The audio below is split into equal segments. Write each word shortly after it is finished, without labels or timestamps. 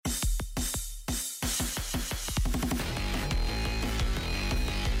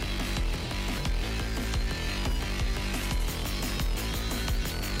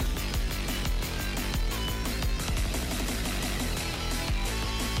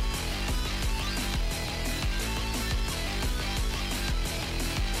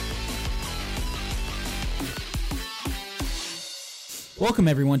Welcome,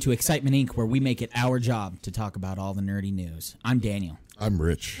 everyone, to Excitement Inc., where we make it our job to talk about all the nerdy news. I'm Daniel. I'm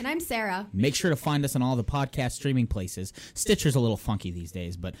Rich. And I'm Sarah. Make sure to find us on all the podcast streaming places. Stitcher's a little funky these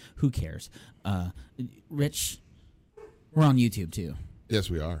days, but who cares? Rich, we're on YouTube, too. Yes,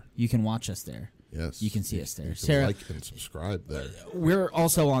 we are. You can watch us there. Yes. You can see us there. You can Sarah, like and subscribe there. we're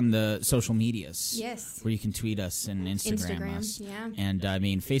also on the social medias. Yes. Where you can tweet us and Instagram us. Yeah. And, I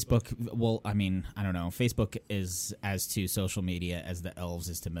mean, Facebook, well, I mean, I don't know. Facebook is as to social media as the elves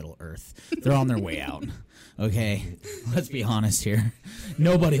is to Middle Earth. They're on their way out. Okay? Let's be honest here.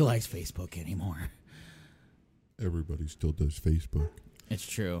 Nobody likes Facebook anymore. Everybody still does Facebook. It's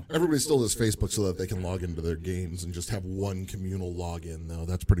true. Everybody still does Facebook so that they can log into their games and just have one communal login, though.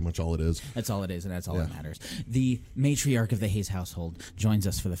 That's pretty much all it is. That's all it is, and that's all that matters. The matriarch of the Hayes household joins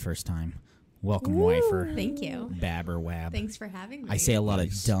us for the first time. Welcome, wifer. Thank you. Bab or Wab. Thanks for having me. I say a lot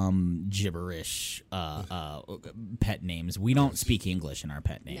of dumb, gibberish pet names. We don't speak English in our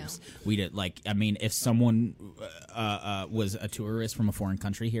pet names. No. We did, like, I mean, if someone was a tourist from a foreign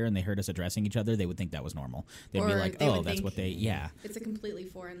country here and they heard us addressing each other, they would think that was normal. They'd be Or like, they oh, would that's think what they, yeah. It's a completely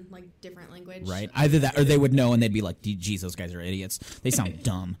foreign, like, different language. Right? Either that or they would know and they'd be like, geez, those guys are idiots. They sound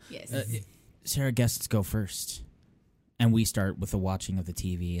dumb. Yes. Sarah, guests go first. And we start with the watching of the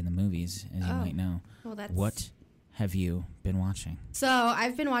TV and the movies, as you might know. Well, that's... What have you been watching? So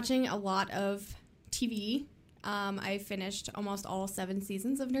I've been watching a lot of TV. I finished almost all 7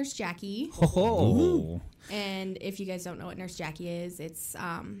 seasons of Nurse Jackie. Oh. And if you guys don't know what Nurse Jackie is, it's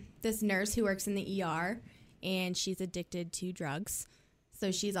this nurse who works in the ER, and she's addicted to drugs.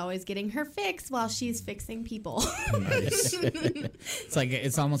 So she's always getting her fix while she's fixing people. Nice.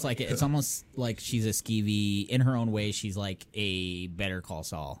 It's almost like she's a skeevy in her own way. She's like a Better Call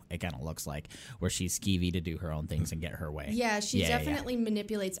Saul. It kind of looks like where she's skeevy to do her own things and get her way. Yeah, she definitely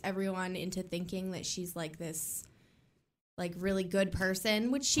manipulates everyone into thinking that she's like this, like, really good person,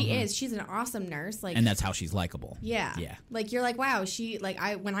 which she is. She's an awesome nurse. Like, and that's how she's likable. Yeah. Yeah. Like, you're like, wow,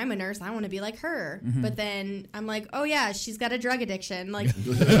 when I'm a nurse, I want to be like her. But then I'm like, oh yeah, she's got a drug addiction. Like,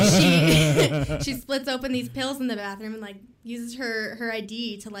 she splits open these pills in the bathroom and, like, uses her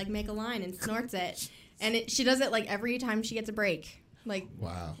ID to, like, make a line and snorts it. And she does it, like, every time she gets a break. Like,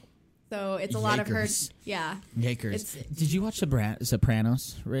 Wow. so it's a lot of her. Yakers. Yeah. Yakers. Did you watch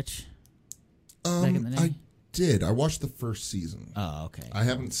Sopranos, Rich? Back in the day? I did. I watched the first season. Oh, okay. I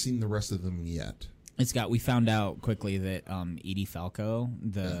haven't seen the rest of them yet. We found out quickly that Edie Falco,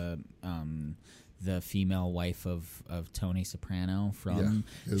 the female wife of Tony Soprano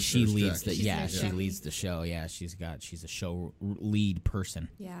she leads the show. Yeah, she's a show lead person.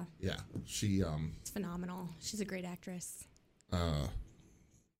 Yeah. Yeah. She It's phenomenal. She's a great actress.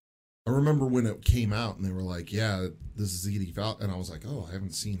 I remember when it came out and they were like, yeah, this is Edie Falco. And I was like, oh, I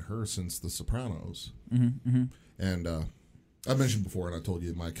haven't seen her since The Sopranos. And I mentioned before, and I told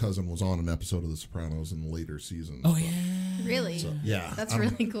you, my cousin was on an episode of The Sopranos in the later seasons. Oh, yeah. Really? So, yeah. That's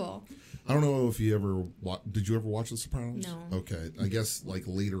really cool. I don't know if you ever did you ever watch The Sopranos? No. Okay. I guess like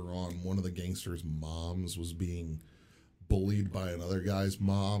later on, one of the gangsters' moms was being bullied by another guy's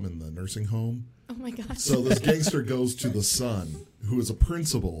mom in the nursing home. Oh my gosh. So this gangster goes to the son, who is a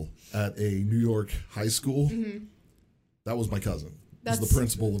principal at a New York high school. That was my cousin. That's the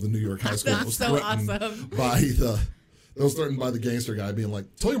principal of the New York high school. That's so awesome. That was threatened by the gangster guy being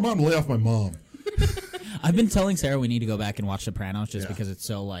like, tell your mom to lay off my mom. I've been telling Sarah we need to go back and watch Sopranos just because it's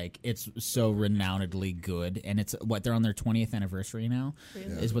so renownedly good, and they're on their 20th anniversary now,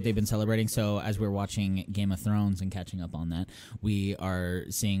 is what they've been celebrating. So as we're watching Game of Thrones and catching up on that, we are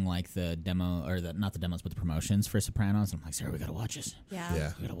seeing like the demo or not the demos but the promotions for Sopranos. And I'm like, Sarah, we gotta watch this.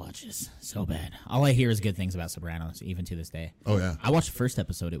 Yeah. We gotta watch this so bad. All I hear is good things about Sopranos, even to this day. Oh yeah, I watched the first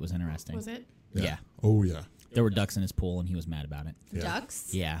episode. It was interesting. Was it? Yeah. Oh yeah. There were ducks in his pool, and he was mad about it. Yeah.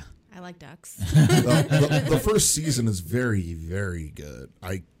 Ducks? Yeah. I like ducks. The first season is very, very good.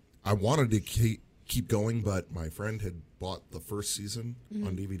 I wanted to keep going, but my friend had bought the first season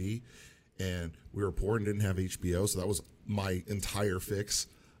on DVD, and we were poor and didn't have HBO, so that was my entire fix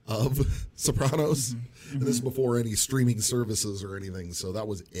of Sopranos. And this is before any streaming services or anything, so that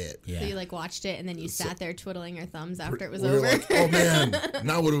was it. Yeah. So you like watched it and then you sat there twiddling your thumbs after it was we over. were like, oh man,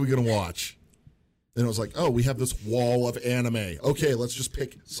 now what are we going to watch? And it was like, oh, we have this wall of anime. Okay, let's just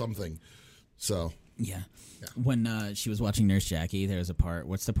pick something. So yeah. When she was watching Nurse Jackie, there was a part.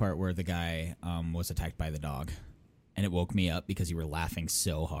 What's the part where the guy was attacked by the dog? And it woke me up because you were laughing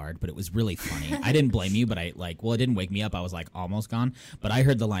so hard, but it was really funny. I didn't blame you, but it didn't wake me up. I was like almost gone, but I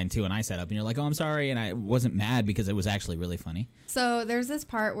heard the line too, and I sat up, and you're like, oh, I'm sorry, and I wasn't mad because it was actually really funny. So there's this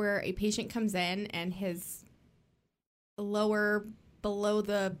part where a patient comes in and his lower below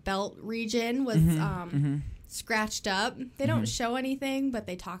the belt region was scratched up. They don't show anything, but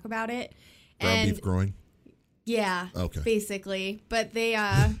they talk about it. Ground beef growing? Yeah. Okay. Basically. But they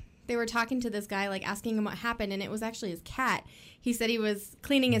were talking to this guy, like asking him what happened, and it was actually his cat. He said he was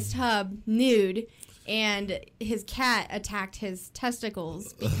cleaning his tub nude, and his cat attacked his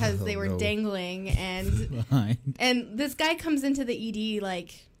testicles because they were dangling, and this guy comes into the ED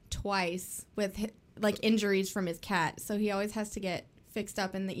like twice with like injuries from his cat, so he always has to get fixed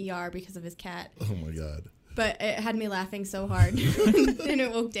up in the ER because of his cat. Oh my God. But it had me laughing so hard, and it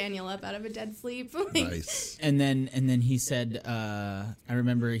woke Daniel up out of a dead sleep. Nice. And then he said, I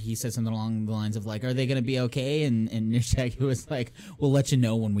remember he said something along the lines of like, "Are they going to be okay?" And Nishaki was like, "We'll let you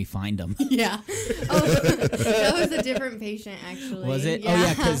know when we find them." Yeah. Oh, that was a different patient, actually. Was it? Yeah.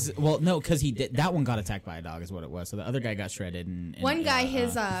 Oh yeah, because he did that one got attacked by a dog is what it was. So the other guy got shredded. And one guy,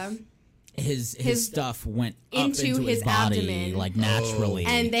 his stuff went into up into his body, abdomen, like naturally,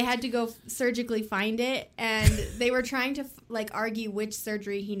 and they had to go surgically find it, and they were trying to like argue which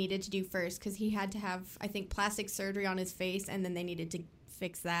surgery he needed to do first, because he had to have, I think, plastic surgery on his face, and then they needed to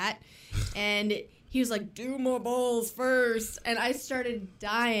fix that, and he was like, "Do my balls first," and I started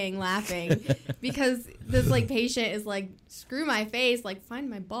dying laughing because this like patient is like, "Screw my face, like find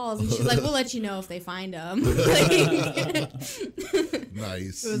my balls," and she's like, "We'll let you know if they find them."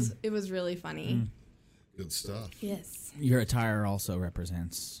 Nice. It was really funny. Good stuff. Yes. Your attire also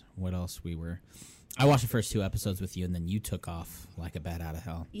represents what else we were. I watched the first 2 episodes with you, and then you took off like a bat out of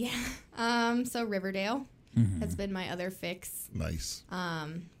hell. Yeah. So Riverdale has been my other fix. Nice.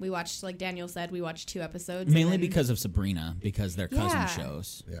 We watched, like Daniel said, we watched 2 episodes. Mainly because of Sabrina, because they're cousin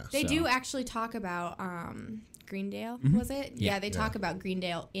shows. Yeah. They do actually talk about Greendale, was it? Yeah, they talk about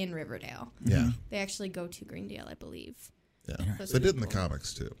Greendale in Riverdale. Yeah. They actually go to Greendale, I believe. Yeah. They did in the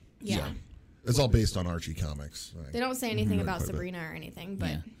comics, too. Yeah. So it's all based on Archie comics. Right? They don't say anything about Sabrina or anything, but...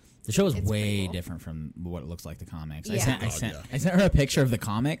 Yeah. The show is it's way cool. different from what it looks like the comics. Yeah. I sent her a picture of the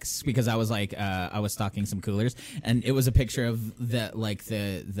comics because I was like I was stocking some coolers, and it was a picture of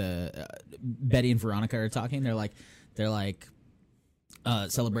the Betty and Veronica are talking. They're like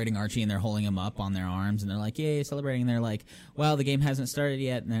celebrating Archie, and they're holding him up on their arms, and they're like, "Yay, celebrating!" And they're like, "Well, the game hasn't started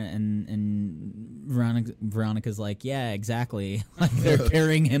yet," and Veronica's like, "Yeah, exactly." Like they're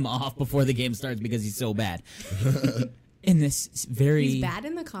carrying him off before the game starts because he's so bad. In this he's bad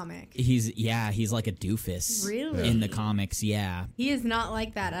in the comic. He's like a doofus. Really? In the comics, yeah. He is not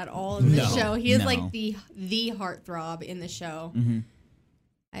like that at all in the show. He is no. like the heartthrob in the show. Mm-hmm.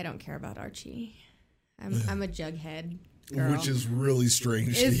 I don't care about Archie. I'm a Jughead girl. Which is really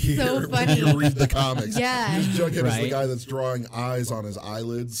strange It's to hear so when funny. you read the comics. Yeah. Jughead is Right. the guy that's drawing eyes on his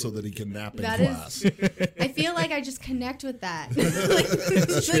eyelids so that he can nap in That class. I feel like I just connect with that.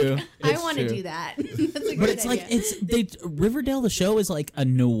 It's true. I It's want to true. do that. That's a But good it's like idea. Riverdale. The show is like a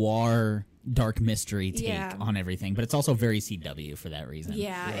noir, dark mystery take Yeah. on everything, but it's also very CW for that reason.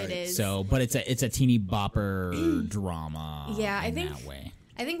 Yeah, it is. So, but it's a teeny bopper drama. Yeah, I in think- that way.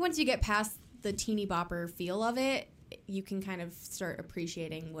 I think once you get past the teeny bopper feel of it, you can kind of start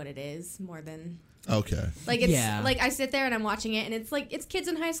appreciating what it is more than Okay. like it's Yeah. like I sit there and I'm watching it and it's like it's kids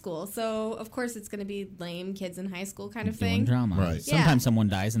in high school, so of course it's going to be lame kids in high school kind of Doing thing. drama. Right. Yeah. Sometimes someone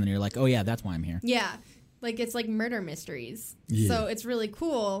dies, and then you're like, "Oh yeah, that's why I'm here." Yeah, like it's like murder mysteries. Yeah. So it's really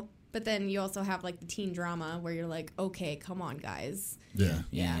cool. But then you also have like the teen drama where you're like, okay, come on, guys. Yeah.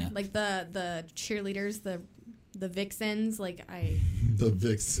 Yeah. Like the cheerleaders, the vixens, like The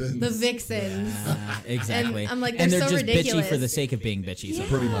Vixens. the vixens. Exactly. And I'm like, and they're they're so just ridiculous. bitchy for the sake of being bitchy. So Yeah.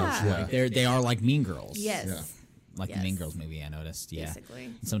 Pretty much, yeah. they are like Mean Girls. Yes. Yeah. Like the Yes. Mean Girls movie, I noticed. Yeah. Basically.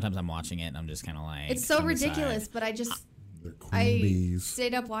 Sometimes I'm watching it and I'm just kind of like, It's so on the side. ridiculous, but I just They're queen I bees.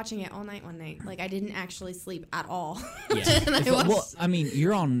 stayed up watching it all night one night. Like I didn't actually sleep at all. Yeah. And I watched, Well, I mean,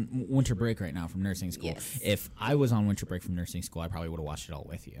 you're on winter break right now from nursing school. Yes. If I was on winter break from nursing school, I probably would have watched it all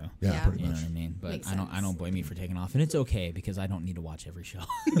with you. Yeah, Yeah. pretty You know much. what I mean? But Makes I sense. don't blame you for taking off, and it's okay because I don't need to watch every show.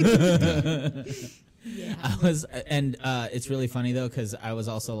 yeah. It's really funny though because I was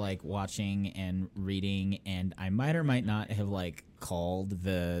also like watching and reading, and I might or might not have like called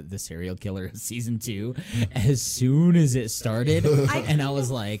the serial killer of season 2 as soon as it started, and I was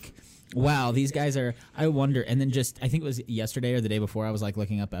like, wow, these guys are. I wonder. And then just I think it was yesterday or the day before, I was like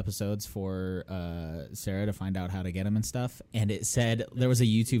looking up episodes for Sarah to find out how to get them and stuff, and it said there was a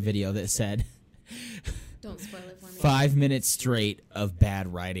YouTube video that said. Don't spoil it for me. 5 minutes straight of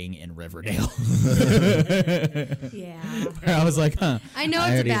bad writing in Riverdale. Yeah. I was like, huh. I know I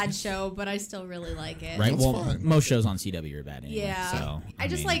it's already- a bad show, but I still really like it. Right? That's Well, fine. most shows on CW are bad anyway. Yeah. So, I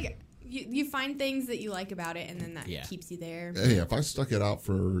just mean, like you find things that you like about it, and then that Yeah. keeps you there. Hey, if I stuck it out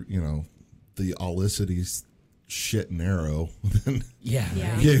for, the Olicity shit in Arrow, then Yeah.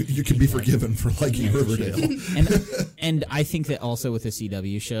 you can be forgiven for liking Riverdale. And I think that also with the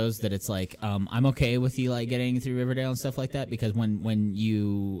CW shows that it's like I'm okay with you like getting through Riverdale and stuff like that, because when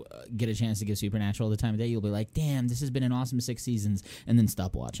you get a chance to give Supernatural the time of day, you'll be like, damn, this has been an awesome 6 seasons, and then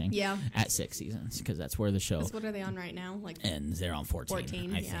stop watching. Yeah. At 6 seasons, because that's where the show. What are they on right now? Like, And they're on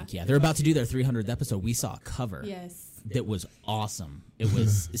 14, I yeah. think. Yeah, they're about to do their 300th episode. We saw a cover. yes. That was awesome. It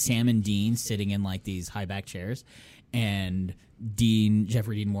was Sam and Dean sitting in like these high back chairs, and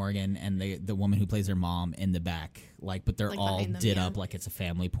Jeffrey Dean Morgan, and the woman who plays their mom in the back, like, but they're Like all behind them, did yeah. up like it's a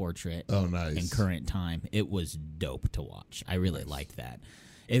family portrait. Oh, nice. In current time, it was dope to watch. I really liked that.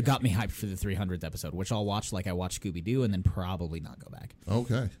 It got me hyped for the 300th episode, which I'll watch like I watched Scooby Doo, and then probably not go back.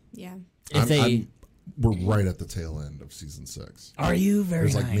 Okay. Yeah. If We're right at the tail end of season 6. are you very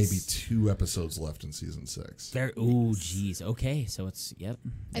There's like nice. maybe 2 episodes left in season 6. Oh, geez. Okay, so it's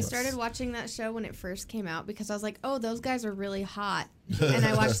I started watching that show when it first came out because I was like, oh, those guys are really hot. And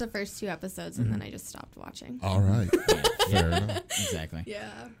I watched the first 2 episodes, and then I just stopped watching. All right. Fair enough. exactly. Yeah.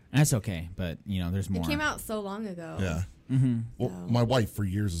 That's okay, but there's more. It came out so long ago. Yeah. Well, So- my wife for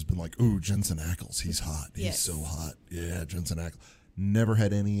years has been like, "Ooh, Jensen Ackles, he's hot. He's Yes. so hot. Yeah, Jensen Ackles." Never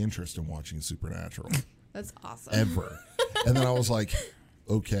had any interest in watching Supernatural That's awesome. ever. And then I was like,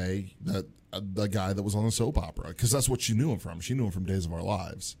 "Okay, that the guy that was on the soap opera, because that's what she knew him from. She knew him from Days of Our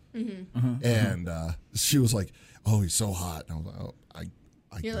Lives." And she was like, "Oh, he's so hot." And I was like, "Oh,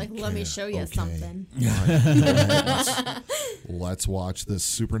 I You're don't like, let me care. show you Okay. something. Let's watch this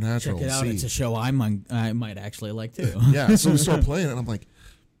Supernatural. Check it out. and It's see." a show I might actually like too. Yeah, so we start playing it, and I'm like,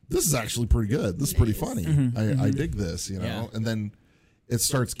 this is actually pretty good. This is pretty funny. I dig this, Yeah. And then it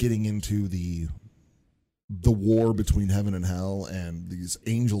starts getting into the war between heaven and hell, and these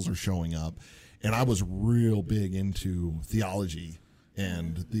angels are showing up. And I was real big into theology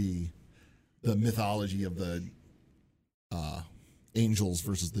and the mythology of the angels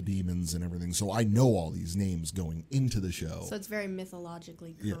versus the demons and everything. So I know all these names going into the show. So it's very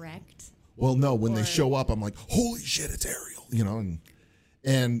mythologically correct. Well, no, when they Or- show up, I'm like, holy shit, it's Ariel,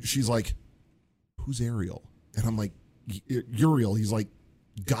 and she's like, who's Ariel? And I'm like, Uriel. He's like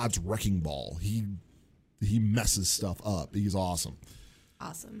God's wrecking ball. He messes stuff up. He's awesome.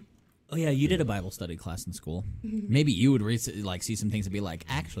 Awesome. Oh yeah, you did a Bible study class in school. Maybe you would see some things and be like,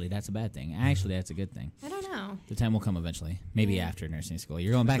 actually, that's a bad thing. Actually, that's a good thing. I don't know. The time will come eventually. Maybe after nursing school.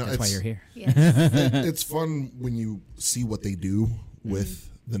 You're going back. No, That's why it's- you're here. Yes. It's fun when you see what they do with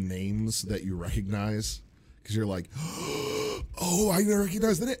the names that you recognize, because you're like, oh, I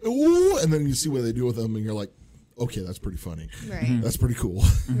recognize the name. Oh, and then you see what they do with them, and you're like, okay, that's pretty funny. Right. That's pretty cool.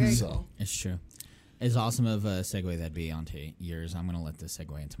 Very So, cool. It's true. As awesome of a segue that'd be onto yours, I'm going to let this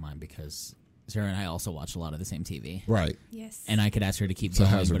segue into mine because Sarah and I also watch a lot of the same TV. right, Yes. And I could ask her to keep It's a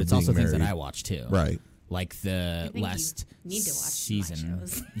going, hazard but of it's also being things that married. I watch too. right. Like the think you last need to watch my season.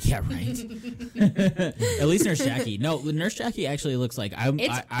 shows. Yeah, right. At least Nurse Jackie. No, Nurse Jackie actually looks like I would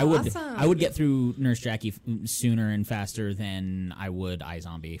awesome. I would get through Nurse Jackie sooner and faster than I would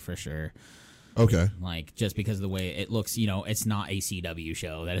iZombie for sure. Okay. Like just because of the way it looks, it's not a CW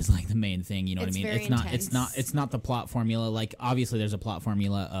show. That is like the main thing. You know It's what I mean? very It's not the plot formula. Like obviously there's a plot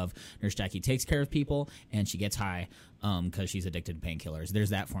formula of Nurse Jackie takes care of people and she gets high because she's addicted to painkillers. There's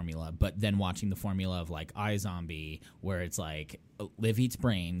that formula. But then watching the formula of like iZombie, where it's like Liv eats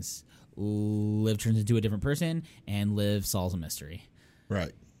brains, Liv turns into a different person, and Liv solves a mystery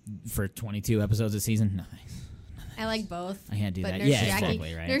Right. for 22 episodes a season. No. I like both. I can't do but that. Nurse Yeah, Jackie,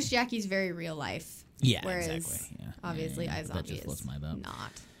 exactly, right. Nurse Jackie's very real life. Yeah, Whereas exactly. Yeah. obviously Yeah, that iZombie just floats is my boat.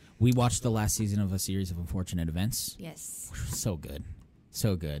 not. We watched the last season of a series of unfortunate events. Yes. So good.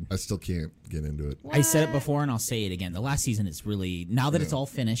 So good. I still can't get into it. I said it What? before and I'll say it again. The last season is really, now that it's all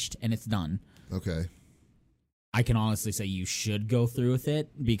finished and it's done, Okay. I can honestly say you should go through with it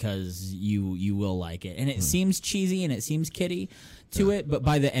because you will like it. And it seems cheesy and it seems kiddie to it, but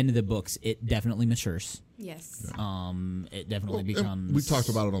by the end of the books, it definitely matures. Yes. It definitely becomes. We talked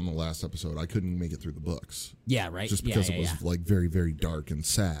about it on the last episode. I couldn't make it through the books Yeah, right. just Yeah, because yeah, it was yeah. like very, very dark and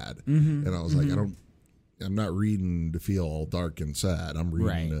sad. And I was like, I'm not reading to feel all dark and sad. I'm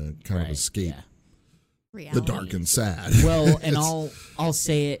reading to kind of escape yeah. Reality. the dark and sad. Well, and It's- I'll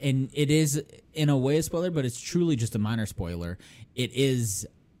say it, and it is in a way a spoiler, but it's truly just a minor spoiler. It is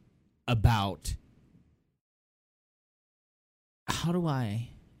about how do I?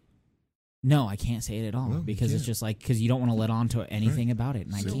 No, I can't say it at all No, you because it's can't. just like because you don't want to let on to anything about it,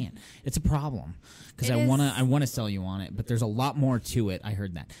 and I So- can't. It's a problem because It I wanna is- sell you on it, but there's a lot more to it. I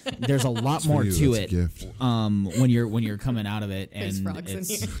heard that there's a lot It's more for you, to it's a it. gift. When you're coming out of it, There's and frogs in it's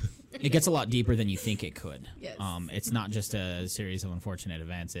here. It gets a lot deeper than you think it could. Yes. It's not just a series of unfortunate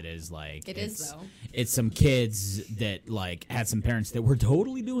events. It is like though. It's some kids that like had some parents that were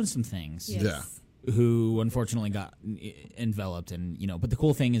totally doing some things. Yes. Yeah. Who unfortunately got enveloped, and but the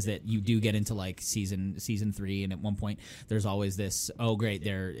cool thing is that you do get into like season 3, and at one point there's always this great,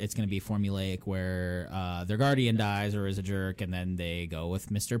 it's going to be formulaic where their guardian dies or is a jerk, and then they go with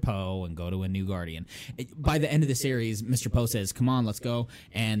Mr. Poe and go to a new guardian. By the end of the series, Mr. Poe says, "Come on, let's go,"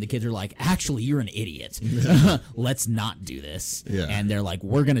 and the kids are like, "Actually, you're an idiot. Let's not do this." Yeah. And they're like,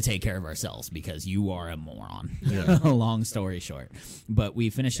 "We're going to take care of ourselves because you are a moron." Yeah. Long story short, but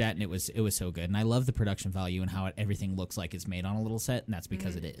we finished that, and it was so good, and I love the production value and how everything looks like it's made on a little set, and that's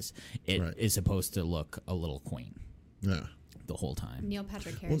because it is. It is supposed to look a little quaint Yeah. the whole time. Neil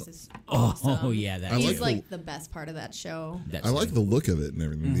Patrick Harris is awesome. Oh yeah, that He's like like the best part of that show. that's I like the look of it and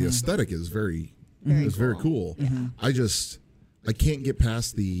everything. The aesthetic is very cool. I can't get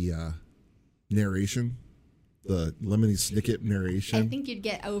past the narration, the Lemony Snicket narration. I think you'd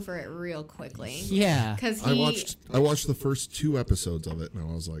get over it real quickly. yeah. Because I watched the first 2 episodes of it, and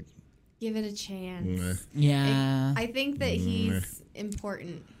I was like, give it a chance. meh. Yeah. I think that he's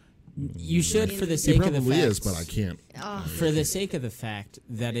important. You should, for the He sake of the probably fact, is, but I can't. for the sake of the fact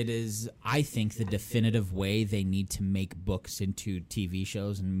that it is, I think, the definitive way they need to make books into TV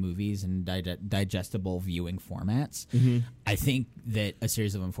shows and movies and digestible viewing formats. I think that a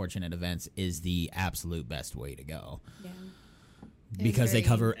series of unfortunate events is the absolute best way to go. Yeah. Because they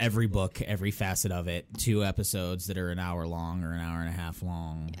cover every book, every facet of it, 2 episodes that are an hour long or an hour and a half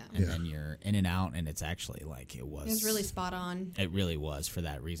long, and then you're in and out, and it's actually like it was. It was really spot on. It really was for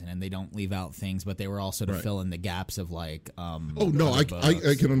that reason, and they don't leave out things, but they were also to fill in the gaps of like. Oh no, I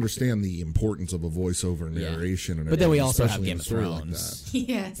can understand the importance of a voiceover narration, and but then we also have especially Game in of a story Thrones,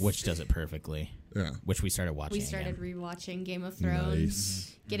 Yes. which does it perfectly. Yeah. Which we started watching. We started again. rewatching Game of Thrones,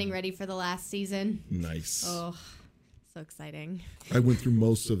 Nice. getting ready for the last season. Nice. Oh, so exciting. I went through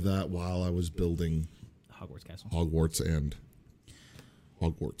most of that while I was building Hogwarts Castle. Hogwarts and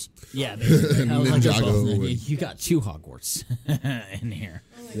Hogwarts. Yeah, basically. I was like, Ninjago well, and- you got 2 Hogwarts in here.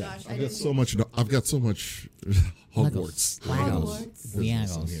 Oh my gosh, I I've got didn't so much. I've got so much Hogwarts. Hogwarts.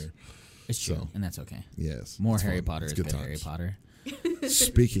 business in Legos. here. It's true, So. and that's okay. Yes. More it's Harry fun. Potter It's is good good Harry times. Potter.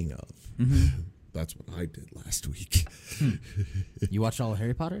 Speaking of, that's what I did last week. You watched all of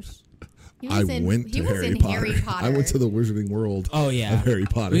Harry Potter's? He I was in- went he to was Harry in Potter. Harry Potter. I went to the Wizarding World. Oh yeah, of Harry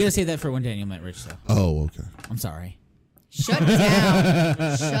Potter. We gotta say that for when Daniel met Rich, though. Oh, okay. I'm sorry. Shut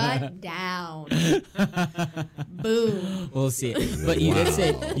down. Shut down. Boom. We'll see. But you did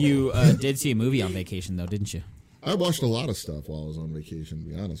say you did see a movie on vacation, though, didn't you? I watched a lot of stuff while I was on vacation, to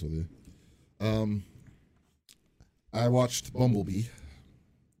be honest with you. I watched Bumblebee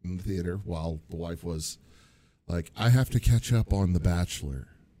in the theater while the wife was like, I have to catch up on The Bachelor.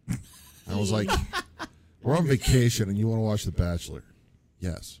 I was like, we're on vacation and you want to watch The Bachelor?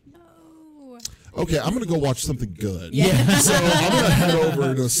 Yes. No. Okay, I'm going to go watch something good. Yeah. So I'm going to head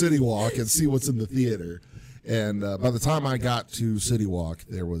over to City Walk and see what's in the theater. And by the time I got to City Walk,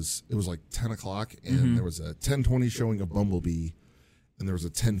 it was like 10 o'clock, and there was a 10:20 showing of Bumblebee, and there was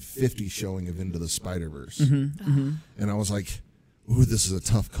a 10:50 showing of Into the Spider-Verse. And I was like, ooh, this is a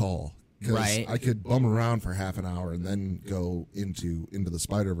tough call. Because Right. I could bum around for half an hour and then go into the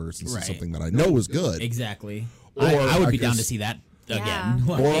Spider-Verse and see Right. something that I know is good. Exactly. Or I would I be could down to s- see that Yeah. again.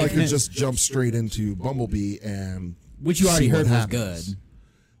 Or I could just jump straight into Bumblebee and which you already see what heard was happens. good.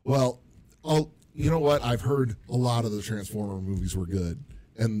 Well, you know what? I've heard a lot of the Transformer movies were good,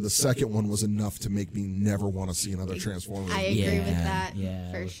 and the second one was enough to make me never want to see another Transformer I movie. agree with Yeah, that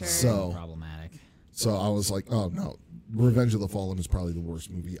yeah, for it was sure. So- problematic. So I was like, oh no, Revenge of the Fallen is probably the worst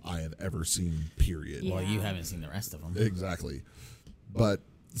movie I have ever seen. Period. Yeah. Well, you haven't seen the rest of them. Exactly. But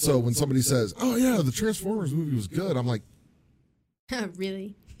so when somebody says, "Oh yeah, the Transformers movie was good," I'm like,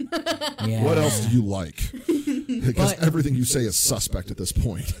 Really? Yeah. what else do you like? Because But- everything you say is suspect at this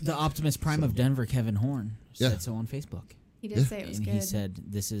point. The Optimus Prime of Denver, Kevin Horn, said Yeah. so on Facebook. He did say it was And good. he said,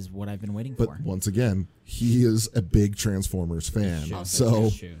 "This is what I've been waiting But for." once again, he is a big Transformers fan, True. so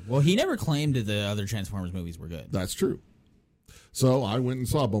That's true. Well, he never claimed that the other Transformers movies were good. that's true. So I went and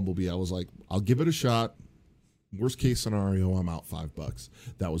saw Bumblebee. I was like, I'll give it a shot. Worst case scenario, I'm out $5.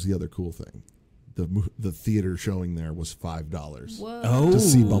 That was the other cool thing. The theater showing there was $5. Whoa. To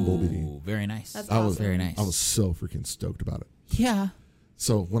see Bumblebee. Very nice. That's I was awesome. very nice. I was so freaking stoked about it. Yeah.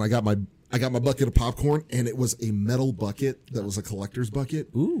 So when I got my bucket of popcorn, and it was a metal bucket that was a collector's bucket.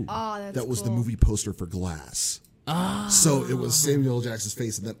 Ooh. Oh, that's That was the cool. movie poster for Glass. Ah. So it was Samuel L. Jackson's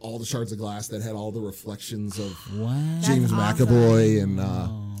face, and then all the shards of glass that had all the reflections of What? James awesome. McAvoy,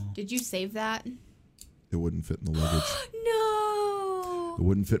 and Did you save that? it wouldn't fit in the luggage. No. It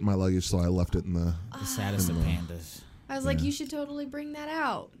wouldn't fit in my luggage, so I left it in the. The saddest of pandas. I was like, you should totally bring that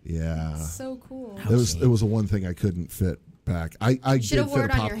out. Yeah. It's so cool. It was the one thing I couldn't fit back. I did fit a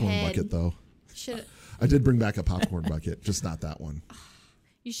popcorn bucket though. I did bring back a popcorn bucket, just not that one.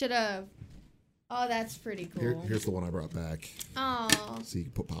 You should have. Oh, that's pretty cool. Here's the one I brought back. Oh. So you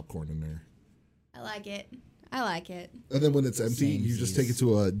can put popcorn in there. I like it. I like it. And then when it's empty, you just take it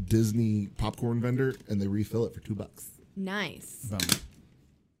to a Disney popcorn vendor and they refill it for $2. Nice. Boom.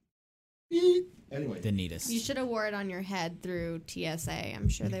 Anyway. The neatest. You should have wore it on your head through TSA. I'm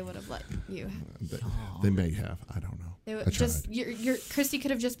sure they would have let you. They may have. I don't know. They would just your Christy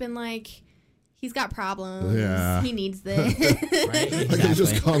could have just been like, he's got problems. Yeah. He needs this. Right? I could have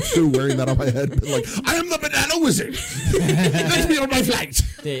just gone through wearing that on my head, been like, I am the banana wizard. Let me on my flight.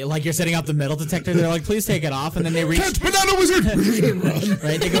 Like you're setting up the metal detector. They're like, please take it off, and then they reach. Catch banana wizard.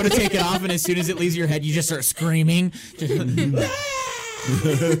 Right? They go to take it off, and as soon as it leaves your head, you just start screaming.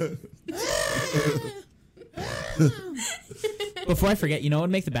 Before I forget, you know what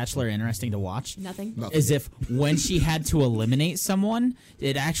would make The Bachelor interesting to watch? Nothing. Is if when she had to eliminate someone,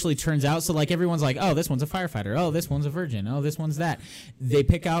 it actually turns out, so like everyone's like, oh, this one's a firefighter, oh, this one's a virgin, oh, this one's that. They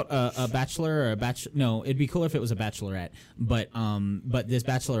pick out a bachelor or a bachelor. No, it'd be cooler if it was a bachelorette. But this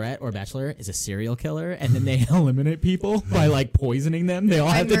bachelorette or bachelor is a serial killer, and then they eliminate people by like poisoning them. They all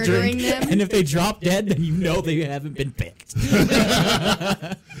have to drink, them. and if they drop dead, then you know they haven't been picked.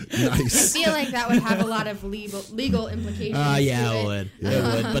 Nice. I feel like that would have a lot of legal implications. Yeah, it would. It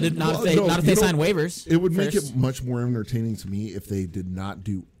would. But not if they sign waivers. It would make it much more entertaining to me if they did not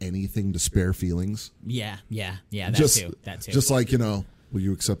do anything to spare feelings. Yeah. That too. Just like, will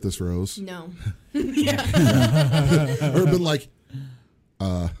you accept this rose? No. Or been like,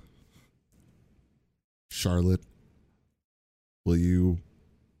 Charlotte, will you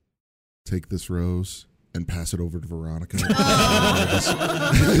take this rose and pass it over to Veronica? I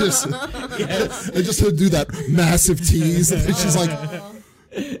just do that massive tease, and then she's like,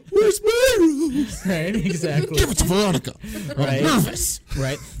 where's my rose? Right, exactly. Give it to Veronica. Right. I'm nervous.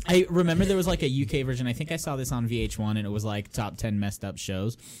 Right. I remember there was like a UK version. I think I saw this on VH1, and it was like top 10 messed up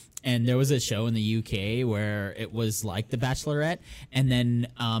shows. And there was a show in the UK where it was like The Bachelorette, and then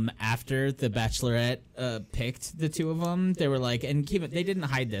after The Bachelorette picked the two of them, they were like, and they didn't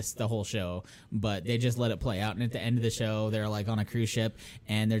hide this the whole show, but they just let it play out. And at the end of the show, they're like on a cruise ship,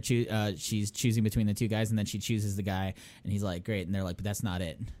 and she's choosing between the two guys, and then she chooses the guy, and he's like, great, and they're like, but that's not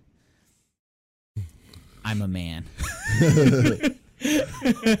it. I'm a man.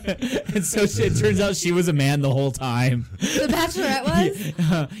 And so it turns out she was a man the whole time. The Bachelorette was?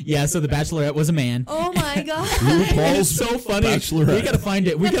 Yeah, so the Bachelorette was a man. Oh my god. It's so funny. Bachelorette. We gotta find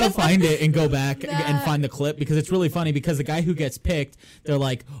it. We gotta find it and go back and find the clip, because it's really funny, because the guy who gets picked, they're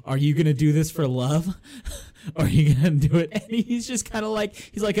like, are you gonna do this for love? Or are you gonna do it? And he's just kind of like,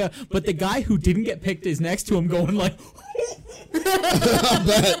 he's like, but the guy who didn't get picked is next to him going like,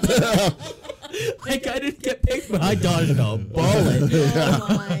 like I didn't get picked, but I dodged a bullet. Oh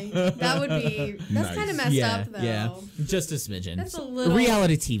my. That's Nice. kind of messed up though. Yeah, just a smidgen. That's a little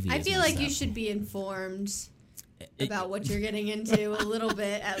reality TV. I is feel like messed you up. should be informed about what you're getting into a little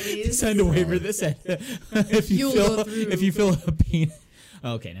bit at least. Sign a waiver that said if you feel a penis.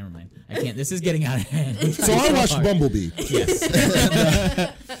 Okay, never mind. I can't. This is getting out of hand. So I watched Bumblebee. Yes.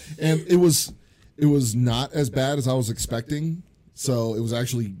 And it was not as bad as I was expecting. So it was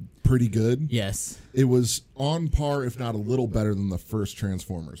actually pretty good. Yes. It was on par, if not a little better than the first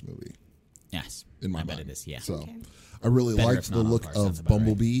Transformers movie. Yes. In my I bet mind. it is. Yeah. So Okay. I really Better if liked the not on look par, sounds of about right.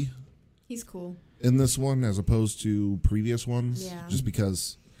 Bumblebee He's cool. in this one as opposed to previous ones. Yeah. Just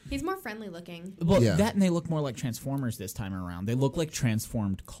because. He's more friendly looking. Well, Yeah. that and they look more like Transformers this time around. They look like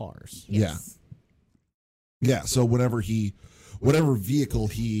transformed cars. Yes. Yeah. So whatever vehicle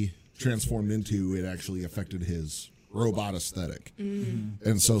he transformed into, it actually affected his robot aesthetic. Mm-hmm.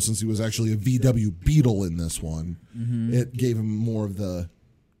 And so since he was actually a VW Beetle in this one, it gave him more of the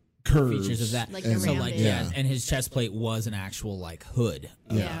curves. Features of that. Like and, the So Ram like did. yeah, and his chest plate was an actual like hood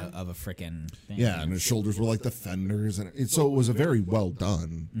of, Yeah. of a freaking thing. Yeah, and his shoulders were like the fenders, and so it was a very well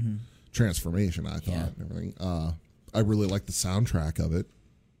done transformation, I thought, Yeah. and everything. I really liked the soundtrack of it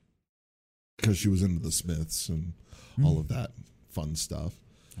because she was into the Smiths and all of that fun stuff.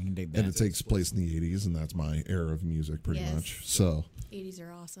 I can dig And that. it takes place in the 80s, and that's my era of music, pretty Yes. much. So 80s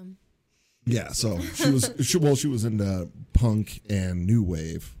are awesome. yeah, so she was into punk and new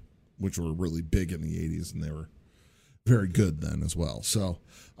wave, which were really big in the 80s, and they were very good then as well. So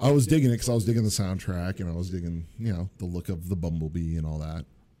I was digging it because I was digging the soundtrack, and I was digging, the look of the Bumblebee and all that.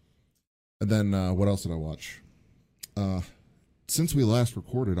 And then what else did I watch? Since we last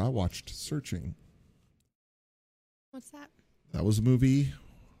recorded, I watched Searching. What's that? That was a movie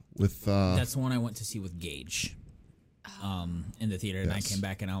with. That's the one I went to see with Gage. In the theater, and I came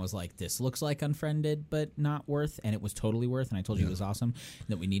back and I was like, "This looks like Unfriended, but not worth," and it was totally worth. And I told you it was awesome, and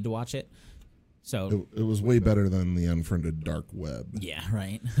that we need to watch it. So it was way better than the Unfriended Dark Web. Yeah,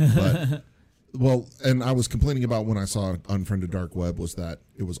 right. But well, and I was complaining about when I saw Unfriended Dark Web was that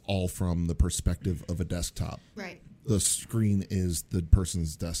it was all from the perspective of a desktop. Right. The screen is the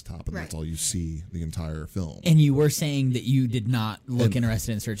person's desktop, and that's all you see the entire film. And you were saying that you did not look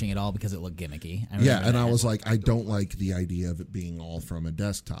interested in searching at all because it looked gimmicky. I was like, I don't like the idea of it being all from a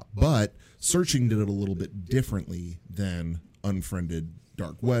desktop. But Searching did it a little bit differently than Unfriended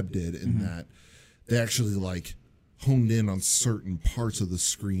Dark Web did in that they actually like honed in on certain parts of the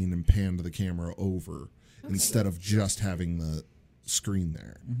screen and panned the camera over instead of just having the screen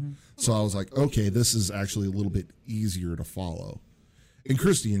there. So I was like, okay, this is actually a little bit easier to follow. And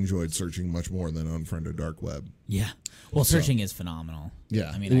Christy enjoyed Searching much more than Unfriended Dark Web. Yeah. Well, Searching is phenomenal. Yeah,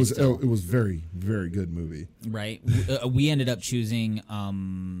 I mean, it was very, very good movie. Right. We ended up choosing.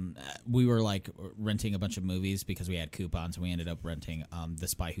 We were like renting a bunch of movies because we had coupons. And we ended up renting The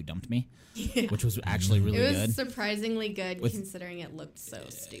Spy Who Dumped Me, which was actually really good. It was surprisingly good considering it looked so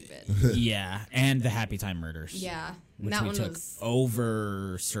stupid. Yeah, and The Happy Time Murders. Yeah, which that we one took was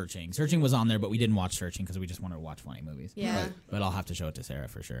over Searching. Searching was on there, but we didn't watch Searching because we just wanted to watch funny movies. Yeah. Right. But I'll have to show it to Sarah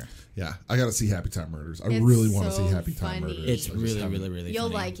for sure. Yeah, I got to see Happy Time Murders. I It's really want to so see Happy Time funny. Murders. It's I just really, haven't- really, really You'll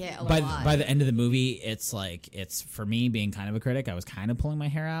funny. like it a lot. By the end of the movie, it's like it's for me being kind of a critic. I was kind of pulling my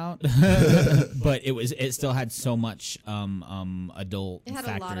hair out, but it still had so much adult It had a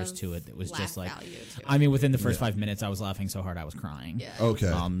factors lot of to it. That was just laugh like, value to it. I mean, within the first 5 minutes, I was laughing so hard I was crying. Yeah.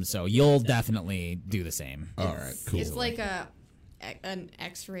 Okay. So you'll definitely do the same. All right. Cool. It's like an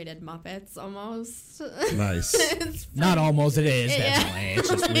X-rated Muppets almost. Nice. It's Not almost, it is Yeah. definitely. It's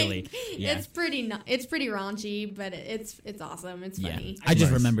just like, really, yeah. It's pretty raunchy, but it's awesome. It's Yeah, funny. I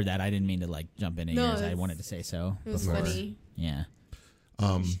just Nice. remembered that. I didn't mean to like jump into No, yours. I it's- wanted to say so. It was before. funny. Yeah.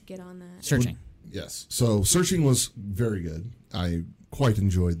 You should get on that. Searching. Yes. So Searching was very good. I quite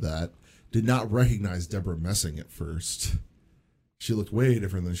enjoyed that. Did not recognize Deborah Messing at first. She looked way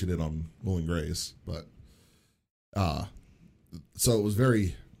different than she did on Will and Grace, but so it was a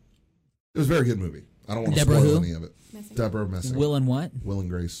very good movie. I don't want to Deborah spoil who? any of it. Messing. Deborah Messing. Will and what? Will and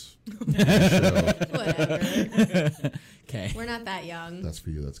Grace. Show. Whatever. Okay. We're not that young. That's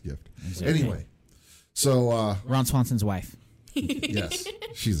for you. That's a gift. Exactly. Anyway, so Ron Swanson's wife. yes,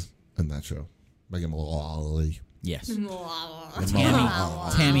 she's in that show. Megan Mullally. Yes. Tammy.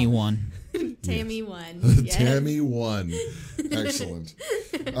 Tammy won. Tammy won. Yes. Tammy won. Excellent.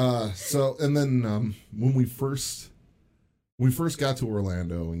 So, and then when we first got to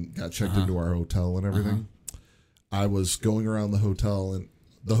Orlando and got checked into our hotel and everything, I was going around the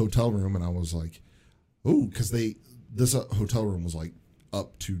hotel room, and I was like, "Oh," because this hotel room was like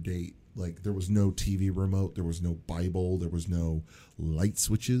up to date. Like there was no TV remote, there was no Bible, there was no light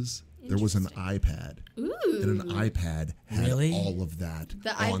switches. There was an iPad. Ooh. And an iPad had Really? all of that.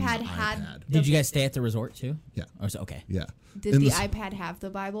 The on iPad the had- iPad. Did you guys stay at the resort too? Yeah. Or so, okay. Yeah. Did In the this- iPad have the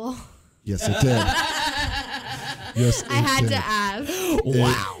Bible? Yes, it did. Yes, I had did. to ask.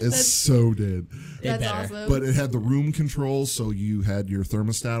 Wow. It so did. That's better. awesome. But it had the room controls, so you had your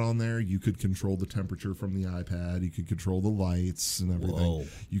thermostat on there. You could control the temperature from the iPad. You could control the lights and everything. Whoa.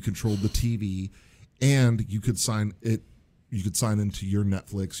 You controlled the TV, and you could sign it. You could sign into your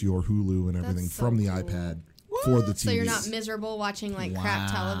Netflix, your Hulu, and everything That's so from the cool. iPad for the TV. So you're not miserable watching like crap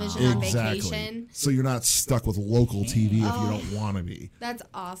Wow. television on Exactly. vacation. So you're not stuck with local TV if you don't want to be. That's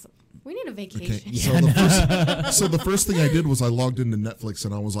awesome. We need a Okay. vacation. So the first thing I did was I logged into Netflix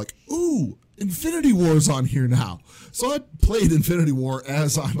and I was like, "Ooh, Infinity War's on here now." So I played Infinity War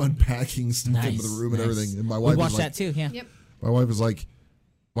as I'm unpacking stuff into the room and everything. And my We wife watched was like, that too. Yeah. Yep. my wife was like,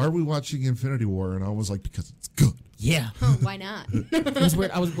 "Why are we watching Infinity War?" And I was like, "Because it's good. Yeah. Huh, why not? It was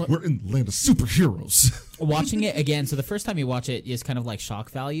weird. I was We're in the land of superheroes." watching it again. So the first time you watch it is kind of like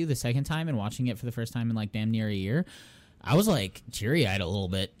shock value. The second time and watching it for the first time in like damn near a year, I was like teary-eyed a little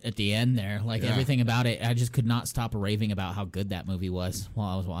bit at the end there. Like Yeah. everything about it, I just could not stop raving about how good that movie was while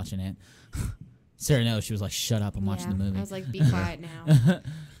I was watching it. Sarah knows. She was like, "Shut up! I'm watching the movie." I was like, be quiet now,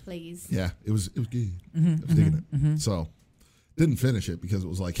 please. Yeah, it was good. I was digging it. So didn't finish it because it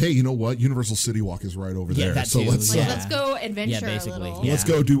was like, hey, you know what? Universal City Walk is right over Yeah, there. that So too. let's Like, Yeah. let's go adventure a basically, little. yeah. let's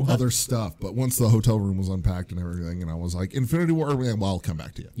go do other stuff. But once the hotel room was unpacked and everything, and I was like, Infinity War, well, I'll come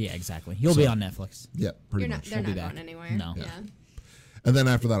back to you. Yeah, exactly. You'll be on Netflix. Yeah, pretty You're not. much. They're We'll be not back. going anywhere. No. Yeah. And then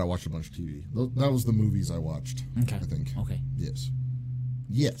after that, I watched a bunch of TV. That was the movies I watched. Okay. I think. Okay. Yes.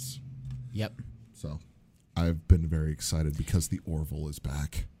 Yes. Yep. So I've been very excited because the Orville is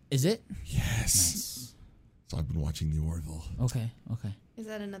back. Is it? Yes. Nice. So I've been watching The Orville. Okay. Is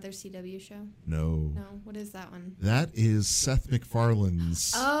that another CW show? No. No. What is that one? That is Seth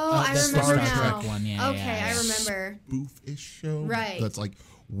MacFarlane's Oh, I the remember Star now. Trek one, yeah, okay, yeah. I remember. spoof-ish show. Right. That's like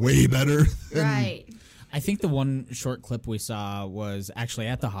way better. Right. I think the one short clip we saw was actually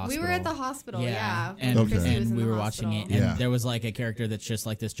at the hospital. We were at the hospital, yeah. And, Okay. Chrissy was and in we the were hospital. watching it, and Yeah. there was like a character that's just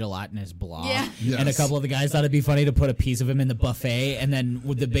like this gelatinous blob. Yeah. Yes. And a couple of the guys thought it'd be funny to put a piece of him in the buffet, and then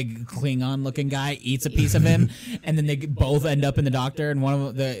with the big Klingon-looking guy eats a piece of him, and then they both end up in the doctor, and one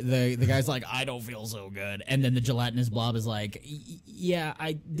of the guy's like, I don't feel so good, and then the gelatinous blob is like, yeah,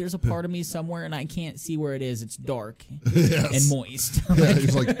 there's a part of me somewhere, and I can't see where it is. It's dark Yes. and moist. Yeah,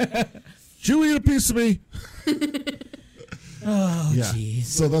 he's like, Chewie, eat a piece of me. Oh, Yeah. jeez.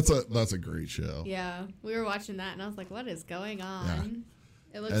 So that's a great show. Yeah. We were watching that, and I was like, what is going on?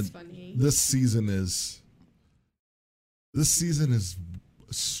 It looks And funny. This season is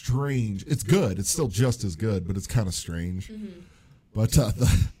strange. It's good. It's still just as good, but it's kind of strange. Mm-hmm. But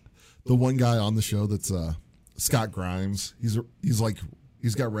the one guy on the show that's Scott Grimes. He's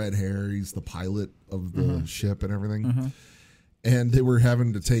got red hair. He's the pilot of the ship and everything. And they were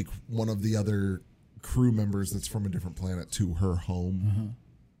having to take one of the other crew members that's from a different planet to her home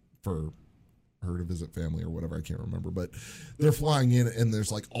for her to visit family or whatever. I can't remember. But they're flying in, and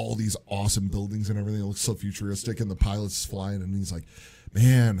there's like all these awesome buildings and everything. It looks so futuristic, and the pilot's flying, and he's like,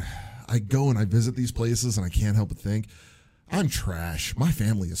 man, I go and I visit these places, and I can't help but think, I'm trash. My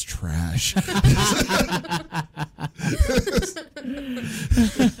family is trash.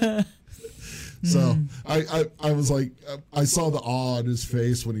 So I was like, I saw the awe on his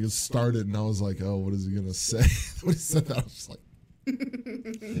face when he started, and I was like, oh, what is he gonna say? When he said that, I was like,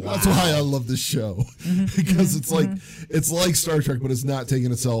 that's why I love this show, because it's like Star Trek, but it's not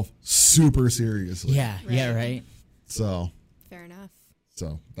taking itself super seriously. Yeah, yeah, right. Fair enough.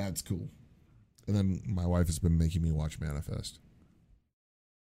 So that's cool. And then my wife has been making me watch Manifest,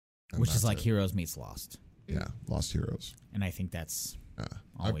 and Which is that's like it. Heroes meets Lost. Yeah, Lost Heroes. And I think that's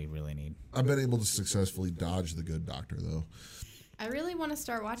all we really need. I've been able to successfully dodge the Good Doctor, though. I really want to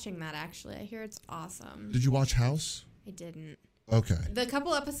start watching that, actually. I hear it's awesome. Did you watch House? I didn't. Okay. The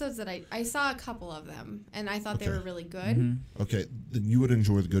couple episodes that I saw a couple of them, and I thought they Okay. were really good. Okay, then you would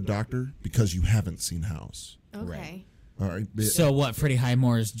enjoy the Good Doctor because you haven't seen House. Okay. Right. All right. So what? Freddie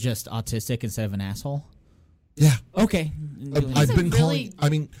Highmore is just autistic instead of an asshole? Yeah. Okay. I've a been really- calling. I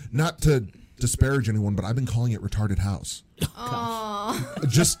mean, not to disparage anyone, but I've been calling it Retarded House. Oh.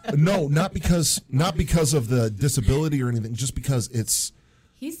 Just not because of the disability or anything. Just because it's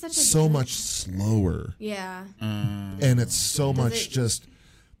He's such a so good- much slower, Yeah. and it's so much it- just.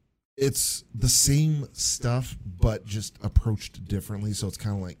 It's the same stuff, but just approached differently. So it's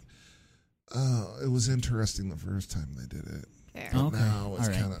kind of like, oh, it was interesting the first time they did it. Fair. Oh. Okay. Now it's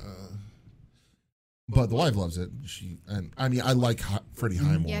All right. kind of. But the wife loves it. I like Freddie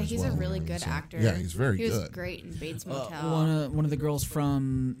Highmore. Yeah, as he's well, a really and good so- actor. Yeah, he's very He was good. great in Bates Motel. One of the girls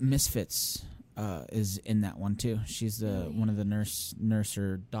from Misfits is in that one too. She's one of the nurse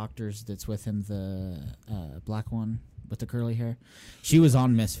or doctors that's with him, the black one with the curly hair. She was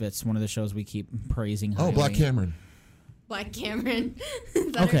on Misfits, one of the shows we keep praising highly. Oh, Black Cameron. Black Cameron.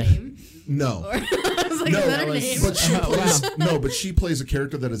 Is that Okay. her name? No. Or, I was like, No, is that her that was- name? But she plays Wow. no, but she plays a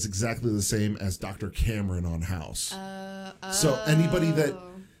character that is exactly the same as Dr. Cameron on House. So anybody that Oh.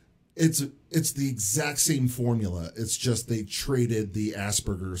 it's the exact same formula. It's just they traded the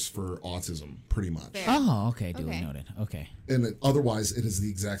Asperger's for autism, pretty much. Fair. Oh, okay, duly Okay. noted. Okay. And otherwise, it is the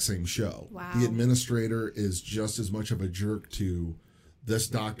exact same show. Wow. The administrator is just as much of a jerk to this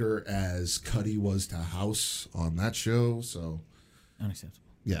doctor as Cuddy was to House on that show. So Unacceptable.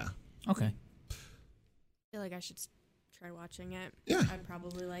 yeah, Okay. I feel like I should try watching it. Yeah. I'd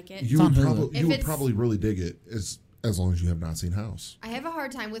probably like it. you on would Hulu. probably If you would it's- probably really dig it as long as you have not seen House. I have a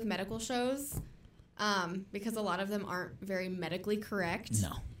hard time with medical shows because a lot of them aren't very medically correct.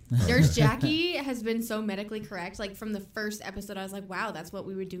 No. Nurse Jackie has been so medically correct. Like from the first episode, I was like, wow, that's what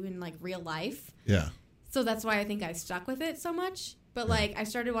we would do in like real life. Yeah. So that's why I think I stuck with it so much. But like I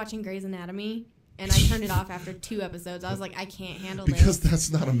started watching Grey's Anatomy and I turned it off after 2 episodes. I was like, I can't handle Because this.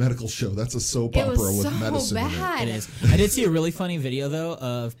 that's not a medical show. That's a soap It opera was with so medicine in it. bad. It is. I did see a really funny video though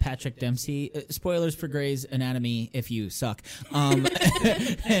of Patrick Dempsey. Spoilers for Grey's Anatomy if you suck. And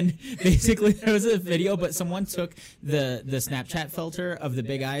basically there was a video, but someone took the Snapchat filter of the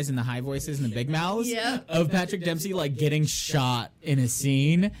big eyes and the high voices and the big mouths Yep. of Patrick Dempsey like getting shot in a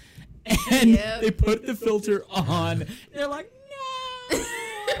scene, and Yep. they put the filter on. And they're like, no.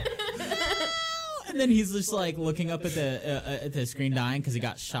 And then he's just like looking up at the screen dying because he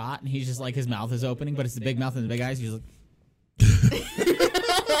got shot, and he's just like his mouth is opening, but it's the big mouth and the big eyes. He's like,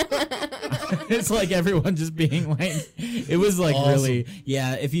 It's like everyone just being like, it was like awesome. really,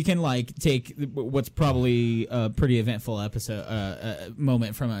 yeah. If you can like take what's probably a pretty eventful episode,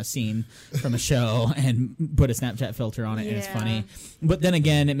 moment from a scene from a show and put a Snapchat filter on it, and it's funny. But then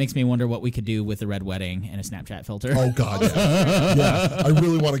again, it makes me wonder what we could do with the Red Wedding and a Snapchat filter. Oh God, yeah. I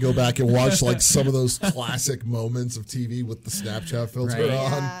really want to go back and watch like some of those classic moments of TV with the Snapchat filter Right.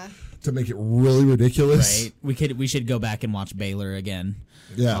 on to make it really ridiculous. Right. We should go back and watch Baylor again.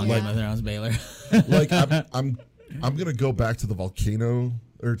 Yeah, On like Game of Thrones Baylor. like I'm gonna go back to the volcano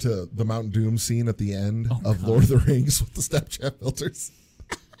or to the Mount Doom scene at the end of Lord of the Rings with the Snapchat filters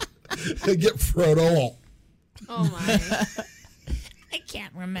and get Frodo all. Oh my. I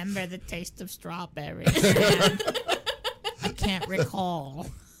can't remember the taste of strawberries. I can't recall.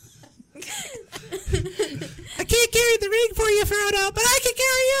 I can't carry the ring for you, Frodo, but I can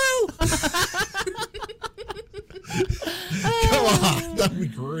carry you. Come on, that'd be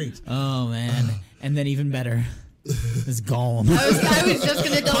great. Oh man, and then even better, this Gollum. I was just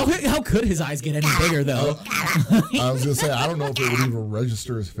gonna go. How could his eyes get any bigger though? I was gonna say I don't know if it would even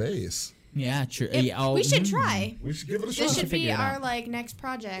register his face. Yeah, true. We should try. We should give it a This shot. should figure be it our out. like next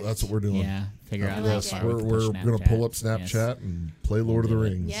project. That's what we're doing. Yeah, figure out. I like this it. part with We're the gonna pull up Snapchat. Snapchat Yes. and play Lord of the do it.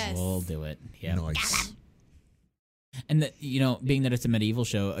 Rings. Yes. We'll do it. Yeah. Nice. And being that it's a medieval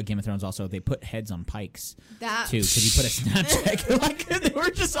show, Game of Thrones also, they put heads on pikes That too. Could you put a Snapchat? Like they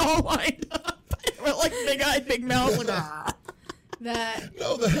were just all lined up, with like big eyed, big mouth. Like, "Argh." that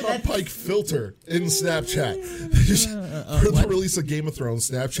No, the head on Pike filter in Snapchat. For the release of Game of Thrones,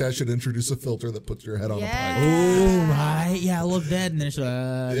 Snapchat should introduce a filter that puts your head on a Yeah. pike. Oh right, yeah, look dead, and then it's and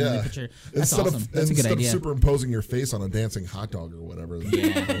then they put your, that's Instead awesome. of That's a good instead idea. of superimposing your face on a dancing hot dog or whatever.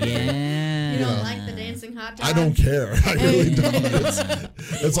 yeah. you don't like the dancing hot dog. I don't care. I really don't.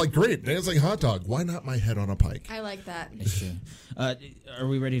 It's like great dancing hot dog. Why not my head on a pike? I like that. It's true. Are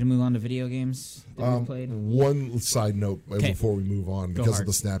we ready to move on to video games that we played? One side note before we move on, because hard. of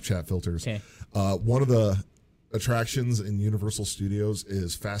the Snapchat filters. Okay. One of the attractions in Universal Studios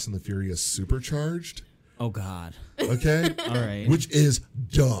is Fast and the Furious Supercharged. Oh God. Okay. All right. Which is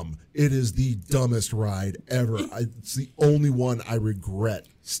dumb. It is the dumbest ride ever. It's the only one I regret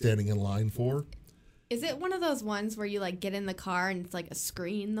standing in line for. Is it one of those ones where you like get in the car and it's like a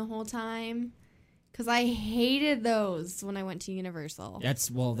screen the whole time? Because I hated those when I went to Universal.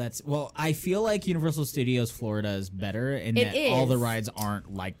 Well, I feel like Universal Studios Florida is better in It that all the is. rides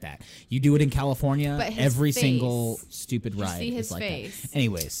aren't like that. You do it in California, But his every face. single stupid You ride see his is like face. that.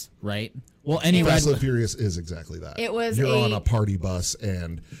 Anyways, right? Well, any ride. Fast and the Furious is exactly that. It was You're a- on a party bus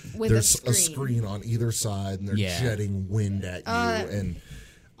and With a there's a screen. screen on either side and they're Yeah. jetting wind at you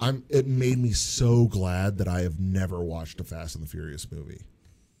and it made me so glad that I have never watched a Fast and the Furious movie.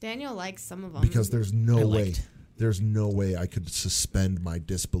 Daniel likes some of them. Because there's no way liked. I could suspend my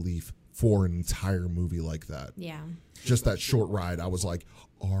disbelief for an entire movie like that. yeah. Just that short ride, I was like,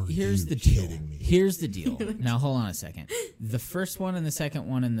 are Here's you the deal. kidding me? Here's the deal. Now hold on a second. The first one and the second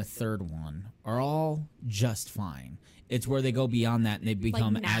one and the third one are all just fine. It's where they go beyond that and they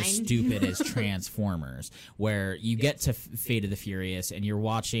become Like as 9. stupid as Transformers, where you get to Fate of the Furious and you're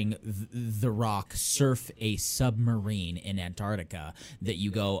watching The Rock surf a submarine in Antarctica that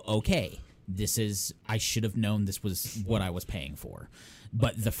you go, okay, I should have known this was what I was paying for.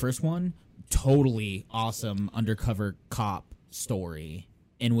 But the first one, totally awesome undercover cop story.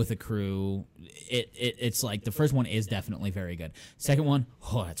 In with a crew, it's like the first one is definitely very good. Second one,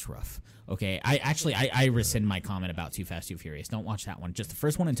 oh, that's rough. Okay, I rescind my comment about Too Fast, Too Furious. Don't watch that one. Just the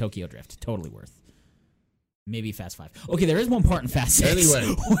first one in Tokyo Drift, totally worth. Maybe Fast 5. Okay, there is one part in Fast 6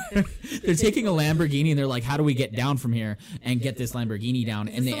 Anyway. where they're taking a Lamborghini and they're like, how do we get down from here and get this Lamborghini down?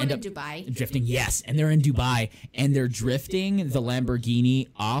 And they the end one up in Dubai? drifting. Yes, and they're in Dubai and they're drifting the Lamborghini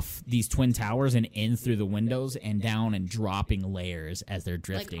off these twin towers and in through the windows and down and dropping layers as they're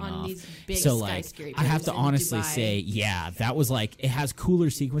drifting on off. these big so like, skyscrapers I have to in honestly Dubai. say, yeah, that was like, it has cooler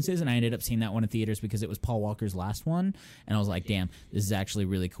sequences, and I ended up seeing that one in theaters because it was Paul Walker's last one, and I was like, damn, this is actually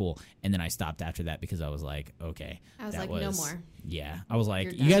really cool. And then I stopped after that because I was like, okay. I was that like, no more. Yeah, I was like,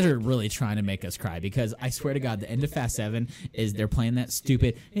 You're you guys done. are really trying to make us cry because I swear to God, the end of Fast 7 is they're playing that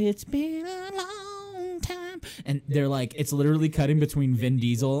stupid, it's been a long time. And they're like, it's literally cutting between Vin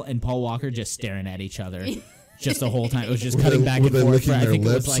Diesel and Paul Walker just staring at each other just the whole time. It was just cutting back Were and they forth. licking I their think it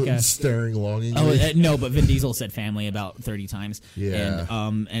lips was like and a. staring longingly? Oh no! But Vin Diesel said family about 30 times. Yeah.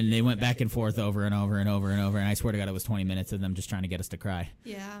 And they went back and forth over and over and over and over. And I swear to God, it was 20 minutes of them just trying to get us to cry.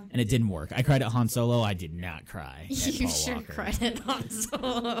 Yeah. And it didn't work. I cried at Han Solo. I did not cry. At You Paul should Walker. cry it on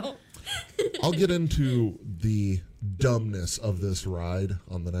Solo. I'll get into the dumbness of this ride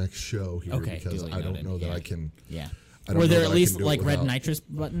on the next show here Okay, because duly I don't noted, know that yeah. I can. Yeah. I don't Were know there that at I least can do it like red without. nitrous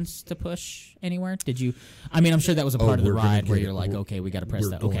buttons to push anywhere? Did you? I mean, I'm sure that was a part of the we're gonna ride where get- you're like, okay, we got to press we're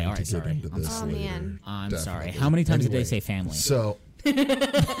that. going Okay, all to right, get sorry. into this Oh, later. man. I'm sorry. Definitely. How many times did Anyway, they say family? So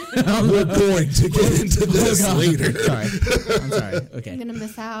we're going to get into this later. Sorry. I'm sorry. I'm Okay. gonna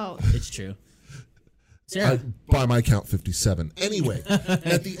miss out. It's true. Sarah. By my count, 57. Anyway,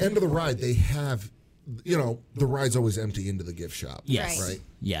 at the end of the ride, they have, the ride's always empty into the gift shop. Yes. Right. Right?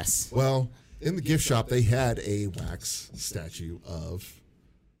 Yes. Well, in the gift shop, they had a wax statue of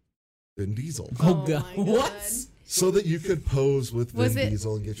Vin Diesel. Oh, Oh God. my What? God. So that you could pose with Was Vin it-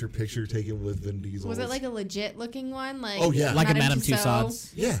 Diesel and get your picture taken with Vin Diesel. Was it like a legit looking one? Like Oh, yeah. Like a Madame Tussauds?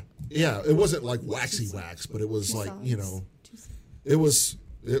 Tussauds. Yeah. Yeah. It wasn't like waxy wax, but it was like, it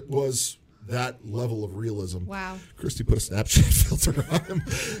was that level of realism. Wow. Christy put a Snapchat filter on him.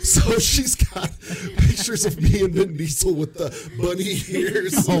 So she's got pictures of me and Vin Diesel with the bunny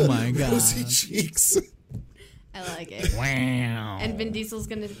ears. Oh and my the God. rosy cheeks. I like it. Wow. And Vin Diesel's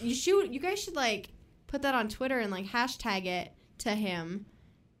gonna. You guys should like put that on Twitter and like hashtag it to him,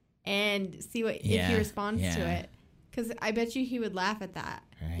 and see what if Yeah, he responds to yeah. it. Because I bet you he would laugh at that.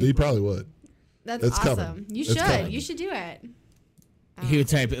 Right. He probably would. That's It's awesome. coming. You It's should. coming. You should do it. He would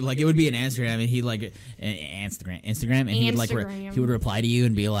type like it would be an Instagram, and he'd like Instagram, and he would like Instagram. he would reply to you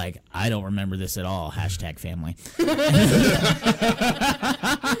and be like, "I don't remember this at all." Hashtag family,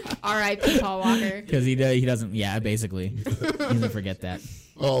 R.I.P. Paul Walker. because he doesn't. Yeah, basically, he doesn't forget that.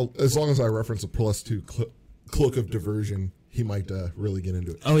 Well, as long as I reference a +2 cloak of diversion, he might really get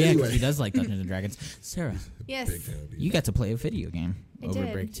into it. Oh yeah, because Anyway. he does like Dungeons and Dragons. Sarah, Yes. Big fan of you got to play a video game I over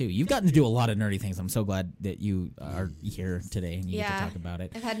did. break too. You've gotten to do a lot of nerdy things. I'm so glad that you are here today and you get to Yeah. talk about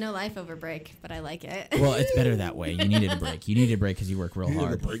it. I've had no life over break, but I like it. Well, it's better that way. You needed a break. You needed a break because you work real He needed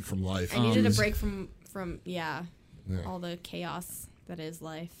hard. a break from life. I needed a Um, break from Yeah. all the chaos that is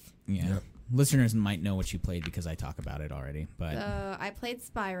life. Yeah. Yep. Listeners might know what you played because I talk about it already. But I played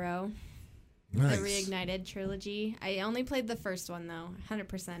Spyro, Nice. the Reignited trilogy. I only played the first one though.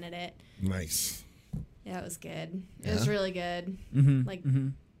 100%ed it. Nice. Yeah, it was good. It Yeah? was really good. mhm, Like,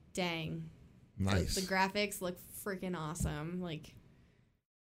 mhm. dang. Nice. The graphics look freaking awesome. Like,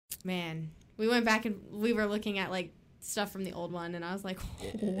 man, we went back and we were looking at like stuff from the old one, and I was like,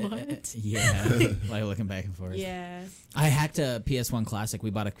 what? Yeah, like looking back and forth. Yeah. I hacked a PS1 Classic.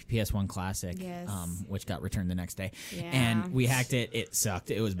 We bought a PS1 Classic, Yes. which got returned the next day. Yeah. And we hacked it. It sucked.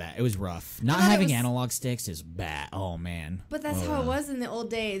 It was bad. It was rough. Not thought it having was- analog sticks is bad. Oh man. But that's how it was in the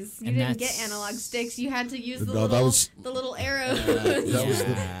old days. You And didn't that's- get analog sticks. You had to use the No, that was- little arrows. That was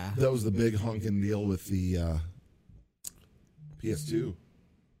Yeah. that was the big honking deal with the PS2.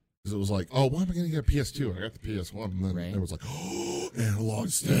 Because it was like, oh, why am I going to get a PS2? I got the PS1. And then Right. it was like, oh, analog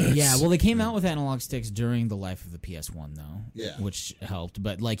sticks. Yeah, well, they came out with analog sticks during the life of the PS1, though. Yeah. which helped.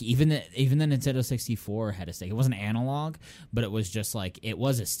 But like even the Nintendo 64 had a stick. It wasn't analog, but it was just like it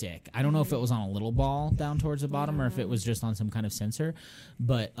was a stick. I don't know if it was on a little ball down towards the bottom or if it was just on some kind of sensor.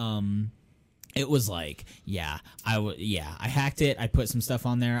 But it was like, I hacked it. I put some stuff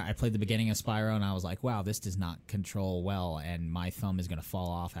on there. I played the beginning of Spyro, and I was like, wow, this does not control well, and my thumb is going to fall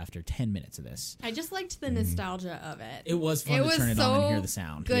off after 10 minutes of this. I just liked the nostalgia of it. It was fun It to was turn it so on and hear the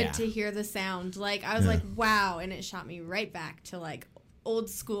sound. good Yeah. to hear the sound. Like, I was Yeah. like, wow. And it shot me right back to like old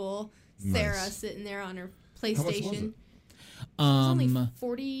school Sarah Nice. sitting there on her How much was PlayStation. it? It was only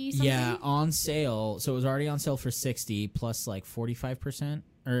 40 something. Yeah, on sale. So it was already on sale for 60 plus like 45%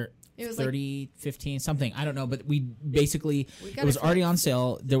 or It was 30, 15, something. I don't know, but we basically We got it was it for- already on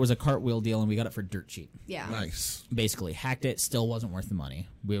sale. There was a cartwheel deal and we got it for dirt cheap. Yeah. Nice. Basically, hacked it, still wasn't worth the money.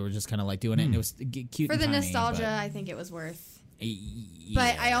 We were just kind of like doing it and it was cute For and the tiny, nostalgia, but- I think it was worth. Yeah.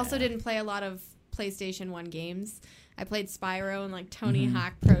 But I also didn't play a lot of PlayStation 1 games. I played Spyro and like Tony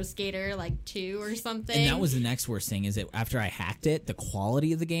Hawk Pro Skater like 2 or something. And that was the next worst thing is that after I hacked it, the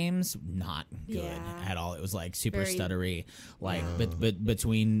quality of the games not good Yeah. at all. It was like super Very- stuttery. Like, but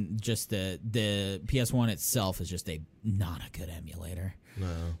between just the PS1 itself is just not a good emulator. No.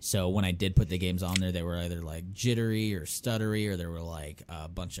 So when I did put the games on there, they were either like jittery or stuttery, or there were like a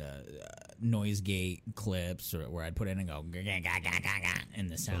bunch of noise gate clips, or where I'd put in and go "Gah, gah, gah, gah, gah, gah," in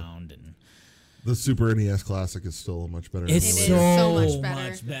the sound, and The Super NES Classic is still a much better it's It is emulator. so so much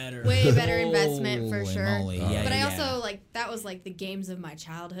much better, Way better investment for Holy sure. moly. Yeah, But I yeah. also like that was like the games of my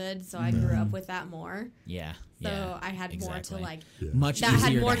childhood, so I grew up with that more. yeah, So yeah, I had exactly. more to like much that had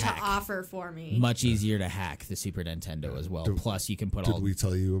easier more to to hack. offer for me. Much easier to hack the Super Nintendo as well. Did- Plus, you can put Did all. we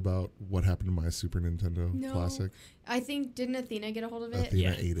tell you about what happened to my Super Nintendo No. Classic? I think didn't Athena get a hold of it?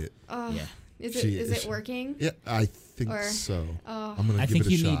 Athena Yeah. ate it. Oh, Yeah. Is She- it working? Yeah, I think Or- so. Oh. I'm going I to give think it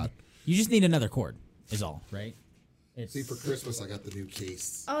a you shot. you just need another cord. Is all right. It's, See, for Christmas, I got the new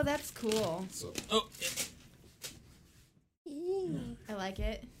case. Oh, that's cool. So oh, like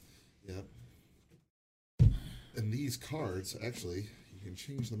it. Yep. And these cards, actually, you can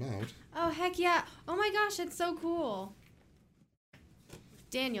change them out. Oh, heck yeah. Oh, my gosh, it's so cool.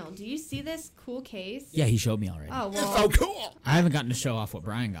 Daniel, do you see this cool case? Yeah, he showed me already. Oh, well. So cool. I haven't gotten to show off what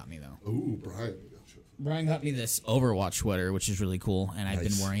Brian got me, though. Ooh, Brian. Brian got me this Overwatch sweater, which is really cool, and I've been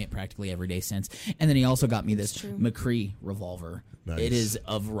Nice. wearing it practically every day since. And then he also got me this true. McCree revolver. Nice. It is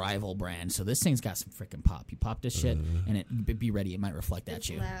of rival brand, so this thing's got some freaking pop. You pop this shit, and it be ready. It might reflect at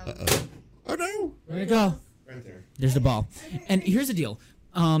you. Loud. Oh, no. Where'd it go? Right there. There's the ball. And here's the deal.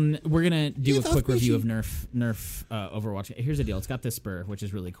 We're gonna do a that's quick review of squishy. Nerf Overwatch. Here's the deal. It's got this spur, which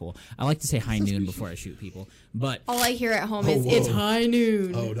is really cool. I like to say high noon before I shoot people, but All I hear at home is, whoa. it's high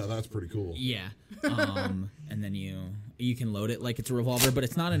noon. Oh, no, that's pretty cool. yeah. And then you can load it like it's a revolver, but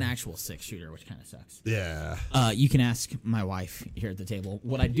it's not an actual 6-shooter, which kind of sucks. Yeah. You can ask my wife here at the table.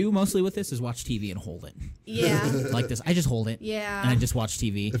 What I do mostly with this is watch TV and hold it. Yeah. Like this. I just hold it. Yeah. And I just watch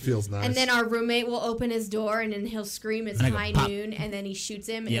TV. It feels nice. And then our roommate will open his door, and then he'll scream, it's And I go, high "Pop." noon, and then he shoots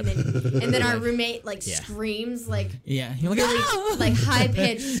him, Yep. and then our roommate, like, Yeah. screams, like, Yeah. You're like, really, "Ah!" like,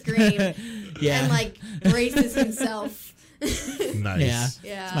 high-pitched scream, Yeah. and, like, braces himself. Nice. Yeah.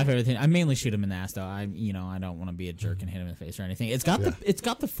 Yeah. It's my favorite thing. I mainly shoot him in the ass, though. I don't want to be a jerk and hit him in the face or anything. It's got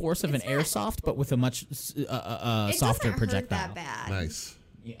the force of It's an not- airsoft, but with a much It softer doesn't projectile. hurt that bad. Nice.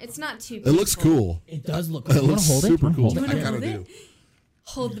 It's not too It looks painful. cool. It does look. It You want looks to hold it? super Wanna cool. hold it? You I wanna kind of hold do. it?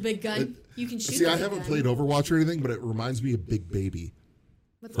 Hold the big gun. You can shoot See, the I big haven't gun. played Overwatch or anything, but it reminds me of Big Baby.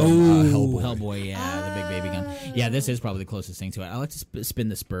 What's Oh, that? Hellboy. Yeah, the big baby gun. Yeah, this is probably the closest thing to it. I like to spin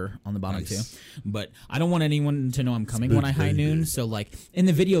the spur on the bottom Nice. too, but I don't want anyone to know I'm coming big when I high baby. noon. So, like in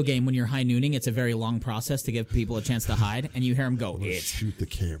the video game, when you're high nooning, it's a very long process to give people a chance to hide, and you hear them go, Shoot the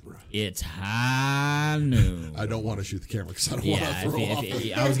camera. "It's high noon." I don't want to shoot the camera because I don't Yeah, want to throw off.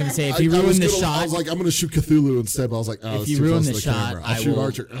 I was gonna say if I you ruin was the gonna- shot, I was like, I'm going to shoot Cthulhu instead, but I was like, oh, if it's you too ruin close the to the shot, camera. I I'll shoot will-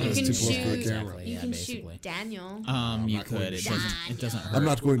 Archer. Oh, You it's can too close to the shoot. camera. You Yeah, can basically. shoot Daniel. you not going could. to It shoot. doesn't hurt. I'm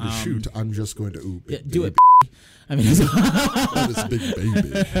not going to shoot. I'm just going to Do it. I mean, This big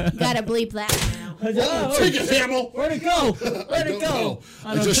baby. Gotta bleep that now. Whoa, take it, Hamill. where'd it go? Where'd it go?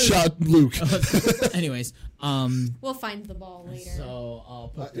 I just shot Luke. Anyways, We'll find the ball later. so I'll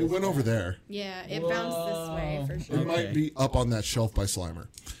put It went over there. Yeah, it bounced this way for It sure. might be up on that shelf by Slimer.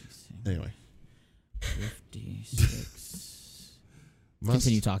 Anyway, 56. must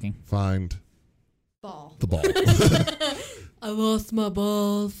Continue talking. find Ball. the ball. I lost my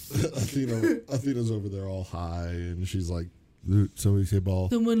balls. Athena's over there all high, and she's like, somebody say ball.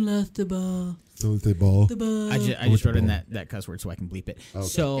 Someone lost the ball. Somebody say ball. The ball. I What's just wrote the in ball? that cuss word so I can bleep it. Okay.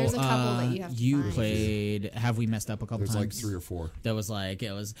 So There's a couple that you have to find. played. Have we messed up a couple There's times? like 3 or 4. That was like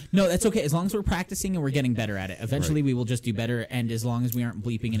it was. No, that's okay. As long as we're practicing and we're getting better at it. Eventually, we will just do better. And as long as we aren't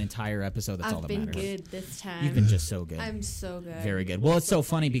bleeping an entire episode, that's all I've that been matters. good this time. You've been just so good. I'm so good. Very good. Well, it's so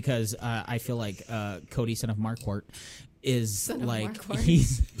funny because I feel like Cody, son of Marquardt, is Son of like Marquardt.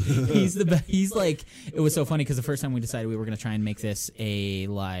 he's the best. He's like it was so funny because the first time we decided we were going to try and make this a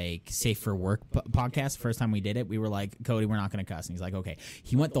like safe for work podcast. First time we did it, we were like, Cody, we're not going to cuss, and he's like, okay.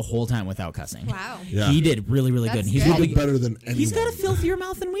 He went the whole time without cussing. Wow. Yeah. He did really good. That's He's good. really Better than anyone. He's got a filthier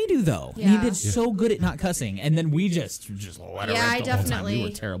mouth than we do, though. Yeah. He did so good at not cussing, and then we just let it Yeah, I rip the whole time. We definitely- were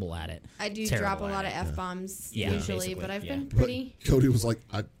terrible at it. I do Terrible drop a at lot it. of F-bombs Yeah, usually, basically, but I've yeah. been But pretty... Cody was like,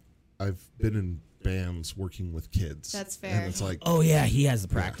 I've been in bands working with kids. That's fair. And it's like, Oh yeah, he has the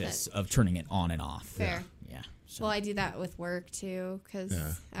practice of turning it on and off. Fair. Yeah. So, Well, I do that with work, too, because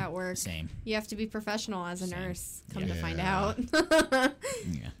Yeah. at work, same. you have to be professional as a nurse, come to find Yeah. out.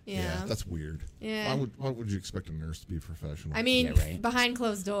 Yeah. yeah. that's weird. Yeah. Why would you expect a nurse to be professional? I mean, Yeah, right. behind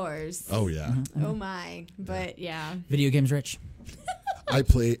closed doors. oh yeah. Oh, my. But, yeah. Video games, Rich.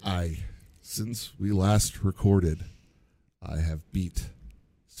 Since we last recorded, I have beat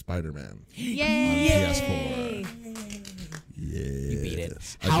Spider-Man. Yay! PS4. Yeah. You beat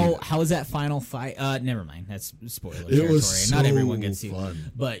it. How is that final fight? Never mind. That's spoiler It territory. was Not so everyone gets to.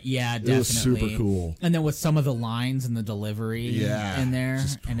 fun. But yeah, It definitely. was super cool. And then with some of the lines and the delivery Yeah, in there,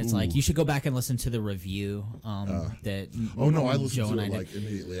 just and it's like cool. you should go back and listen to the review that. Oh no, I Joe listened and to I it did. like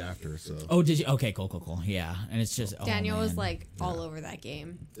immediately after. So Oh, did you? Okay, cool. Yeah, and it's just Daniel was man. like all over that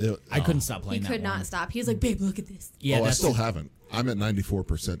game. I couldn't stop He playing that. could not one. stop. He was like, babe, look at this. Yeah, I that's still haven't. I'm at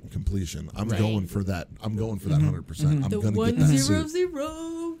 94% completion. I'm Right. going for that. I'm going for that 100%. I'm The gonna get that 1-0-0.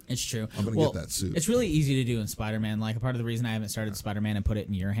 suit. It's true. I'm gonna Well, get that suit. It's really easy to do in Spider-Man. Like a part of the reason I haven't started Spider-Man and put it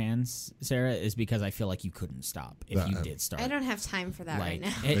in your hands, Sarah, is because I feel like you couldn't stop if you did start. I don't have time for that right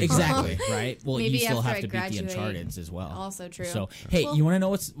now. Exactly, right? Well, Maybe you still after have I to beat the graduate. Uncharted's as well. Also true. So, hey, Well- you want to know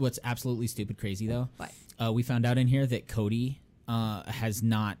what's absolutely stupid crazy though? What? We found out in here that Cody has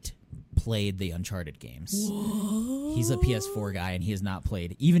not played the Uncharted games. He's a PS4 guy, and he has not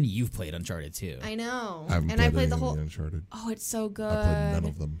played. Even you've played Uncharted too. I know. I haven't And I played the any whole. Uncharted. Oh, it's so good. I played none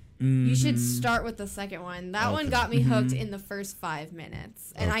of them. You should start with the second one. That one Okay. got me hooked in the first 5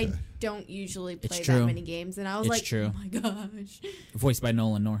 minutes. And I Okay. don't usually It's play that true. many games. And I was It's like, true. oh my gosh. Voiced by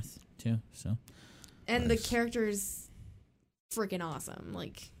Nolan North too. So, And Nice. the character's freaking awesome.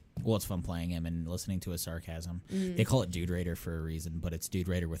 Like, well, it's fun playing him and listening to his sarcasm. Mm. They call it Dude Raider for a reason, but it's Dude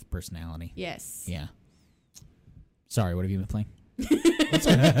Raider with personality. yes. Yeah. Sorry, what have you been playing?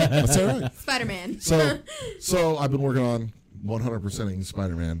 That's all right. Spider-Man. So I've been working on 100%ing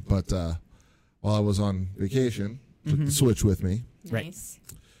Spider-Man, but while I was on vacation, took the Switch with me, Right. Nice.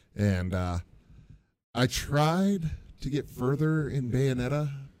 and I tried to get further in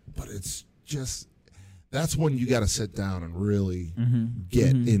Bayonetta, but it's just that's when you got to sit down and really get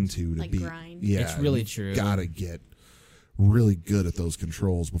into to Like be. grind. Yeah, It's really you true. Gotta get really good at those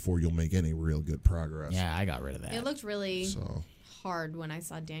controls before you'll make any real good progress. Yeah, I got rid of that. It looked really So hard when I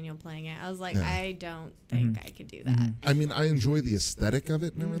saw Daniel playing it. I was like, Yeah. I don't think I could do that. I mean, I enjoy the aesthetic of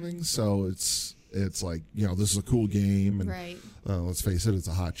it and everything. So it's like, you know, this is a cool game, and Right. let's face it, it's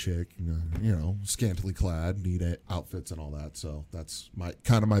a hot chick, you know, scantily clad, neat outfits and all that. So that's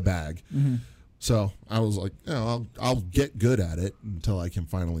my bag. So I was like, you know, I'll get good at it until I can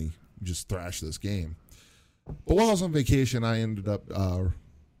finally just thrash this game. But while I was on vacation, I ended up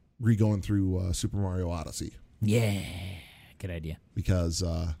re-going through Super Mario Odyssey Yeah, good idea. because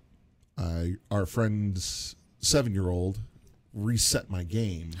our friend's 7-year-old reset my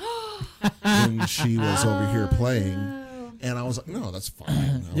game when she was over here playing, and I was like, no, that's fine.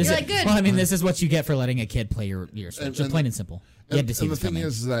 I was This You're is- like, good. Well, I mean, this is what you get for letting a kid play your Switch. And- Just plain and simple. You had to see and the this thing coming.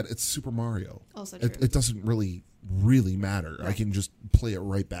 is that it's Super Mario. Also true. It doesn't really matter. I Right. can just play it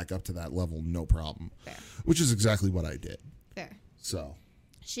right back up to that level, no problem. Fair. Which is exactly what I did. Fair. So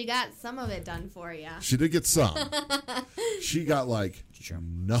She got some of it done for you. she did get some. She got like Sure.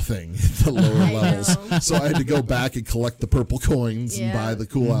 nothing at the lower I levels. know. So I had to go back and collect the purple coins and Yeah. buy the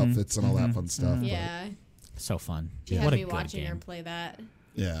cool outfits and all that fun stuff. but Yeah. So fun. She What had a me good watching her game. play that.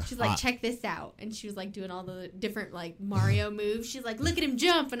 yeah. She's like, Ah. check this out. And she was like doing all the different like Mario moves. She's like, look at him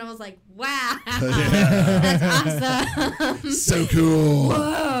jump. And I was like, wow. That's awesome. So cool.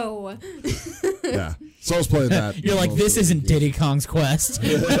 Whoa. Yeah. So I was playing that. You're like, this isn't Diddy Kong's Quest.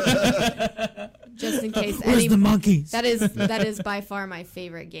 Just in case Where's the monkeys? that is by far my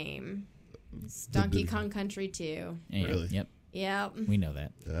favorite game. It's Donkey Kong Country 2. Yeah, Really? Yep, Yep. we know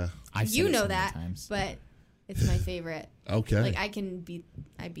that. Yeah. I've said You it know so many that, times. but it's my favorite. Okay. Like I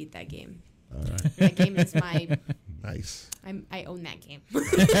beat that game. all right. That game is my Nice. I own that game.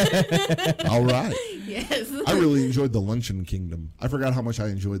 All right. Yes. I really enjoyed the Luncheon Kingdom. I forgot how much I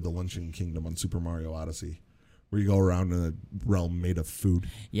enjoyed the Luncheon Kingdom on Super Mario Odyssey, where you go around in a realm made of food.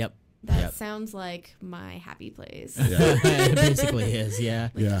 Yep. That Yep. sounds like my happy place. Yeah. It basically is, yeah.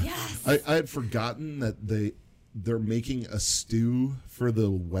 Yeah. Yes. I had forgotten that they're making a stew for the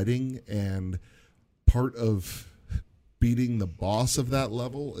wedding, and part of beating the boss of that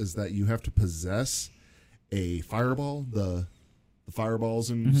level is that you have to possess a fireball, the fireballs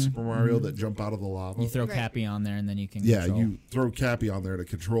in Super Mario that jump out of the lava. You throw Right. Cappy on there, and then you can Yeah, control. you throw Cappy on there to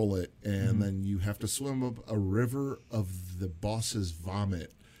control it, and then you have to swim up a river of the boss's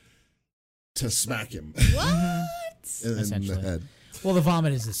vomit to smack him What? in the Essentially. head. Well, the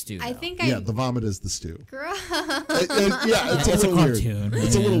vomit is the stew. I though. think Yeah, the vomit is the stew. Gross. Yeah, it's a It's a little weird. cartoon.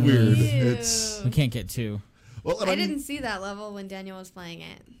 It's a little weird. Ew. It's We can't get too. well, and I I'm- didn't see that level when Daniel was playing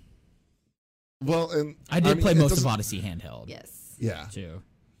it. Well, and I did mean, play it most of doesn't- Odyssey handheld. Yes. Yeah, Too.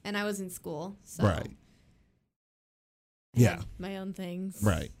 And I was in school, so right. I Yeah, had my own things.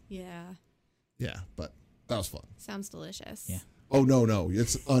 right. Yeah. Yeah, but that was fun. Sounds delicious. Yeah. Oh no,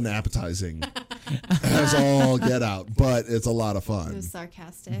 it's unappetizing as all get out, but it's a lot of It fun. was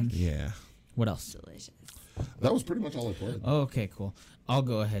sarcastic. Yeah, What else? Delicious. that was pretty much all I played. Okay, cool. I'll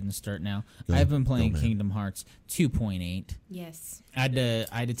go ahead and start now. Go. I've been playing Go, man. Kingdom Hearts 2.8. Yes. I had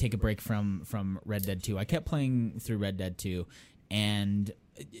to take a break from Red Dead 2. I kept playing through Red Dead 2, and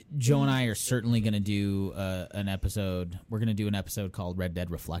Joe and I are certainly going to do an episode. We're going to do an episode called Red Dead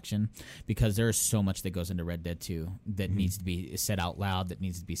Reflection, because there is so much that goes into Red Dead 2 that needs to be said out loud, that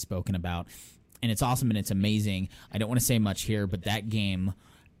needs to be spoken about. And it's awesome and it's amazing. I don't want to say much here, but that game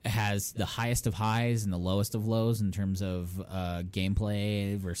has the highest of highs and the lowest of lows in terms of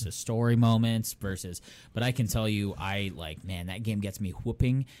gameplay versus story moments but I can tell you, man, that game gets me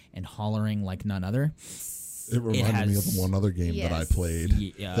whooping and hollering like none other. It reminded me of one other game that I played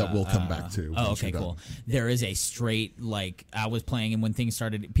that we'll come back to. Oh, okay, cool. There is a straight, like, I was playing, and when things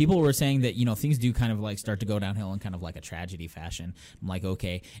started, people were saying that, things do kind of, like, start to go downhill in kind of like a tragedy fashion. I'm like,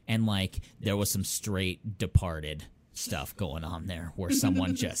 okay. And, like, there was some straight Departed stuff going on there where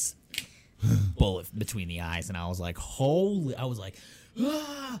someone just bullet between the eyes, and I was like,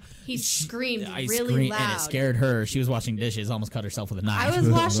 ah! He screamed really loud. And it scared her. She was washing dishes, almost cut herself with a knife. I was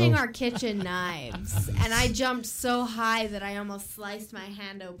washing our kitchen knives, and I jumped so high that I almost sliced my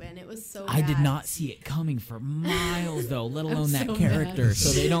hand open. It was so bad. I did not see it coming for miles, though, let alone that character. Mad. So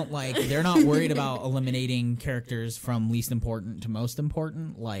they're not worried about eliminating characters from least important to most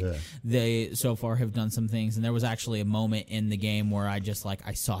important. They so far have done some things, and there was actually a moment in the game where I just,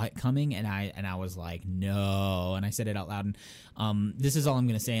 I saw it coming, and I was like, no, and I said it out loud, and this is all I'm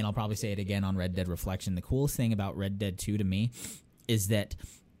going to say, and I'll probably say it again on Red Dead Reflection. The coolest thing about Red Dead 2 to me is that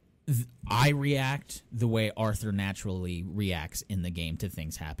I react the way Arthur naturally reacts in the game to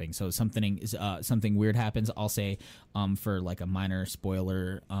things happening. So something weird happens, I'll say, for like a minor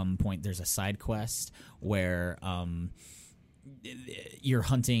spoiler point, there's a side quest where you're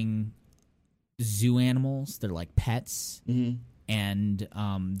hunting zoo animals. They're like pets. Mm-hmm. And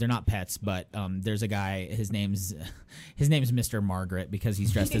they're not pets, but there's a guy. His name's Mr. Margaret because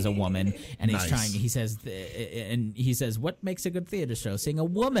he's dressed as a woman, and he's trying. He says, "What makes a good theater show? Seeing a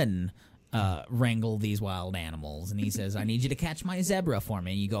woman wrangle these wild animals." And he says, "I need you to catch my zebra for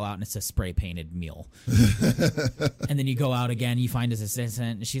me." And you go out, and it's a spray painted mule. And then you go out again. You find his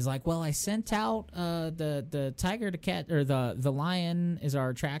assistant, and she's like, "Well, I sent out the tiger to catch, or the lion is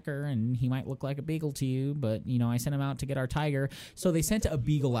our tracker, and he might look like a beagle to you, but I sent him out to get our tiger." So they sent a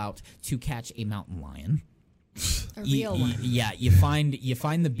beagle out to catch a mountain lion. A real one. Yeah, you find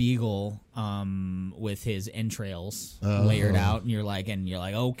the beagle with his entrails layered out, and you're like,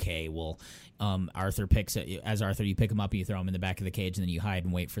 okay, well, Arthur picks it. As Arthur, you pick him up, and you throw him in the back of the cage, and then you hide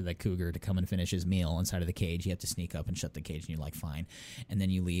and wait for the cougar to come and finish his meal inside of the cage. You have to sneak up and shut the cage, and you're like, fine. And then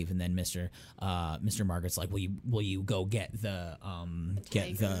you leave, and then Mr. Margaret's like, will you go get the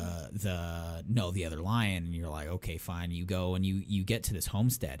other lion? And you're like, okay, fine. You go and you get to this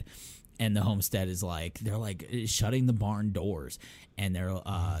homestead. And the homestead is they're shutting the barn doors, and they're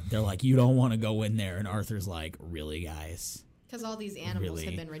like, you don't want to go in there. And Arthur's like, really, guys? Because all these animals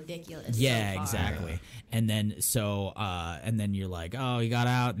have been ridiculous. Yeah, so far. Exactly. And then and then you're like, oh, you got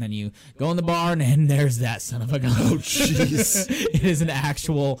out, and then you go in the barn, and there's that son of a gun. Oh, jeez! It is an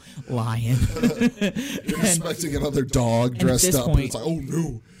actual lion. You're expecting another dog dressed up, and it's like, oh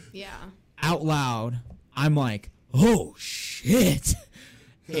no! Yeah. Out loud, I'm like, oh shit!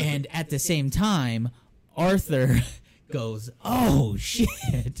 And at the same time, Arthur goes, oh,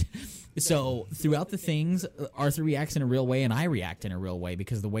 shit. So throughout the things, Arthur reacts in a real way, and I react in a real way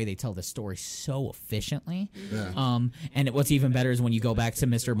because the way they tell the story so efficiently. Yeah. And what's even better is when you go back to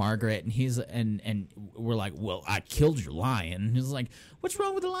Mr. Margaret, and and we're like, well, I killed your lion. And he's like, what's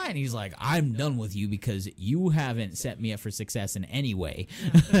wrong with the lion? He's like, I'm done with you because you haven't set me up for success in any way.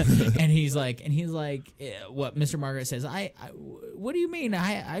 and he's like, what Mr. Margaret says, what do you mean?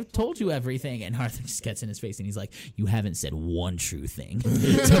 I've told you everything. And Arthur just gets in his face, and he's like, you haven't said one true thing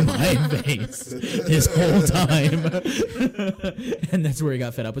to my face this whole time. And that's where he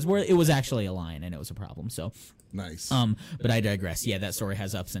got fed up. It was actually a lion, and it was a problem. So nice. But I digress. Yeah, that story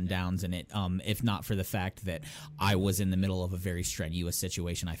has ups and downs in it. If not for the fact that I was in the middle of a very strenuous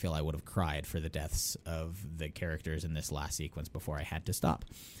situation, I feel I would have cried for the deaths of the characters in this last sequence before I had to stop.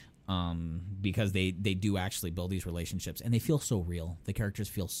 Because they do actually build these relationships, and they feel so real. The characters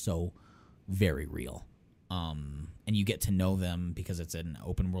feel so very real. And you get to know them because it's an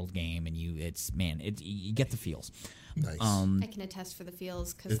open world game, and you get the feels. Nice. I can attest for the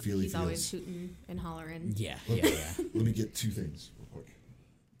feels because he's always hooting and hollering. Yeah. Let me get two things real quick.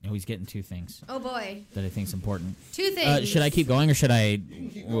 Oh, he's getting two things. Oh boy. That I think's important. Two things. Should I keep going or should I?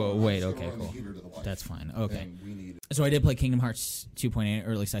 Wait. Okay, cool. That's fine. Okay. So I did play Kingdom Hearts 2.8,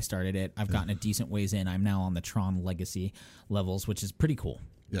 or at least I started it. I've gotten a decent ways in. I'm now on the Tron Legacy levels, which is pretty cool.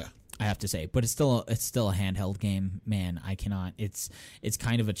 Yeah. I have to say, but it's still a handheld game. Man, I cannot. It's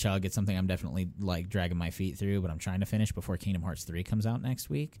kind of a chug. It's something I'm definitely dragging my feet through, but I'm trying to finish before Kingdom Hearts 3 comes out next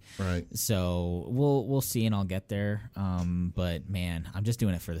week. Right. So we'll see, and I'll get there. But man, I'm just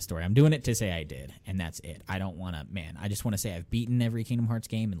doing it for the story. I'm doing it to say I did, and that's it. I don't want to. Man, I just want to say I've beaten every Kingdom Hearts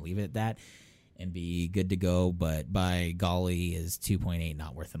game and leave it at that, and be good to go. But by golly, is 2.8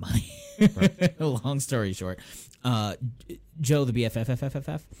 not worth the money? Right. Long story short. Joe, the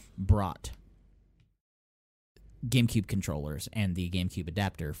BFFFFF, brought GameCube controllers and the GameCube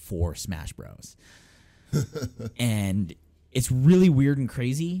adapter for Smash Bros. And It's really weird and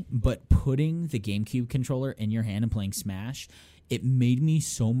crazy, but putting the GameCube controller in your hand and playing Smash, it made me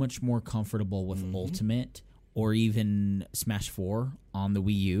so much more comfortable with Ultimate or even Smash 4 on the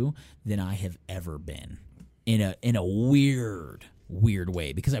Wii U than I have ever been in a weird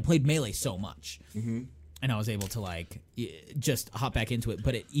way because I played Melee so much. And I was able to like just hop back into it,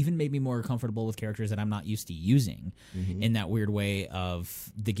 but it even made me more comfortable with characters that I'm not used to using in that weird way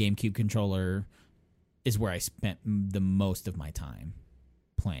of the GameCube controller is where I spent the most of my time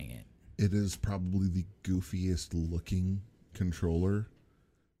playing it. It is probably the goofiest looking controller,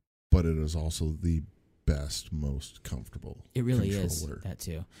 but it is also the best, most comfortable. It really is that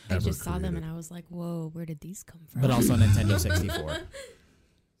too. I just saw them and I was like, "Whoa, where did these come from?" But also Nintendo 64.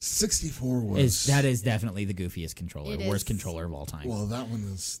 64 was that is definitely the goofiest controller, It worst is. controller of all time. well. That one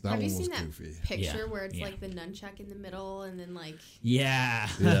is that Have one you was seen that goofy. picture Yeah, where it's yeah. like the nunchuck in the middle and then like Yeah.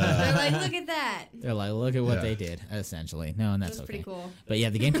 they're like, "Look at that." They're like, look at what Yeah. they did, essentially. No, and that's That's okay. pretty cool. But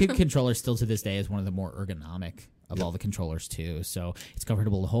yeah, the GameCube controller still to this day is one of the more ergonomic of all the controllers too. So it's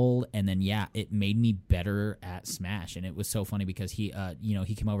comfortable to hold, and then it made me better at Smash. And it was so funny because he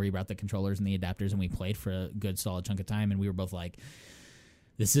came over, he brought the controllers and the adapters, and we played for a good solid chunk of time, and we were both like,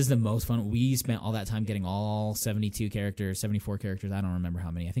 this is the most fun. We spent all that time getting all 72 characters, 74 characters. I don't remember how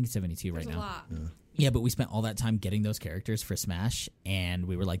many. I think it's 72 right That's now. a lot. Yeah, but we spent all that time getting those characters for Smash, and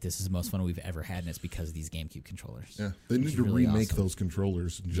we were like, this is the most fun we've ever had, and it's because of these GameCube controllers. Yeah, they need Which to is really remake awesome. those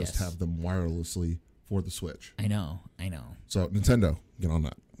controllers and just Yes. have them wirelessly for the Switch. I know. So Nintendo, get on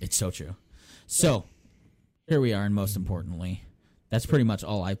that. It's so true. So, here we are, and most importantly, that's pretty much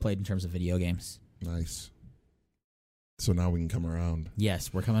all I played in terms of video games. Nice. So now we can come around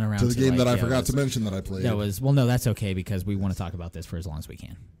Yes, we're coming around to the game that I it forgot was- to mention that I played. no, that's okay because we want to talk about this for as long as we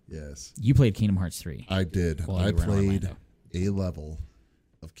can. Yes, You played Kingdom Hearts 3. I did. While I you were in played Orlando. a level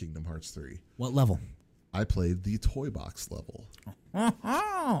of Kingdom Hearts 3. What level? I played the toy box level.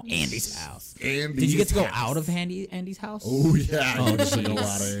 Oh, Andy's house. Andy's Did you get to go house. out of Andy's house? Oh yeah, I got to go jeez.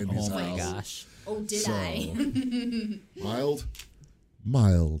 out of Andy's Oh my house. gosh. Oh, did So, I?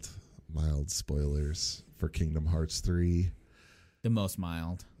 mild spoilers for Kingdom Hearts 3. The most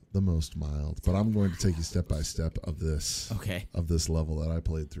mild. The most mild, but I'm going to take you step by step of this Okay. level that I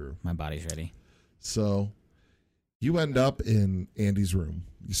played through. My body's ready. So you end up in Andy's room.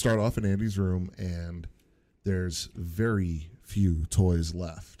 You start off in Andy's room, and there's very few toys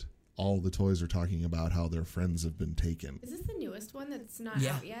left. All the toys are talking about how their friends have been taken. Is this the newest one that's not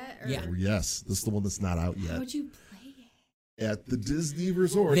Yeah. out yet? Or Yeah. Yes, this is the one that's not out How yet. would you play it? At the Disney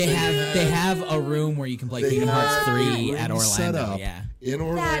Resort. They have a room where you can play They Kingdom Hearts have 3 a at room set Orlando. up. Yeah. In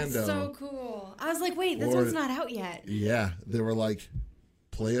Orlando. That's so cool. I was like, wait, this Or- one's not out yet. Yeah, they were like,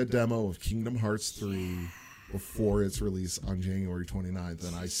 play a demo of Kingdom Hearts 3 before its release on January 29th.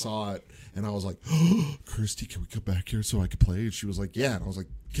 And I saw it, and I was like, oh, Kirsty, can we come back here so I could play? And she was like, yeah. And I was like,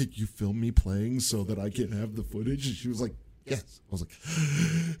 can you film me playing so that I can have the footage? And she was like, yes. I was like,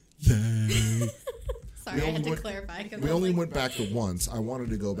 yay. Sorry, We I only had to went- clarify. 'Cause We I was only like, went back the once. I wanted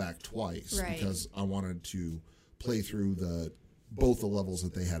to go back twice Right. because I wanted to play through both the levels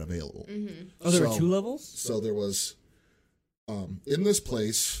that they had available. Oh, there were So- 2 levels? So there was, in this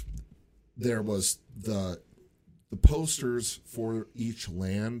place, there was the posters for each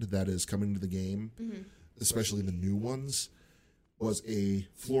land that is coming to the game, especially the new ones, was a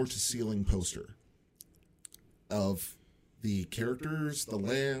floor-to-ceiling poster of the characters, the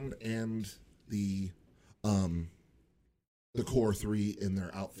land, and the core 3 in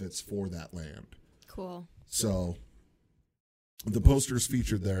their outfits for that land. cool. So the posters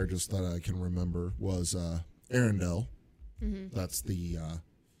featured there, just that I can remember, was Arendelle. That's the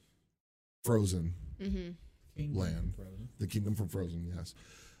Frozen land, the kingdom from Frozen. Yes,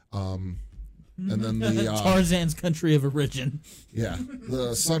 and then the Tarzan's country of origin.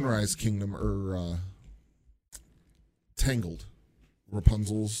 the Sunrise Kingdom or Tangled,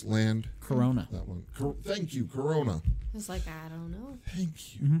 Rapunzel's land. Corona. That one. Thank you, Corona. I was like, I don't know.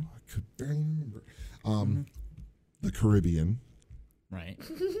 Thank you. I could barely remember. The Caribbean. Right.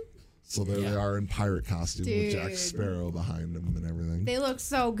 So there they are in pirate costume with Jack Dude. Sparrow behind them and everything. They look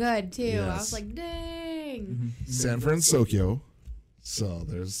so good too. I Yes. was like, dang, San Francisco. So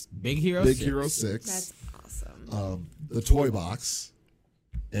there's Big Hero Big 6. Hero 6. that's awesome. The toy box.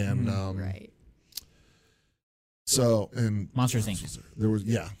 And Right. so and Monsters Inc. there was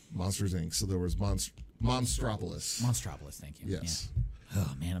Monsters Inc. So there was Monstropolis. Monstropolis, thank you. Yes. Yeah.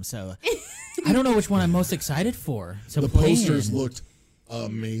 Oh, man, I'm so... I don't know which one I'm most excited for. So The posters looked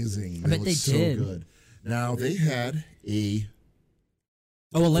amazing. I bet they looked so did. good. Now they had a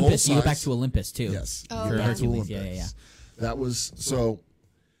Oh, Olympus. You go full-size- back to Olympus, too. yes. Oh, you yeah. went to Hercules, yeah, Olympus. That was so.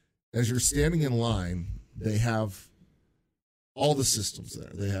 As you're standing in line, they have all the systems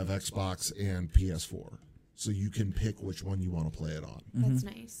there. They have Xbox and PS4, so you can pick which one you want to play it on. That's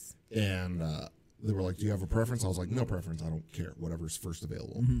nice. And they were like, "Do you have a preference?" I was like, "No preference. I don't care. Whatever's first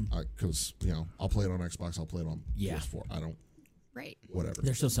available." Because I'll play it on Xbox. I'll play it on PS4. I don't. Right. Whatever.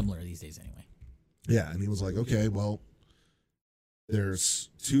 They're so similar these days, anyway. Yeah, and he was like, "Okay, well, there's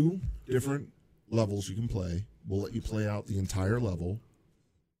 2 different levels you can play. We'll let you play out the entire level,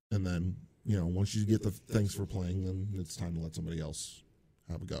 and then once you get the things for playing, then it's time to let somebody else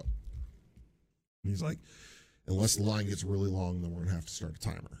have a go." And he's like, "Unless the line gets really long, then we're gonna have to start a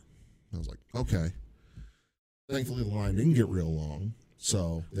timer." And I was like, "Okay." Thankfully, the line didn't get real long,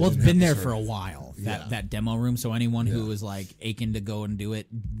 so it's been there for a while. Yeah. That demo room. So anyone who was like aching to go and do it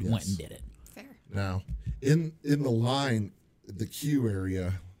went and did it. Fair. Now, in the line, the queue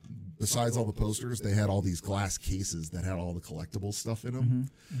area, besides all the posters, they had all these glass cases that had all the collectible stuff in them.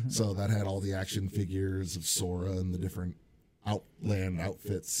 So that had all the action figures of Sora and the different Outland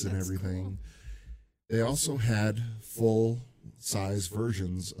outfits and everything. Cool. They also had full-size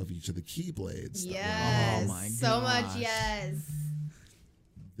versions of each of the Keyblades. Yes. Oh my so much gosh. yes.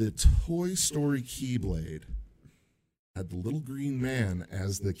 The Toy Story Keyblade had the little green man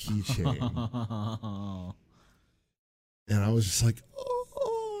as the keychain. And I was just like,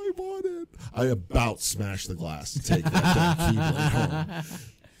 "Oh, I want it." I about smashed the glass to take that Keyblade home.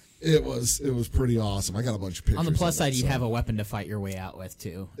 It was pretty awesome. I got a bunch of pictures. On the plus of side, it, you'd so. have a weapon to fight your way out with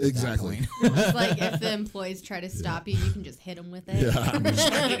too. at that Exactly. point. It's like if the employees try to stop you, you can just hit them with it. Yeah. I'm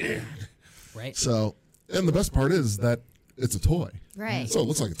just like, Right. so, and the best part is that it's a toy. Right. So it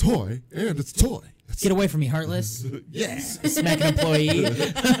looks like a toy, and it's a toy. It's, Get away from me, Heartless. yeah. Smack an employee.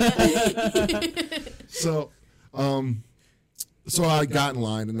 So, so I got in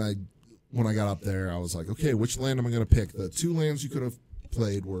line, and when I got up there, I was like, "Okay, which land am I going to pick?" The 2 lands you could have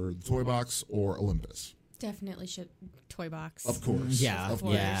played were the Toy Box or Olympus. Definitely should toy box. Of course. Yeah. Of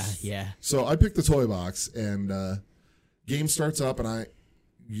course. Yeah. So I picked the Toy Box, and game starts up, and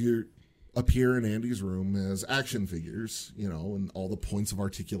you're up here in Andy's room as action figures, and all the points of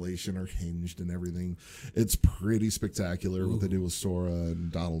articulation are hinged and everything. It's pretty spectacular what they do with Sora and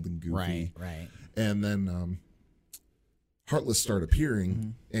Donald and Goofy. Right. And then Heartless start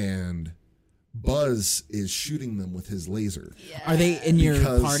appearing, and Buzz is shooting them with his laser. Are they in your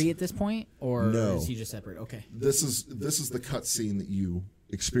Because- party at this point, or No. is he just separate? Okay. This is the cutscene that you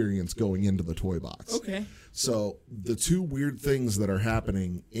experience going into the Toy Box. Okay. So the 2 weird things that are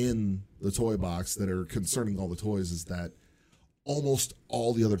happening in the Toy Box that are concerning all the toys is that almost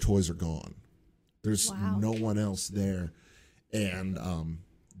all the other toys are gone. There's Wow. no one else there, and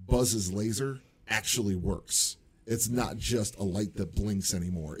Buzz's laser actually works. It's not just a light that blinks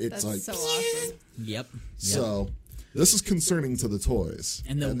anymore. It's That's like so awesome. Yep. so. This is concerning to the toys.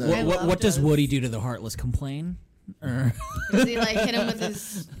 And then I love what does those. Woody do to the Heartless? Complain? Or Does he like hit him with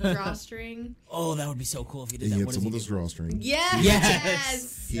his drawstring? oh, that would be so cool if he did He that. hits What him does with his he do? drawstring. Yes.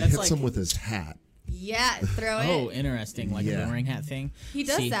 Yes. He That's hits like- him with his hat. Yeah. Throw it. Oh, interesting, like a Yeah. boomerang hat thing. He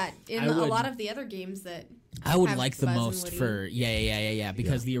does See, that in I a would- lot of the other games that I would have like the Buzz and most Woody. for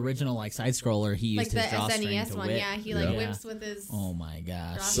because the original like side scroller he like used the his drawstring SNES to one. whip. Yeah, he like Yeah. whips with his. Oh my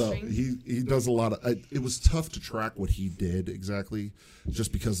gosh. Draw- So String. he does a lot of. It was tough to track what he did exactly,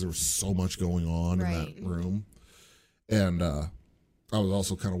 just because there was so much going on in Right. that room, and I was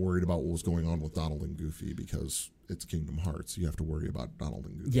also kind of worried about what was going on with Donald and Goofy because it's Kingdom Hearts. You have to worry about Donald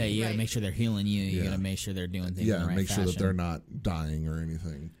and Goofy. Yeah, you gotta Right. make sure they're healing you. You Yeah. gotta make sure they're doing things in Yeah, the right make sure that fashion. they're not dying or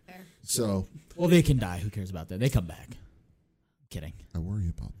anything. Fair. So Well, they can die. Who cares about that? They come back. Kidding. I worry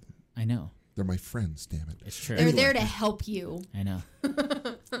about them. I know. They're my friends. Damn it. It's true. They're Anyway. there to help you. I know.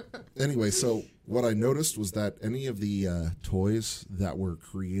 Anyway, so what I noticed was that any of the toys that were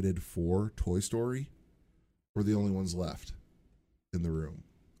created for Toy Story were the only ones left in the room.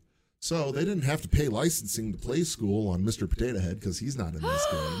 So they didn't have to pay licensing to Play School on Mr. Potato Head because he's not in this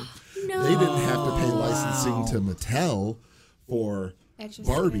game. No. They didn't have to pay licensing to Mattel for Etch a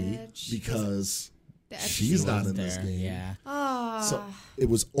Barbie Sketch. because The Etch a she's Sketch. not in this There, game. Yeah. Oh. So it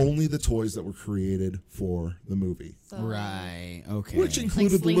was only the toys that were created for the movie, So- Right. Okay. which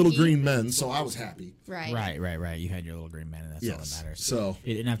included the little Slinky? green men. So I was happy. Right. Right. You had your little green man, and that's all that Yes. matters. So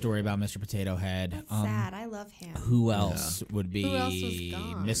You didn't have to worry about Mr. Potato Head. That's sad. I love him. Who else would be? Who else was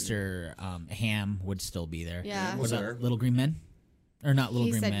gone? Mr. Ham would still be there. Yeah. was Was there. Little Green Men? Or not Little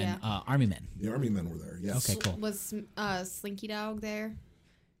He Green said Men, yeah. Army Men. The Army men were there. Yes. Okay, cool. Was Slinky Dog there?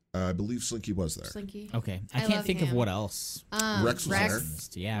 I believe Slinky was there. Slinky. Okay. I I can't love think of Ham. what else. Rex was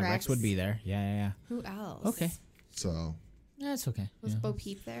there. Yeah, Rex Rex. would be there. Yeah. Who else? Okay. So That's okay. Was Yeah. Bo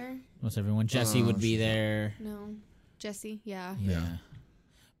Peep there? Most everyone. Jesse would be she's not. there. No. Jesse. Yeah. Yeah. Yeah.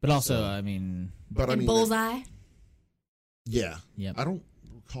 But also, So- I mean, but I And mean, Bullseye. Yeah. Yep. I don't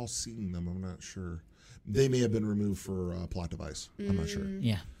recall seeing them. I'm not sure. They may have been removed for plot device. I'm not sure.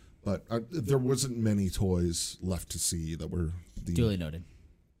 Yeah. But there wasn't many toys left to see that were the Duly noted.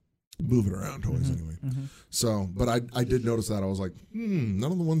 moving around toys anyway. So, but I did notice that. I was like,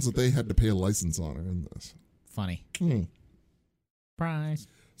 none of the ones that they had to pay a license on are in this. Funny. Surprise.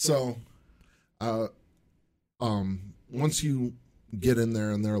 So, once you get in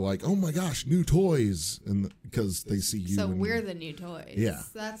there and they're like, oh my gosh, new toys, and because they see you. So and, we're the new toys. Yeah.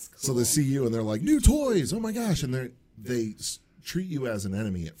 That's cool. So they see you and they're like, new toys, oh my gosh, and they treat you as an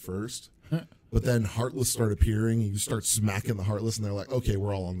enemy at first. But then Heartless start appearing, and you start smacking the Heartless, and they're like, okay,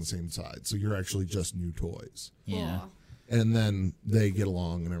 we're all on the same side. So you're actually just new toys. Yeah. Cool. And then they get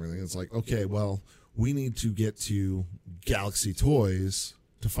along and everything. It's like, okay, well, we need to get to Galaxy Toys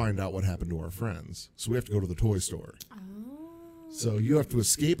to find out what happened to our friends. So we have to go to the toy store. Oh. So you have to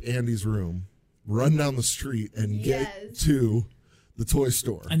escape Andy's room, run down the street, and get to the toy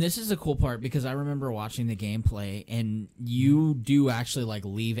store. And this is a cool part because I remember watching the gameplay, and you do actually like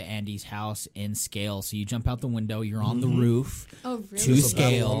leave Andy's house in scale. So you jump out the window, you're on the roof. Oh, really? To There's a battle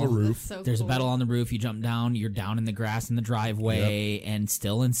scale. on the roof. That's so There's cool. a battle on the roof. You jump down. You're down in the grass in the driveway, and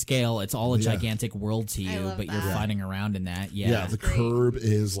still in scale. It's all a Yeah. gigantic world to I you, love but you're that. fighting around in that. Yeah, the great. curb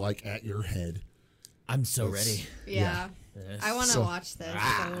is like at your head. I'm so It's- ready. Yeah. I want to So- watch this so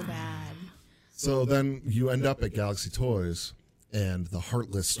bad. So then you end up at Galaxy Toys, and the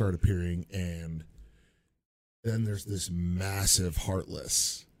Heartless start appearing, and then there's this massive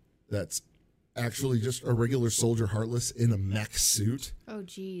Heartless that's actually just a regular soldier Heartless in a mech suit. Oh,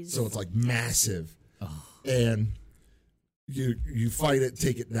 jeez. So it's like massive, and you fight it,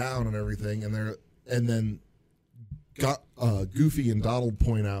 take it down, and everything, and then Goofy and Donald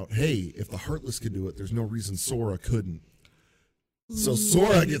point out, hey, if the Heartless could do it, there's no reason Sora couldn't. So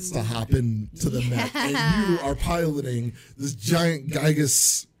Sora gets to hop into the mech, and you are piloting this giant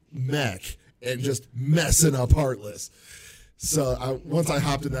Gygus mech and just messing up Heartless. So once I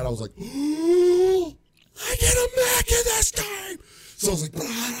hopped in that, I was like, oh, I get a mech in this time. So I was like,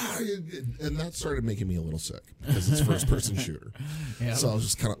 and that started making me a little sick because it's first-person shooter. Yeah. So I was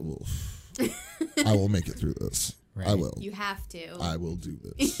just kind of, I will make it through this. Right. I will. You have to. I will do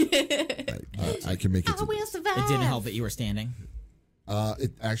this. I can make it I through will this. survive. It didn't help that you were standing.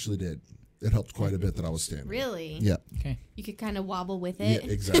 It actually did. It helped quite a bit that I was standing. Really? Yeah. Okay. You could kind of wobble with Yeah, it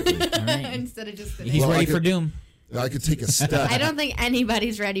exactly. All right. instead of just sitting. He's Well, I ready could- for Doom. I could take a step. I don't think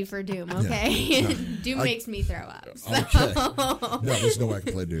anybody's ready for Doom, okay? No. Doom makes me throw up. So. Okay. No, there's no way I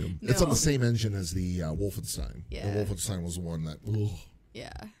can play Doom. It's on No. the same engine as the Wolfenstein. Yeah. The Wolfenstein was the one that,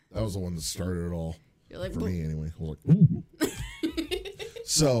 Yeah. that was the one that started it all. You're like, For me, anyway. I was like,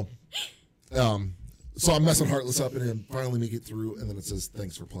 so I'm messing Heartless up and then finally make it through, and then it says,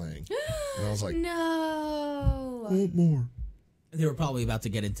 thanks for playing. And I was like, I no. want more. They were probably about to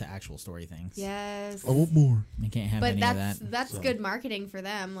get into actual story things. Yes. I want more. You can't have But any of that. that's So- good marketing for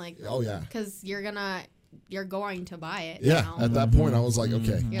them, like, Oh, yeah. because you're going to buy it. Yeah, now. at that point, I was like,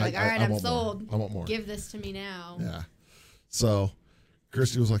 okay. You're like, all right, I'm want more. sold. I want more. Give this to me now. Yeah. So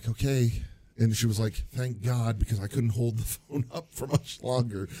Kirsty was like, okay. And she was like, thank God, because I couldn't hold the phone up for much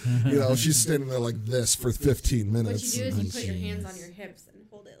longer. You know, she's standing there like this for 15 What minutes. you do is you and put your hands on your hips and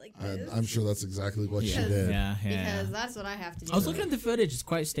hold it like this. I'm sure that's exactly what she Because- did. Yeah. Because that's what I have to do. I was looking at the footage. It's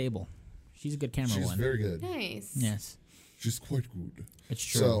quite stable. She's a good camera She's one. very good. Nice. Yes, She's quite good. it's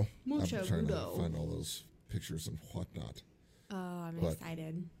true. So Mucho I'm trying gudo. to find all those pictures and whatnot. Oh, I'm But-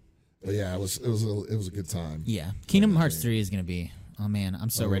 excited. But yeah, it was a good time. Yeah, Kingdom Hearts 3 is going to be. Oh man, I'm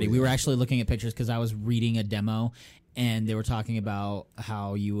so ready. We were actually looking at pictures because I was reading a demo, and they were talking about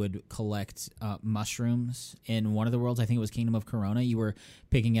how you would collect mushrooms in one of the worlds. I think it was Kingdom of Corona. You were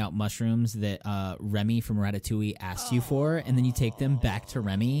picking out mushrooms that Remy from Ratatouille asked you for, and then you take them back to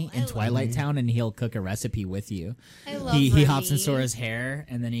Remy in Twilight Town, and he'll cook a recipe with you. I love He hops in Remy. Sora's hair,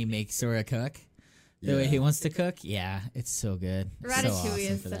 and then he makes Sora cook the way he wants to cook. Yeah, it's so good. So Ratatouille awesome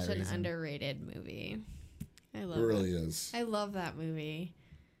is for that such an reason. underrated movie. I love It really it. is. I love that movie.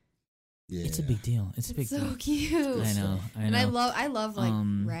 Yeah. It's a big deal. It's a big So deal. cute. I know. And I love like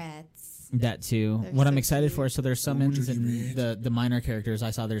rats. That too. They're What I'm so excited cute. for, so there's summons Would you and the minor characters.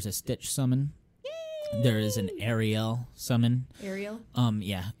 I saw there's a Stitch summon. There is an Ariel summon. Ariel.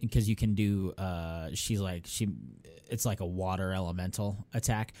 Yeah, because you can do it's like a water elemental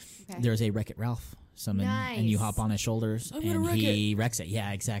attack. Okay. There's a Wreck-It Ralph summon, and you Nice. hop on his shoulders I'm gonna and wreck he wrecks it.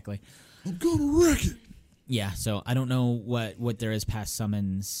 Yeah, exactly. I'm gonna wreck it. Yeah, so I don't know what there is past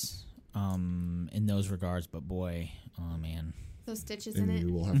summons in those regards, but boy, oh man. So Stitches in And it.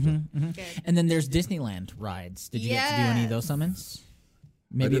 you will have to. Good. And then there's Disneyland rides. Did you get to do any of those summons?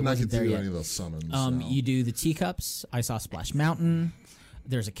 Maybe I it did not wasn't get to there do yet. any of those summons. No. You do the teacups. I saw Splash Mountain.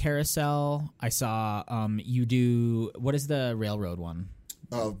 There's a carousel. I saw you do what is the railroad one?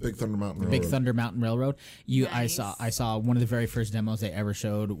 Big Thunder Mountain Railroad. Big Thunder Mountain Railroad. Nice. I saw one of the very first demos they ever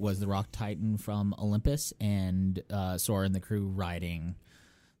showed was the Rock Titan from Olympus and Sora and the crew riding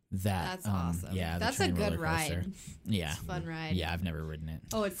that. That's awesome. Yeah, the That's a train good roller coaster. ride. Yeah, It's a fun ride. yeah. I've never ridden it.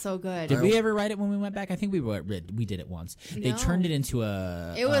 Oh, it's so good. Did we ever ride it when we went back? I think we did it once. They No. turned it into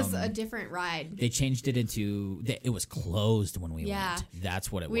a. It was a different ride. They changed it into. It was closed when we Yeah. went. That's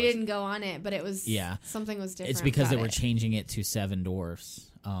what it We was. didn't go on it, but it was something was different. It's because they about were it. changing it to Seven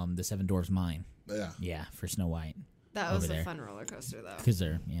Dwarfs. The Seven Dwarfs Mine. Yeah. Yeah, for Snow White. That was over a there. fun roller coaster though. Because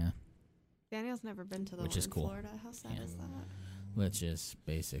they're Daniel's never been to the Which one is in cool. Florida. How sad is that? which is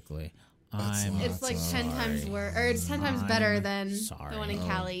basically. That's I'm not- It's like 10 times sorry. worse, or it's 10 times better than the one in sorry.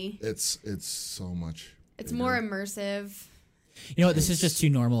 Cali. It's so much. It's bigger. more immersive. You know what? This is just too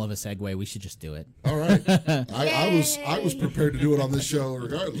normal of a segue. We should just do it. All right. I was prepared to do it on this show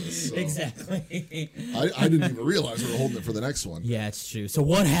regardless. So. Exactly. I didn't even realize we were holding it for the next one. Yeah, it's true. So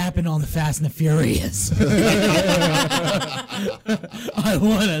what happened on the Fast and the Furious? I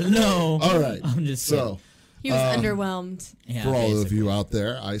want to know. All right. I'm just So He was underwhelmed. yeah, for all of basically. you out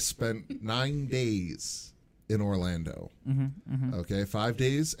there, I spent 9 days in Orlando. Okay, 5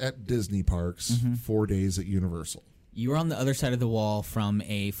 days at Disney parks, 4 days at Universal. You were on the other side of the wall from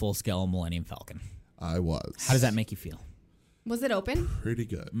a full-scale Millennium Falcon. I was. How does that make you feel? Was it open? Pretty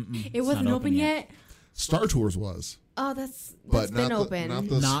good. It wasn't not open open yet. Star Tours was, Oh, that's but been not open. not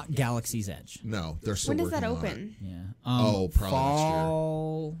the. Not Galaxy's Edge. No, they're still When does that working on it. open? Yeah. Oh, probably next year.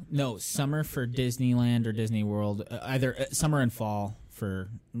 fall. No, summer for Disneyland or Disney World. Either summer and fall for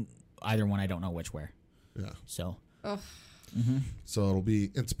either one. I don't know which where. Yeah. So Ugh. So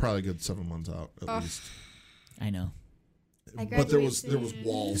it's probably a good 7 months out at least. I know. But there was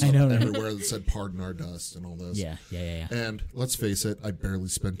walls I know, right? everywhere that said "Pardon our dust" and all this. Yeah. And let's face it, I barely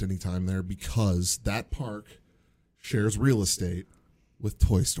spent any time there because that park shares real estate with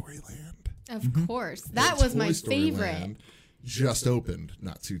Toy Story Land. Of course. That And was my Toy Story favorite. Land just opened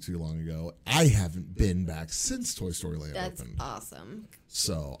not too long ago. I haven't been back since Toy Story Land That's opened. awesome.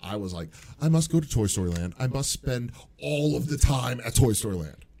 So I was like, I must go to Toy Story Land. I must spend all of the time at Toy Story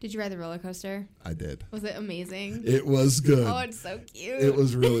Land. Did you ride the roller coaster? I did. Was it amazing? It was good. Oh, it's so cute. It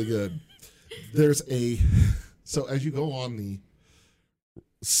was really good. So as you go on the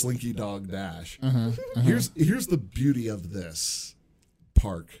Slinky Dog Dash, here's the beauty of this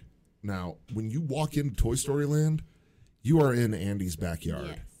park. Now, when you walk into Toy Story Land, you are in Andy's backyard.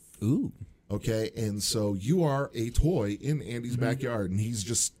 Yes. Ooh. Okay, and so you are a toy in Andy's backyard, and he's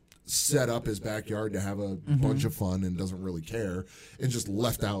just set up his backyard to have a bunch of fun and doesn't really care, and just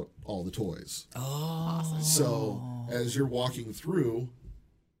left out all the toys. Oh. So as you're walking through,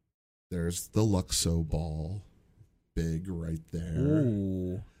 there's the Luxo ball, big right there.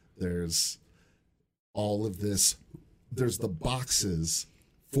 Ooh. There's all of this. There's the boxes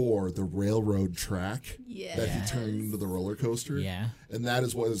for the railroad track that he turned into the roller coaster. Yeah. And that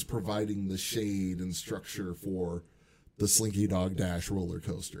is what is providing the shade and structure for the Slinky Dog Dash roller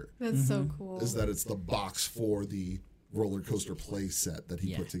coaster. That's so cool. Is that it's the box for the roller coaster play set that he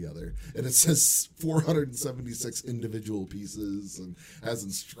Yeah. put together. And it says 476 individual pieces and has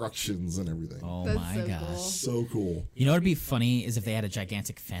instructions and everything. Oh That's my so gosh. cool. So cool. You know what'd be funny is if they had a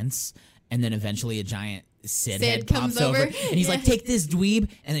gigantic fence and then eventually a giant Sid Sid head comes pops over over. and he's like, "Take this, dweeb,"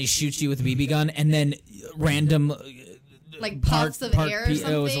 and then he shoots you with a BB gun, and then random Like puffs of air or It was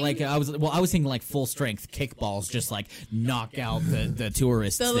something? like I was thinking like full strength kickballs, just like knock out the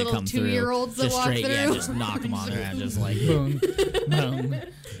tourists The that little come through. 2-year-olds that Just walk straight, Yeah, through. just knock them on their head, just like boom, boom.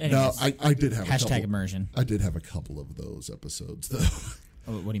 Now, Anyways, I did have a hashtag couple, immersion. I did have a couple of those episodes though,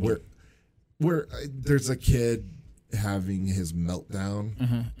 Oh, what do you mean? where there's a kid having his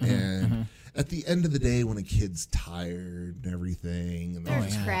meltdown, and at the end of the day, when a kid's tired and everything, and They're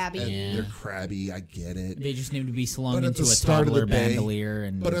yeah. crabby. and they're crabby, I get it. They just need to be slung But at into the a start of the toddler day- bandolier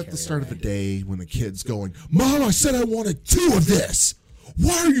and. But at carry the start of the away. day, when a kid's going, "Mom, I said I wanted 2 of this.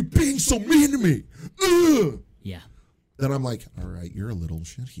 Why are you being so mean to me?" Ugh. Yeah. Then I'm like, "All right, you're a little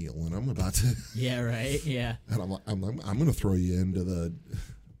shitheel, and I'm about to," Yeah. Right. Yeah. and I'm going to throw you into the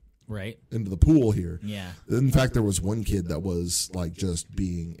Right. pool here. Yeah. In fact, there was one kid that was like just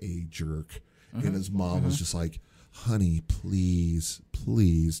being a jerk, and his mom was just like, "Honey, please,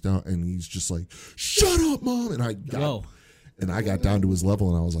 please don't," and he's just like, "Shut up, Mom!" And I got. Whoa. And I got down to his level,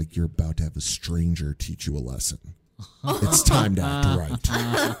 and I was like, "You're about to have a stranger teach you a lesson. It's time to act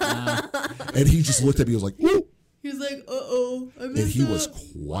right." And he just looked at me. He was like, "Ooh," He was like, "Uh-oh, I and messed he was up."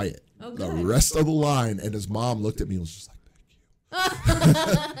 quiet. Oh, The good. rest of the line, and his mom looked at me and was just like, "Thank you."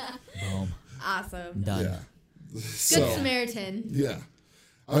 Boom. Awesome. Done. Yeah. Good So, Samaritan. yeah.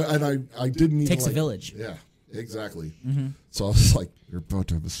 I didn't even Takes a like, village. Yeah, exactly. Mm-hmm. So I was like, you're about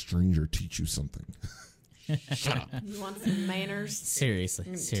to have a stranger teach you something. You want some manners? Seriously.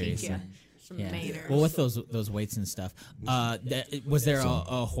 Teach Seriously. ya some Yeah. manners. Well, with those weights and stuff, was there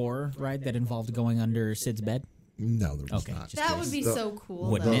a horror ride that involved going under Sid's bed? No, there was Okay, not. just that would be The- so cool,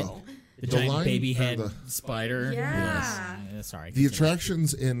 Wouldn't it? though. The The giant line baby or head the- spider. Yeah. Yes. Sorry. The continue.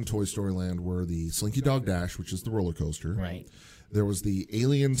 attractions in Toy Story Land were the Slinky Dog Dash, which is the roller coaster. Right. There was the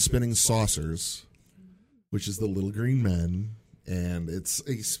Alien Spinning Saucers, which is the Little Green Men, and it's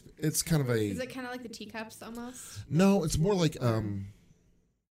kind of a Is it kind of like the teacups almost? no, it's more like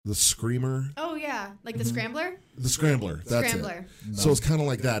the Screamer, Oh, yeah. Like the Scrambler? the Scrambler. That's Scrambler. it. So it's kind of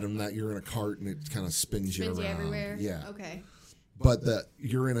like that, in that you're in a cart and it kind of spins you Spins you around. everywhere? Yeah, Okay. but that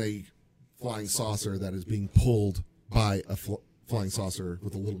you're in a flying saucer that is being pulled by a flying saucer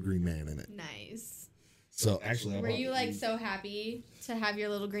with a little green man in it. Nice. So actually, Were you like so happy to have your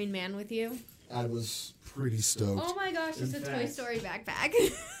little green man with you? I was pretty stoked. Oh my gosh, it's a In Toy fact- Story backpack.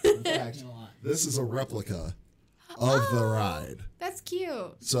 In fact, this is a replica of the ride. That's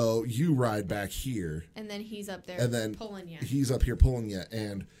cute. So you ride back here, And then he's up there and then pulling you. he's up here pulling you,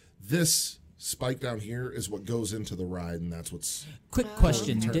 and this spike down here is what goes into the ride, and that's what's Quick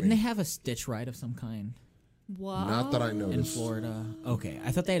question: okay. didn't they have a Stitch ride of some kind What? not that I in noticed. Florida? Okay,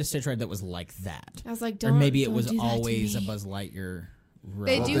 I thought they had a Stitch ride that was like that, I was like, or don't. maybe it don't was do that to always a me. Buzz Lightyear ride.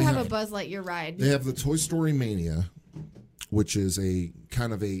 They Well, do they have have- a Buzz Lightyear ride. They have the Toy Story Mania, which is a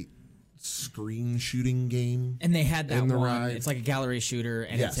kind of a screen shooting game. And they had that in the one. ride. It's like a gallery shooter,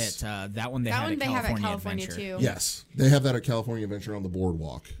 and Yes. it's at that one. They that had one at they have California at California Adventure. too. Yes, they have that at California Adventure on the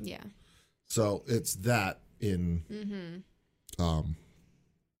boardwalk. Yeah. So it's that in Mm-hmm.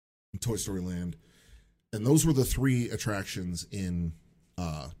 Toy Story Land, and those were the 3 attractions in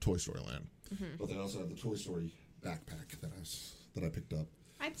Toy Story Land. Mm-hmm. But they also have the Toy Story backpack that I picked up.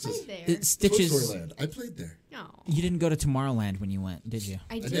 I played there. Toy Stitches. Story Land. I played there. No. You didn't go to Tomorrowland when you went, did you?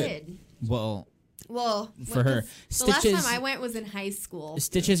 I did. did. Well, Well, For her. the last Stitches- time I went was in high school.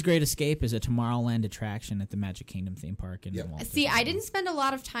 Stitch's Great Escape is a Tomorrowland attraction at the Magic Kingdom theme park in Yep. Walt See, I Disney didn't spend a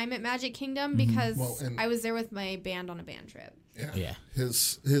lot of time at Magic Kingdom because Well, and- I was there with my band on a band trip. Yeah.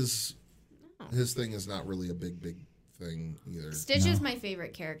 His thing is not really a big thing either. Stitch is my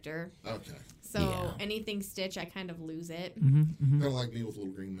favorite character, Okay. so Yeah. anything Stitch, I kind of lose it. Kind of like me with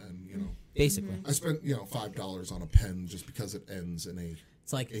Little Green Men, you know. Basically. Mm-hmm. I spent, $5 on a pen just because it ends in a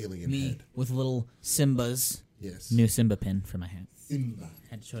It's like Alien me head. with little Simba's yes. new Simba pin for my hat. Simba.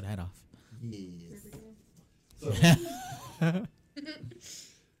 Had to show the head off. Yes. So, and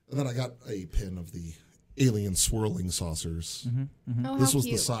then I got a pin of the alien swirling saucers. Oh, This how was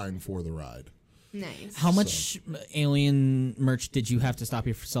cute. the sign for the ride. Nice. How much alien merch did you have to stop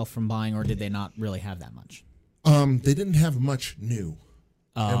yourself from buying, or did they not really have that much? They didn't have much new.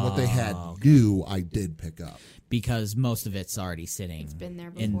 And what they had new, I did pick up. Because most of it's already sitting been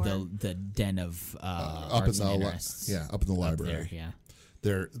there in before. the den of Up arts in the and li- interests. yeah, up in the Up library. there,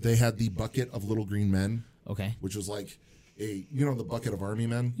 yeah. They had the bucket of Little Green Men, Okay. which was like the bucket of army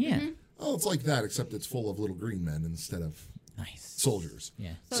men. Yeah. Mm-hmm. Oh, it's like that, except it's full of little green men instead of Nice. soldiers.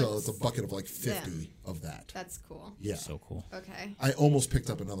 Yeah. So So it's a it's bucket of like 50 them. of that. That's cool. Yeah. So cool. Okay. I almost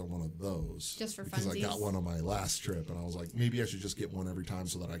picked up another one of those. Just for because I got funsies? one on my last trip, and I was like, maybe I should just get one every time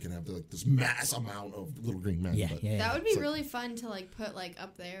so that I can have this mass amount of Little Green Men. Yeah, But, yeah. That would be It's like- really fun to put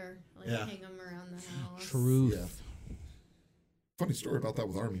up there, Yeah. hang them around the house. Truth. Yeah. Funny story about that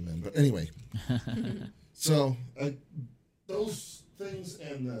with army men, but anyway. So those things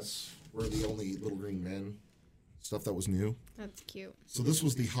and this were the only Little Green Men stuff that was new. That's cute. So this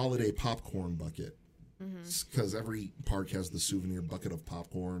was the holiday popcorn bucket, Mm-hmm. because every park has the souvenir bucket of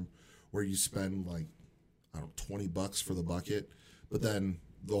popcorn, where you spend like $20 for the bucket, but then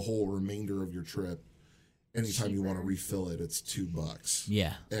the whole remainder of your trip, anytime you want to Cheaper. refill it, it's $2.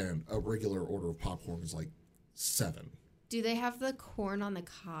 Yeah. And a regular order of popcorn is like $7. Do they have the corn on the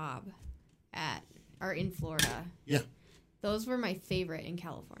cob in Florida? Yeah. Those were my favorite in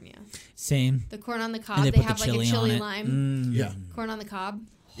California. Same. The corn on the cob. And They they put have the like a chili chili on it. lime. Yeah. Corn on the cob.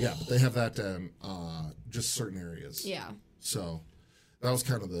 Yeah, but they have that in just certain areas. Yeah. So that was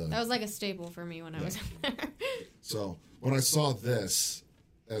kind of That the. was like a staple for me when I was there. So when I saw this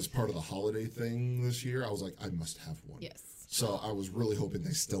as part of the holiday thing this year, I was like, I must have one. Yes. So I was really hoping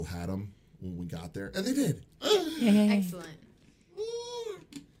they still had them when we got there, and they did. Excellent.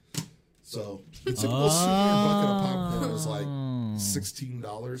 So the typical souvenir bucket of popcorn was like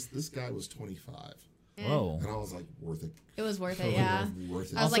 $16. This guy was $25, Whoa. and I was like, worth it. It was worth it, yeah.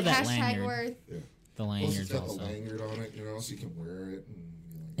 Worth it. I was Also like, that hashtag lanyard. worth. Yeah. The Plus, lanyards it's got also. the lanyard on it, so you can wear it.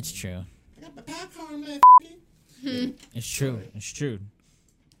 And, It's true. I got my popcorn left. It's true. It's true.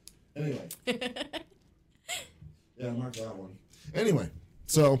 Anyway. Yeah, mark that one. Anyway,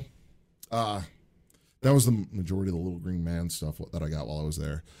 so that was the majority of the Little Green Man stuff that I got while I was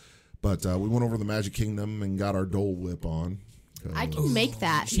there. But we went over to the Magic Kingdom and got our Dole Whip on. I can make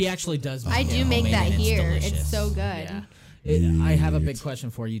that. She actually does. I do make homemade that and here. delicious. It's so good. Yeah. I have a big question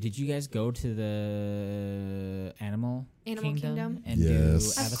for you. Did you guys go to the Animal Kingdom and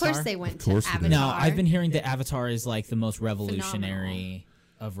Yes. do Avatar? Of course they went Of course to we did. Avatar. No, I've been hearing that Avatar is like the most revolutionary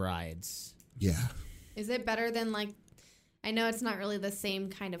of rides. Yeah. Is it better than like? I know it's not really the same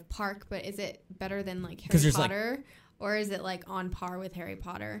kind of park, but is it better than like 'Cause Harry there's, like- Potter, or is it like on par with Harry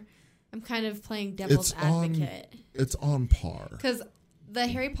Potter? I'm kind of playing devil's It's on- advocate It's on par. because the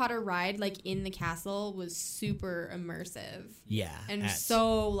Harry Potter ride, like in the castle, was super immersive Yeah, and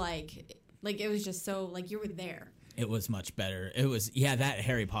so like it was just so like you were there. it was much better. It was that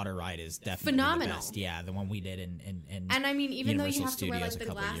Harry Potter ride is definitely Phenomenal. The best. Yeah, the one we did in And I mean, even though you Universal have to wear like Studios the a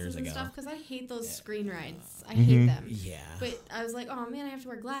couple glasses years and ago. stuff, because I hate those screen rides. I hate them. Yeah. But I was like, oh man, I have to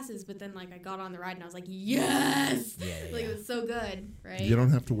wear glasses. But then like I got on the ride and I was like, yes, like it was so good, right? You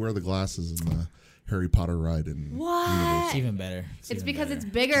don't have to wear the glasses in the Harry Potter ride. What? It's even better. It's because even it's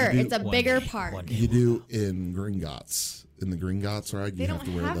better. bigger. You do- It's a One bigger day, park. one day. You do in Gringotts. In the Gringotts ride, They you don't have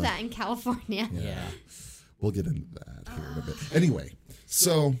to wear have that in California. Yeah. We'll get into that here in a bit. Anyway,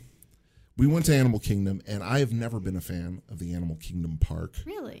 so we went to Animal Kingdom, and I have never been a fan of the Animal Kingdom park,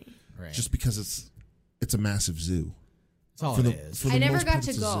 Really? Right. just because it's a massive zoo. That's all For it the- is. for the I never most got part, to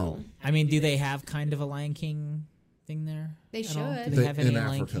it's a go. zoo. I mean, do they have kind of a Lion King thing there? They at all? should. Do they have any In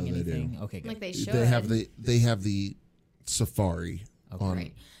Lion Africa, King they do. anything? Okay, good. Like they should. They have the safari Okay. on.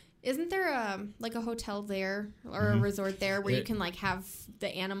 Right. Isn't there like a hotel there or a resort there where you can like have the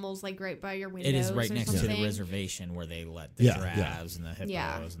animals like right by your windows? It is right or next something? to the reservation where they let the Yeah, giraffes and the hippos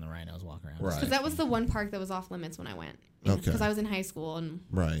Yeah. and the rhinos walk around. Right. Because that was the one park that was off limits when I went. Okay. Because I was in high school and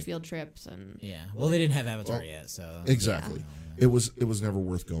Right. field trips and Yeah. Well, they didn't have Avatar Well, yet, so Exactly. It was never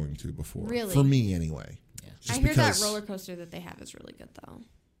worth going to before. Really? For me, anyway. Yeah. Just I hear that because- roller coaster that they have is really good though.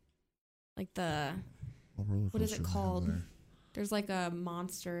 Like the What is it called? There's like a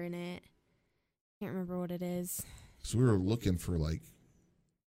monster in it. Can't remember what it is. So we were looking for like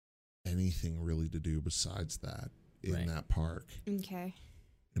anything really to do besides that in Right. that park, Okay.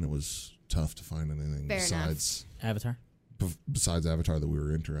 and it was tough to find anything Fair besides Avatar. besides Avatar that we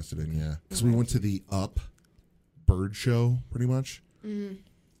were interested in. Yeah, because we Okay. went to the Up bird show pretty much,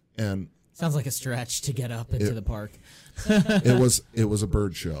 and Sounds like a stretch to get up into It- the park. it was a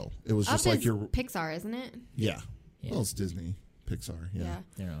bird show. It was Up just like is your Pixar, isn't it? yeah. Yeah. Well, it's Disney, Pixar. Yeah.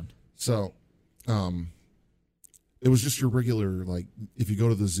 Their own. So, it was just your regular like if you go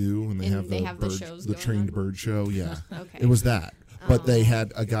to the zoo and they And have they the have the bird, shows the going trained on? bird show. Yeah, Okay. it was that. But they Oh.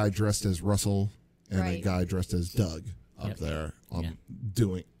 had a guy dressed as Russell and a Right. guy dressed as Doug up Yep. there Yeah.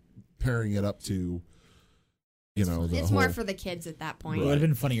 pairing it up to the It's whole, more for the kids at that point. It would have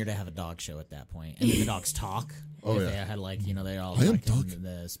been funnier to have a dog show at that point, and then the dogs talk. Oh, if yeah. they had like they all I am like Doug.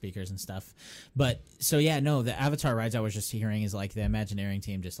 the speakers and stuff. But so yeah, no, the Avatar rides I was just hearing is like the Imagineering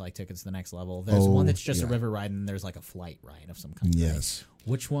team just like took it to the next level. There's Oh, one that's just a yeah. river ride, and there's like a flight ride of some kind. Yes.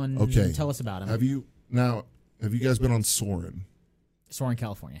 Which one? Okay. Tell us about them. Have you guys been on Soarin'? Soarin',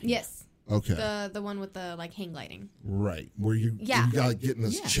 California. Yes. Okay. The one with the like hang gliding. Right. Where you Yeah. got to get in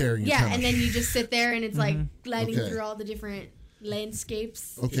this Yeah. chair and you Yeah, kinda and then you just sit there and it's like gliding Okay. through all the different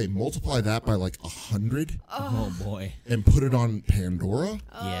landscapes. Okay, multiply that by like 100 Oh boy. and put it on Pandora.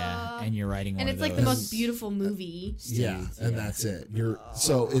 Yeah, and you're riding one And of it's like the those. most beautiful movie. Yeah, and that's it.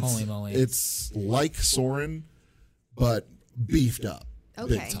 So Holy moly. it's like Soarin', but beefed up.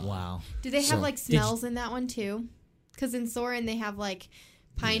 Okay. Big time. Wow. Do they have So- like smells in that one too? Because in Soarin' they have like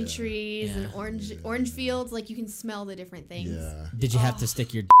pine trees and Yeah. orange fields. Like you can smell the different things. Yeah. Did you have to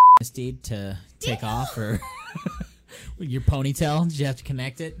stick your steed to take off, or your ponytail? Did you have to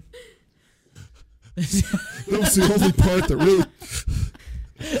connect it? That was the only part that really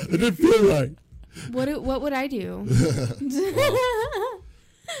it didn't feel right. What would I do?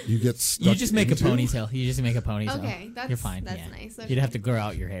 You get stuck. You just make into, a ponytail. You just make a ponytail. Okay, that's- you're fine. that's yeah. nice. You'd Okay. have to grow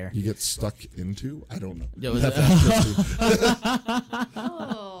out your hair. You get stuck into. I don't know. It was- Have to ask Christy.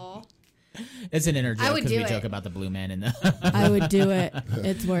 Oh, It's an inner I joke would because we do joke it. about the blue man and the. I would do it.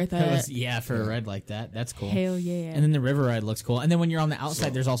 It's worth It it. was- yeah, for a ride like that, that's cool. Hell yeah. And then the river ride looks cool. And then when you're on the outside, So-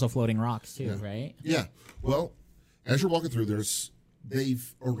 there's also floating rocks too, Yeah. right? Yeah. Well, as you're walking through,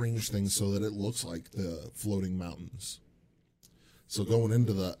 they've arranged things so that it looks like the floating mountains. So going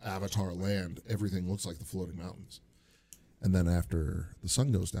into the Avatar land, everything looks like the floating mountains. And then after the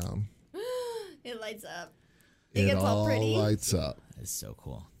sun goes down, It lights up. It gets all all pretty. lights up. It's so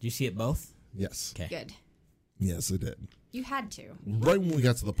cool. Do you see it both? Yes. Okay. Good. Yes, it did. You had to. Right when we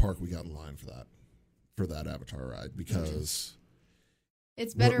got to the park, we got in line for that Avatar ride because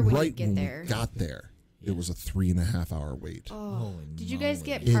It's better when you right get when there. we got there, it was a 3.5 hour wait Oh, Holy did you guys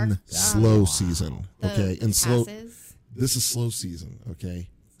get in park slow season. the Okay, in slow. passes? This is slow season. Okay,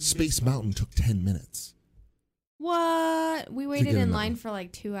 Space Mountain took 10 minutes. What? We waited get in in line that for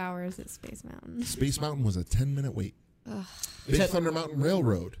like 2 hours at Space Mountain. Space Mountain was a 10-minute wait. Ugh. Big Thunder Mountain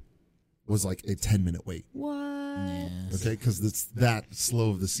Railroad was like a 10-minute wait. What? Yeah. Okay, because it's that slow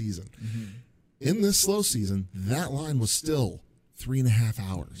of the season. In this slow season, that line was still 3.5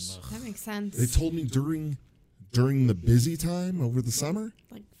 hours. That makes sense. They told me during the busy time over the summer,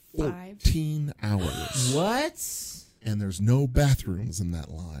 like 5. 14 hours. What? And there's no bathrooms in that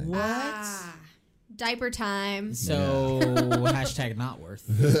line. What? Ah, diaper time. So hashtag not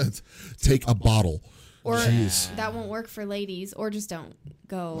worth. Take a bottle. Or Jeez. that won't work for ladies. Or just don't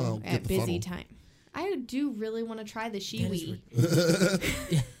go Well, get at the busy funnel. time. I do really want to try the That is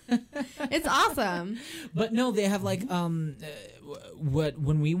shiwi. It's awesome. But no, they have like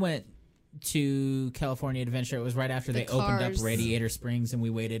when we went to California Adventure, it was right after they opened up Cars. Radiator Springs, and we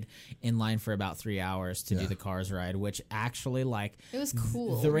waited in line for about 3 hours to do Yeah. the Cars ride, which actually like It was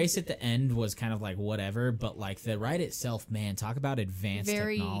cool. the race at the end was kind of like whatever, but like the ride itself, man, talk about advanced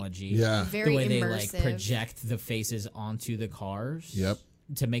Very- technology. Yeah. Very the way immersive. they like project the faces onto the cars. Yep.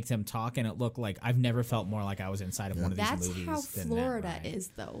 To make them talk, and it looked like I've never felt more like I was inside of one of these That's movies. how than Florida that ride. is,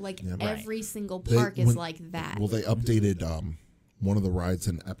 though. Like Yeah. every single They- park is when- like that. Well, they updated one of the rides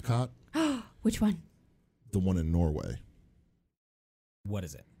in Epcot, Which one? the one in Norway. What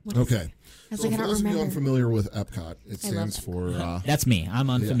is it? What is it? Okay. I was So like, I for don't those of you remember. unfamiliar with Epcot, it I love stands for That's me. I'm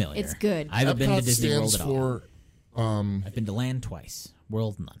unfamiliar. It's good. I haven't been to Epcot Disney World stands at all. for I've been to Land twice.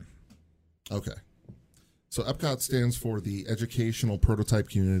 World none. okay. So Epcot stands for the Educational Prototype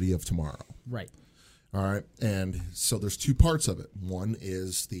Community of Tomorrow. Right. All right. And so there's two parts of it. One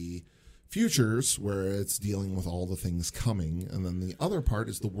is the futures, where it's dealing with all the things coming. And then the other part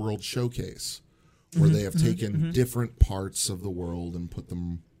is the World Showcase, where they have taken different parts of the world and put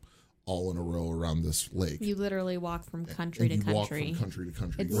them all in a row around this lake. You literally walk from country and to you walk country. from country to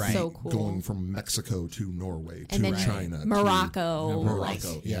country. It's You're so cool. Going from Mexico to Norway And to then China. to Morocco. Morocco.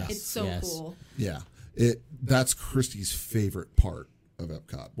 Like, Yeah. It's so Yes. cool. Yeah. That's Christy's favorite part of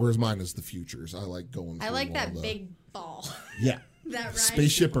Epcot, whereas mine is the futures. I like going I through like all that the- big ball. Yeah. That ride.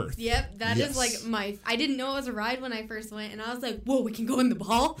 Spaceship Earth. Yep, that is Yes. like my. I didn't know it was a ride when I first went, and I was like, "Whoa, we can go in the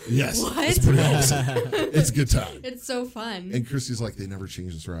ball." Yes. What? It's pretty awesome. It's a good time. It's so fun. And Christy's like, they never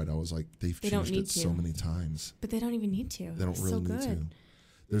changed this ride. I was like, they've They don't changed need it so to. many times. But they don't even need to. They don't It's really so need good. to.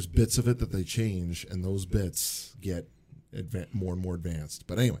 There's bits of it that they change, and those bits get more and more advanced.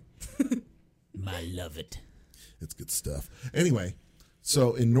 But anyway, I love it. it's good stuff. Anyway,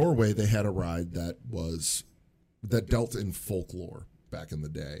 so in Norway, they had a ride that dealt in folklore back in the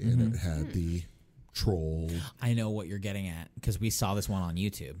day, and it had the troll I know what you're getting at because we saw this one on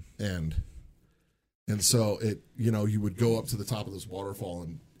YouTube. and so you would go up to the top of this waterfall,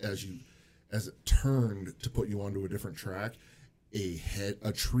 and as it turned to put you onto a different track,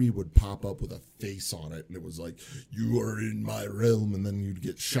 a tree would pop up with a face on it, and it was like, you are in my realm, and then you'd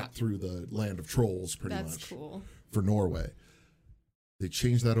get shot through the land of trolls pretty That's much cool. for Norway. They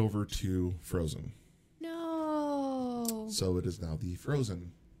changed that over to Frozen, No. so it is now the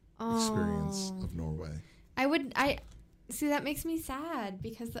Frozen experience Oh. of Norway. I see that makes me sad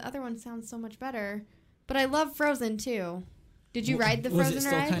because the other one sounds so much better. But I love Frozen too. Did you ride the Was it Frozen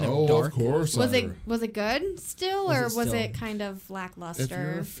still ride? kind of Oh, dark? of course. Was it good still, Was or it was still- it kind of If you're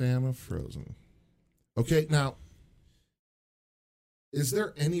lackluster? a fan of Frozen. Okay, now, is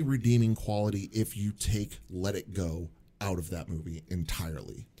there any redeeming quality if you take Let It Go out of that movie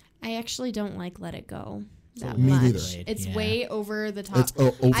entirely? I actually don't like Let It Go that Me much. neither. It's Yeah. way over the top. It's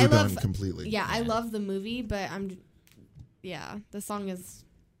overdone I love- completely. Yeah, I love the movie, but the song is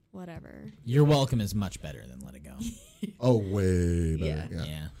whatever. You're Welcome is much better than Let It Go. Oh, way better. Yeah.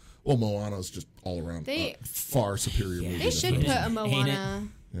 Yeah. Well, Moana's just all around They- far superior movie. They than should put Frozen. a Ain't it? Moana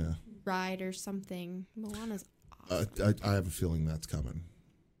Yeah. ride or something. Moana's awesome. I have a feeling that's coming.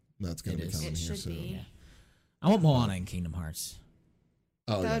 That's going to It be is. coming It here should soon. be. Yeah. I want Moana in Kingdom Hearts,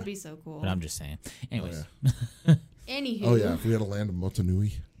 Oh, That yeah. would be so cool. but I'm just saying. Anyways, Anywho. Oh, yeah. If we had a land of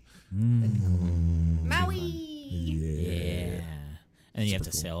Motunui. Maui. yeah. And you have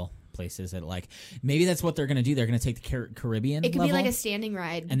to Super cool. sail places that maybe that's what they're going to do. They're going to take the Caribbean It could level be like a standing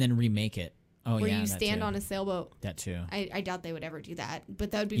ride and then remake it. Oh where yeah, you that stand too. on a sailboat. That too. I doubt they would ever do that, but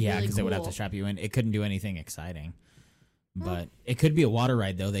that would be Yeah, really because cool. they would have to strap you in. It couldn't do anything exciting. But it could be a water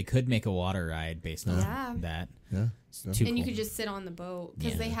ride, though. They could make a water ride based on that. Yeah. It's too And cool. you could just sit on the boat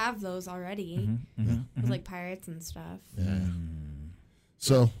because they have those already with like pirates and stuff. Yeah.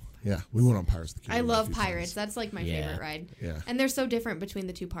 So, yeah, we went on Pirates of the I Caribbean. a love few pirates. times. That's like my Yeah. favorite ride. Yeah. And they're so different between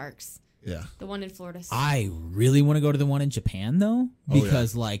the two parks. Yeah. The one in Florida. I really want to go to the one in Japan, though, Oh, yeah.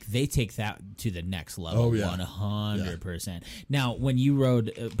 because like they take that to the next level, Oh, yeah. 100%. Now, when you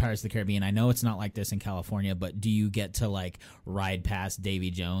rode Pirates of the Caribbean, I know it's not like this in California, but do you get to like ride past Davy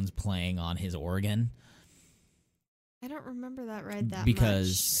Jones playing on his organ? I don't remember that ride that Because-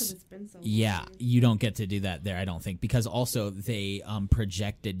 much because it's been so long. Yeah, you don't get to do that there, I don't think, because also they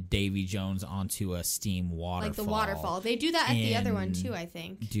projected Davy Jones onto a steam waterfall. Like the waterfall. They do that at the other one in- too, I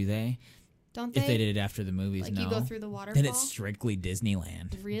think. Do they? Don't they? If they did it after the movies, like no. you go through the waterfall. Then it's strictly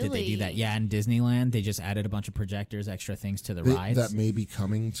Disneyland. Did they do Really? that? Yeah, in Disneyland, they just added a bunch of projectors, extra things to the rides. That may be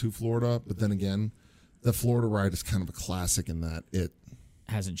coming to Florida, but then again, the Florida ride is kind of a classic in that it.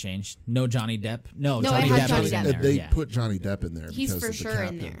 Hasn't changed. No Johnny Depp. No, No, Johnny it has Depp Johnny is in Depp. there. They yeah. put Johnny Depp in there He's because for of the sure in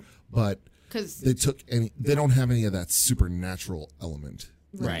captain. there. But Because they took any. They don't have any of that supernatural element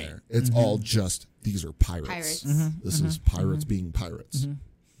in Right. there. It's all just these are pirates. Pirates. This is pirates being pirates.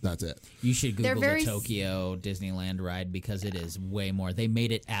 That's it. You should They're Google very the Tokyo Disneyland ride because it is way more. They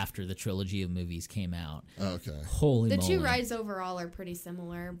made it after the trilogy of movies came out. Okay. Holy the moly. two rides overall are pretty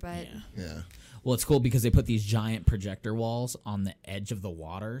similar, but Yeah. Yeah. Well, it's cool because they put these giant projector walls on the edge of the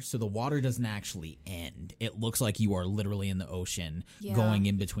water, so the water doesn't actually end. It looks like you are literally in the ocean Yeah. going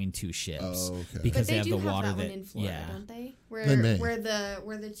in between two ships. Oh, okay. Because but they have do the water have that that one in Florida, yeah. don't they? They may. Where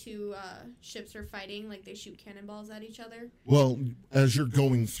the two ships are fighting, like they shoot cannonballs at each other. Well, as you're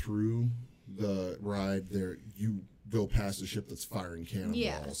going through the ride, there you go past a ship that's firing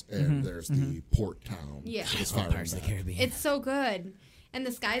cannonballs, and there's the port town Yeah. that's Oh, firing Pirates of the back. It's Caribbean. so good, and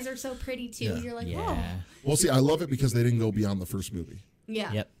the skies are so pretty too. Yeah. You're like, Yeah. Well, see, I love it because they didn't go beyond the first movie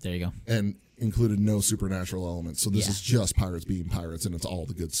yeah. Yep, there you go. and included no supernatural elements. So this Yeah. is just pirates being pirates, and it's all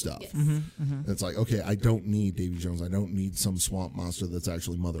the good stuff. Yes. It's like, okay, I don't need Davy Jones. I don't need some swamp monster that's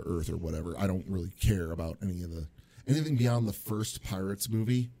actually Mother Earth or whatever. I don't really care about anything beyond the first Pirates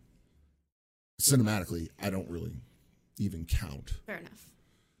movie. Cinematically, I don't really even count. Fair enough.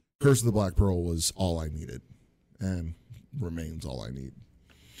 Curse of the Black Pearl was all I needed, and remains all I need.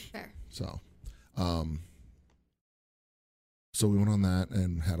 Fair. So we went on that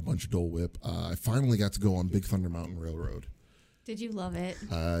and had a bunch of Dole Whip. I finally got to go on Big Thunder Mountain Railroad. Did you love it?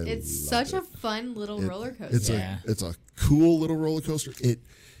 loved It's such it. a fun little roller coaster. It's Yeah. it's a cool little roller coaster. It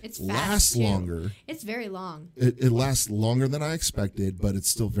It's fast, lasts too. longer. It's very long. It lasts longer than I expected, but it's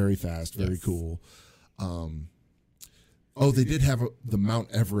still very fast, very Yes. cool. They did have the Mount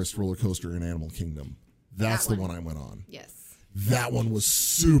Everest roller coaster in Animal Kingdom. That's That the one. one I went on. Yes. That one was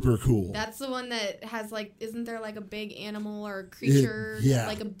super cool. That's the one that has like, isn't there like a big animal or creature? yeah.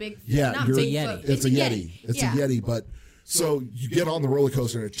 Like a big, Yeah, not you're- Bigfoot. It's a Yeti. It's Yeah. a Yeti, but so you get on the roller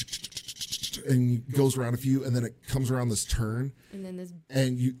coaster and it goes around a few, and then it comes around this turn, And then this,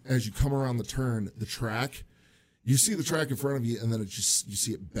 and as you come around the turn, the track, you see the track in front of you, and then you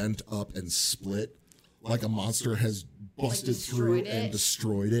see it bent up and split, like a monster has busted through destroyed and it?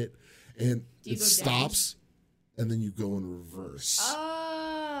 destroyed it, and Do you it go stops, and then you go in reverse.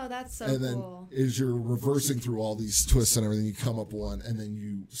 oh, that's so And then cool. as you're reversing through all these twists and everything, you come up one, and then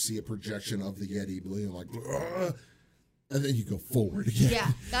you see a projection of the Yeti, being like, "Ugh," and then you go forward again.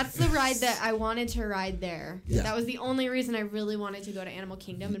 Yeah, that's the ride that I wanted to ride there. Yeah. That was the only reason I really wanted to go to Animal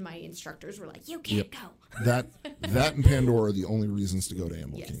Kingdom, and my instructors were like, "You can't Yep. go." That and Pandora are the only reasons to go to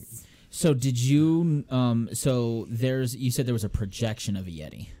Animal Kingdom. Yes, So did you? You said there was a projection of a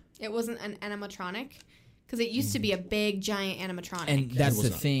Yeti, it wasn't an animatronic because it used to be a big giant animatronic. and that's was the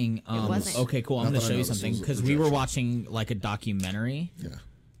not. thing. wasn't. Okay, cool. I'm Not going to that I show you noticed, it something was a because we were projection. watching like a documentary. Yeah.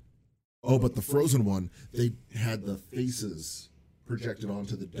 Oh, but the Frozen one, they had the faces projected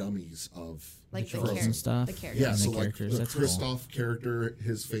onto the dummies of like the Frozen character, stuff. the character. Yeah, and the so like characters, the that's cool. Kristoff character,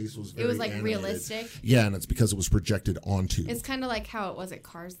 his face was very It was like animated. realistic. Yeah, and it's because it was projected onto. It's kind of like how it was at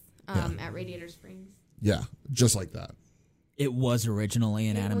Cars at Radiator Springs. Yeah, just like that. It was originally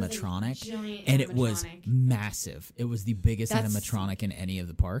an It was a animatronic, giant and it was animatronic. massive. It was the biggest That's- animatronic in any of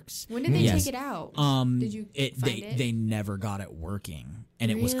the parks. When did they Yes. take it out? Did you they find it? they never got it working,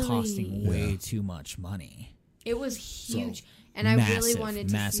 and it was costing Really? way too much money. It was huge, So, and I really Massive, wanted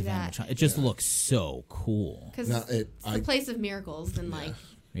to massive see that animatronic. It just looks so cool. because Now, it's the place of miracles and like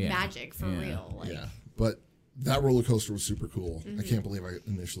Yeah. magic for Yeah. real. Like, Yeah, but that roller coaster was super cool. I can't believe I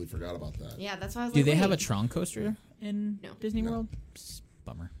initially forgot about that. yeah, that's why I was Do like, they have a wait. Tron coaster in No. Disney World?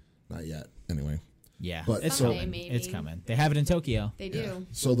 Bummer. Not yet. Anyway, Yeah, But it's Someday, coming. maybe. It's coming. They have it in Tokyo. They do.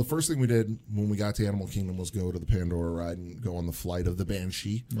 So the first thing we did when we got to Animal Kingdom was go to the Pandora ride and go on the flight of the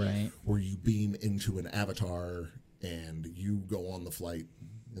Banshee, Right. where you beam into an avatar and you go on the flight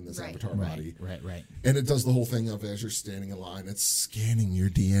in this Right. avatar body. Right. And it does the whole thing of as you're standing in line, it's scanning your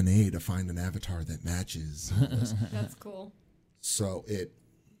DNA to find an avatar that matches. That's cool. So it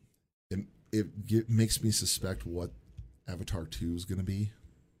makes me suspect what Avatar 2 is going to be,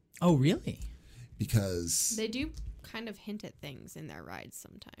 Oh, really? because They do kind of hint at things in their rides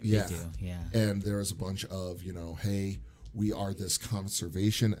sometimes. yeah, They do. Yeah. and there's a bunch of hey, we are this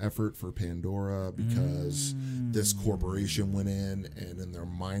conservation effort for Pandora because this corporation went in and in their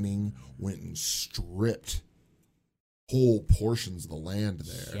mining went and stripped whole portions of the land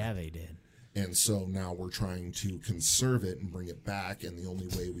there. Yeah, they did. And so now we're trying to conserve it and bring it back. And the only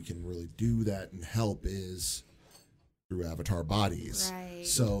way we can really do that and help is through avatar bodies. Right.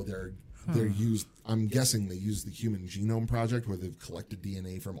 So they're used, I'm guessing they use the Human Genome Project where they've collected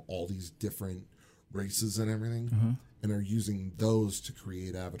DNA from all these different races and everything and are using those to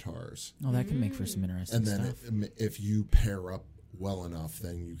create avatars. Oh, that can make for some interesting And then stuff. if you pair up well enough,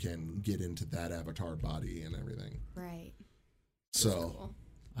 then you can get into that avatar body and everything. Right. So Cool.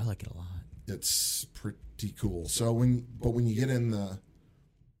 I like it a lot. it's pretty cool. So when you get in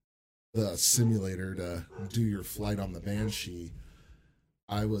the simulator to do your flight on the Banshee,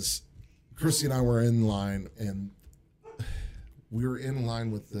 Christy and I were in line, and we were in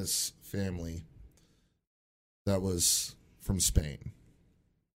line with this family that was from Spain.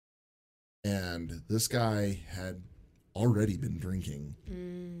 And this guy had already been drinking,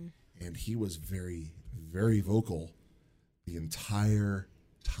 and he was very, very vocal the entire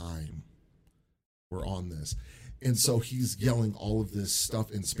time we're on this. And so he's yelling all of this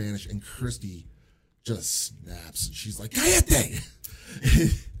stuff in Spanish, and Christy just snaps, and she's like, "Cállate!"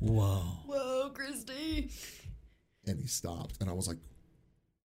 Whoa. Whoa, Christy. And he stopped, and I was like,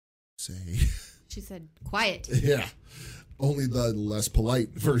 "Say." She said, quiet. Yeah. Only the less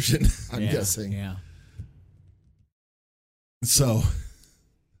polite version, I'm guessing. Yeah. So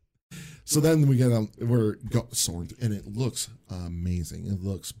then we get soaring, and it looks amazing. It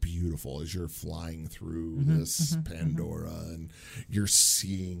looks beautiful as you're flying through this Pandora, and you're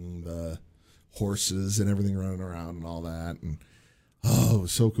seeing the horses and everything running around and all that, and oh, it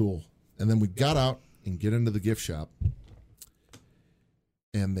was so cool. And then we got out and get into the gift shop,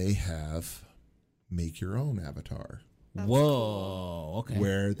 and they have make your own avatar. That's Whoa. Okay.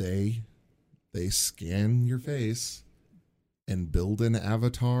 Where they scan your face and build an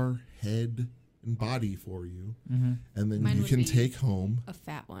avatar head and body for you, and then Mine you would can be- take home, A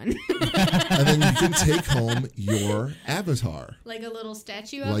fat one. and then you can take home your avatar, Like a little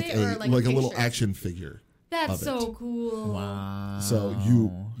statue of like it, or like a little picture? action figure. That's of so it. cool. Wow. So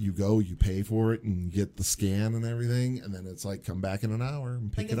you go, you pay for it, and get the scan and everything, and then it's like come back in an hour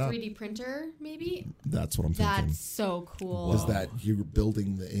and pick Like a it up. 3D printer, maybe? That's what I'm thinking. That's so cool. Is that you're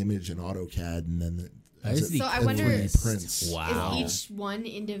building the image in AutoCAD, and then That is the So I it wonder- prints. Wow. Is each one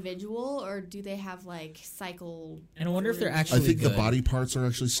individual, or do they have like cycle? And I wonder if they're through- I actually think the good. body parts are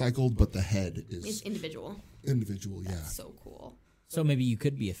actually cycled, but the head It's is individual. individual. Yeah. That's so cool. So maybe you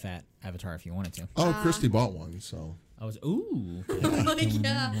could be a fat avatar if you wanted to. Oh, Christy bought one, so I was ooh. Like,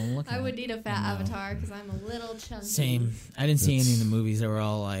 yeah, Look at I it. would need a fat avatar because I'm a little chunky. Same. I didn't see any of the movies that were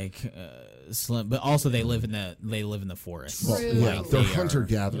all like slim, but also they live in the forest. well, True. yeah, Like, they're they are- hunter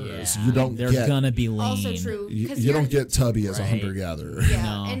gatherers. yeah, You don't They're get gonna be lean. Also true. you, 'cause you don't you're- get Tubby as a Right. hunter gatherer. Yeah,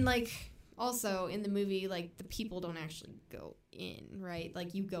 No. and like also in the movie, like the people don't actually go in, right?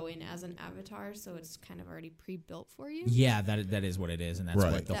 Like you go in as an avatar, so it's kind of already pre-built for you. Yeah, that is what it is, and that's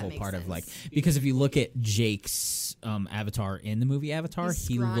Right. what the That whole makes part of like sense. because if you look at Jake's avatar in the movie Avatar, He's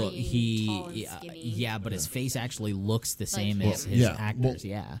he look scrawny, tall and yeah, skinny. yeah, but his face actually looks the same him. as his Yeah, actors. well-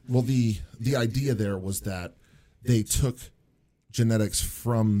 yeah, Well, the idea there was that they took genetics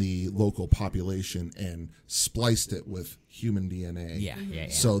from the local population and spliced it with human DNA. yeah.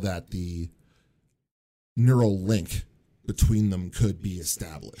 So that the neural link between them could be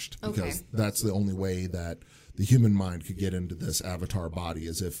established, because Okay. that's the only way that the human mind could get into this avatar body,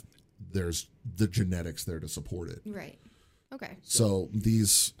 is if there's the genetics there to support it. Right. Okay. So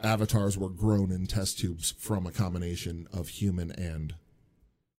these avatars were grown in test tubes from a combination of human and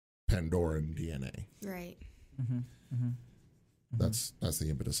Pandoran DNA. Right. That's the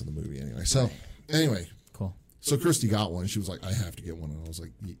impetus of the movie anyway. So anyway, Cool. so Christy got one. She was like, "I have to get one," and I was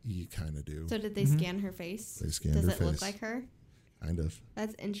like, "You kind of do, So did they scan her face? They scanned Does her it look face. like her? kind of."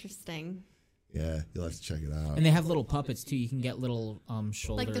 That's interesting. Yeah, you'll have to check it out. And they have little puppets too. You can get little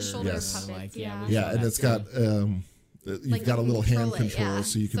shoulder, Like the shoulder Yes. puppets, Like yeah. we Yeah, saw and that it's too. got You've Like, got a little hand control it, control, yeah.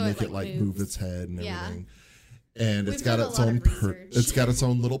 so you can So make it, it like, like move moves. its head and Yeah. everything. And We've it's got done a its lot own of research. it's got its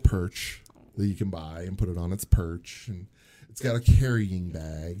own little perch that you can buy and put it on its perch, and it's got a carrying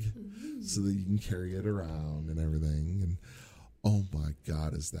bag so that you can carry it around and everything. And oh my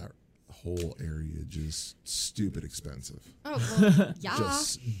God, is that whole area just stupid expensive? Oh, well, yeah.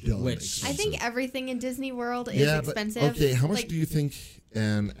 Just dumb Which- expensive. I think everything in Disney World is yeah, expensive. But, okay, how much Like, do you think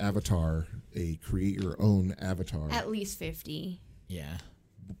an avatar, a create your own avatar? At least 50. Yeah.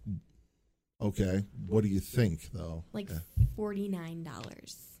 Okay, what do you think though? Like Yeah.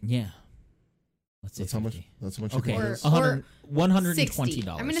 $49. Yeah. Let's say That's how much. 50. That's how much. Okay. It Or- is? $120.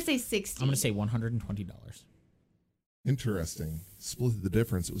 I'm going to say 60. I'm going to say $120. Interesting. Split the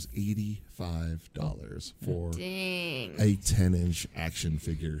difference. It was $85 for Dang. a 10-inch action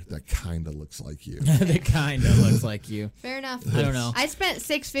figure that kind of looks like you. That kind of looks like you. Fair enough. I don't know. I spent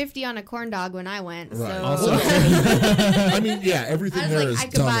 $6.50 on a corn dog when I went. Right. So Also- I mean, yeah, everything I was there like, is I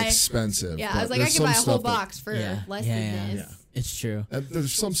could dumb buy- expensive. yeah, but I was like, I there's could buy a some whole stuff that- box for Yeah. less Yeah, than yeah. this. Yeah. It's true. And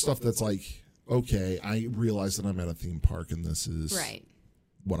there's some stuff that's like, okay, I realize that I'm at a theme park and this is Right.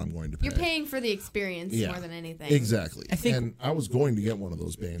 what I'm going to pay. You're paying for the experience Yeah. more than anything. Exactly. I think- and I was going to get one of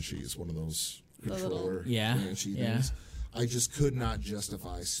those Banshees, one of those The little- controller Yeah, Banshee yeah. things. I just could not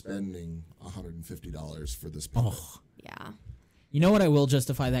justify spending $150 for this puppet. Oh. Yeah. You know what I will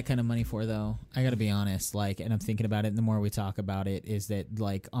justify that kind of money for, though? I got to be honest, like, and I'm thinking about it, and the more we talk about it, is that,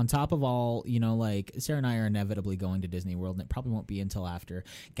 like, on top of all, you know, like, Sarah and I are inevitably going to Disney World, and it probably won't be until after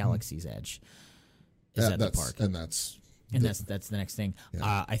Galaxy's Edge is at the that's, park. And that's And that's the next thing.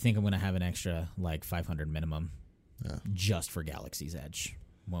 Yeah. I think I'm going to have an extra, like, $500 minimum yeah. just for Galaxy's Edge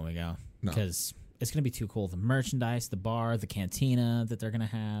when we go. No. Because it's going to be too cool. The merchandise, the bar, the cantina that they're going to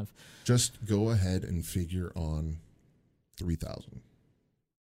have. Just go ahead and figure on 3,000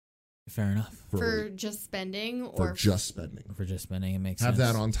 Fair enough. For just spending for or just spending. For just spending, it makes Have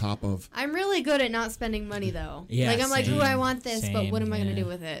sense. that on top of I'm really good at not spending money though. Yeah, like I'm like, same, ooh, I want this, but what am I gonna yeah. do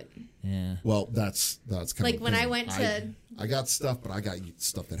with it? Yeah. well, that's kind Like of when I went to I got stuff, but I got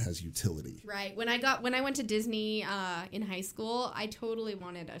stuff that has utility. right when I went to Disney in high school, I totally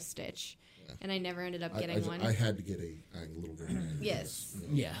wanted a Stitch, and I never ended up getting one. I had to get a little green man. Yes.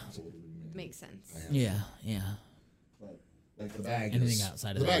 Yeah. It's a little green man. Makes sense. I had to. Yeah. Yeah. But, like the bag. Anything is,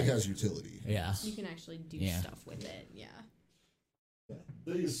 outside of the bag that. has utility. Yeah. You can actually do Yeah. stuff with it. Yeah.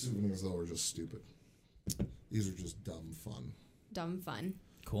 These souvenirs though are just stupid. These are just dumb fun. Dumb fun.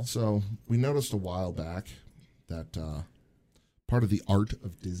 Cool. So we noticed a while back that part of the art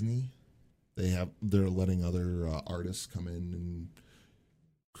of Disney, they're letting other artists come in and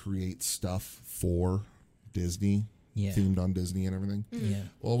create stuff for Disney, Yeah. themed on Disney and everything. Yeah.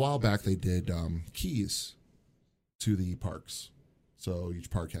 Well, a while back they did keys to the parks. So each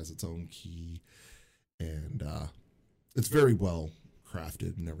park has its own key, and it's very well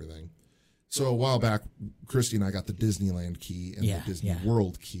crafted and everything. So a while back, Christy and I got the Disneyland key and Yeah, the Disney yeah.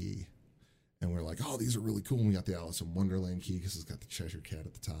 World key. And we're like, oh, these are really cool. And we got the Alice in Wonderland key because it's got the Cheshire Cat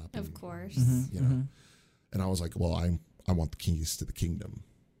at the top. Of and, course. you know. And I was like, well, I want the keys to the kingdom.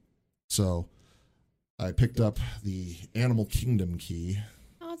 So I picked up the Animal Kingdom key.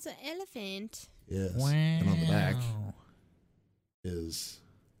 Oh, it's an elephant. Yes. Wow. And on the back is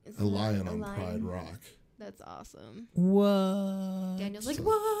It's a lion on lion. Pride Rock. That's awesome. What? Daniel's like, So-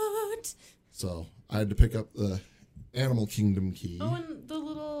 what? So I had to pick up the Animal Kingdom key. Oh, and the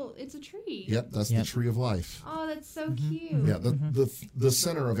little, it's a tree. Yep, that's Yep. the Tree of Life. Oh, that's so cute. Yeah, the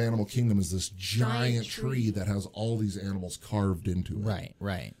center of Animal Kingdom is this giant tree that has all these animals carved into it. Right.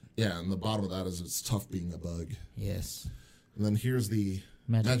 Right. Yeah, and the bottom of that is it's tough being a bug. Yes. And then here's the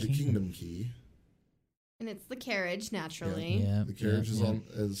Magic Kingdom key. And it's the carriage, naturally. Yeah. The carriage yeah,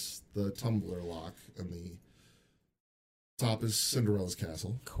 is the tumbler lock, and the top is Cinderella's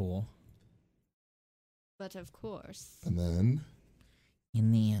castle. Cool. But of course, And then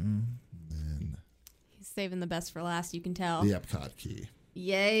In the end. he's saving the best for last, you can tell. the Epcot key,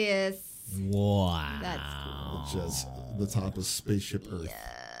 Yes. Wow. That's cool. which is the top is Spaceship Earth.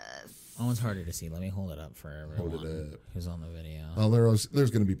 Yes. That one's harder to see. Let me hold it up for everyone Hold it up. who's on the video. There's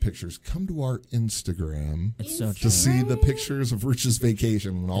going to be pictures. Come to our Instagram It's so to true. see the pictures of Rich's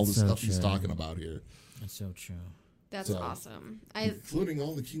vacation and all It's the so stuff he's true. talking about here, It's so true. That's So- awesome. including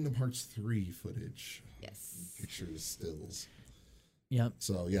all the Kingdom Hearts 3 footage, Yes. pictures, stills. Yep.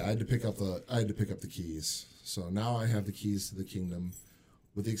 So yeah, I had to pick up the keys. So now I have the keys to the kingdom,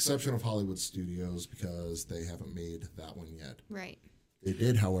 with the exception of Hollywood Studios because they haven't made that one yet. Right. They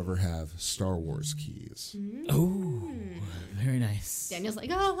did, however, have Star Wars keys, Oh, very nice. Daniel's like,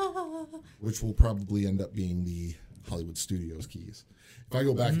 oh. which will probably end up being the Hollywood Studios keys. If I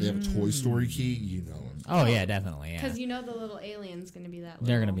go back and they have a Toy Story key, you know. Oh yeah, definitely. Yeah, Because you know the little alien's going to be that.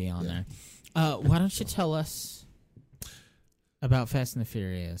 they're little. gonna be on there. Why don't you tell us about Fast and the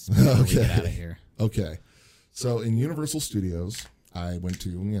Furious before we get out of here? Okay. So in Universal Studios, I went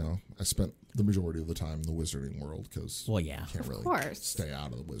to, I spent the majority of the time in the Wizarding World because Well, yeah. can't really course. stay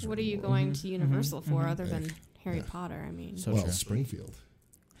out of the Wizarding What are you World. going to Universal for other than Harry Potter? I mean, So Well, true. Springfield.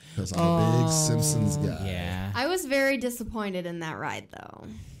 Because I'm a big Simpsons guy. Yeah. I was very disappointed in that ride, though.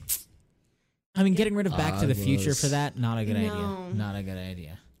 I mean, getting rid of Back to the Future was- for that, not a good No. idea. Not a good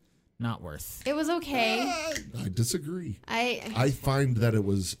idea. Not worth. It was okay. I disagree. I I find that it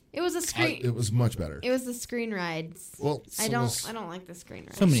was it was a screen. it was much better. It was the screen rides. Well, so I don't was, like the screen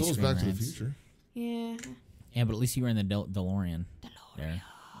rides. So many so was screen Back to the rides. Future. Yeah. Yeah, but at least you were in the DeLorean. There.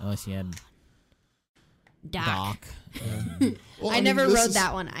 At least you had Doc. Well, I mean, never this rode is-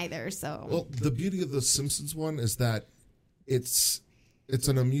 that one either, so Well, the beauty of the Simpsons one is that it's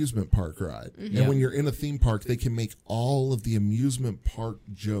an amusement park ride. Mm-hmm. And when you're in a theme park, they can make all of the amusement park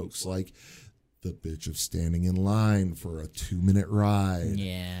jokes like the bitch of standing in line for a 2-minute ride.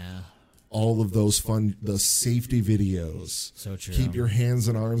 Yeah. All of those fun, the safety videos. So true. Keep your hands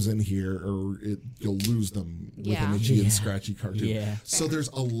and arms in here or you'll lose them with Yeah. an itchy Yeah. and scratchy cartoon. Yeah. So there's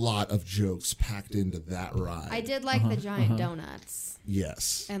a lot of jokes packed into that ride. I did like the giant donuts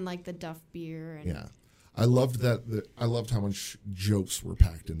Yes. and like the Duff beer and Yeah. I loved that. I loved how much jokes were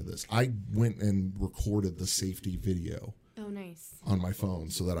packed into this. I went and recorded the safety video oh nice. on my phone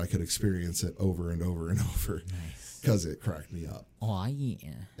so that I could experience it over and over and over because it cracked me up. Oh,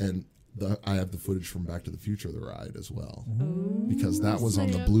 yeah. And I have the footage from Back to the Future, the ride as well, because that was on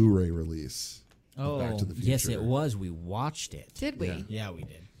the Blu-ray release. of Oh, Back to the yes, Future. it was. We watched it. Did we? Yeah. Yeah, we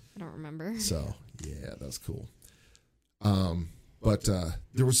did. I don't remember. So yeah, that's cool. But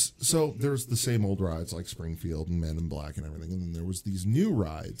there was the same old rides like Springfield and Men in Black and everything, and then there was these new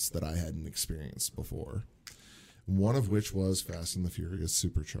rides that I hadn't experienced before. One of which was Fast and the Furious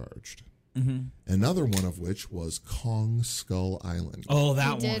Supercharged. Mm-hmm. Another one of which was Kong Skull Island. Oh, We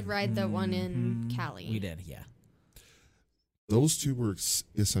that did one. ride the one in Cali. We did, yeah. Those two were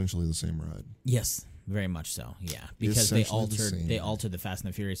essentially the same ride. Yes, very much so. Yeah, because they Essentially the same. altered the Fast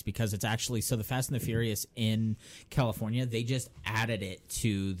and the Furious because it's actually so the Fast and the Furious in California they just added it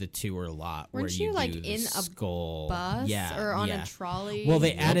to the tour lot where Weren't you, do like, the in a skull Bus or on a trolley? Well,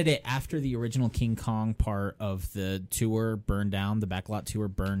 they added it after the original King Kong part of the tour burned down. The backlot tour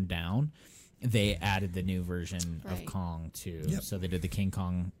burned down. They added the new version of Right. Kong too. Yep. So they did the King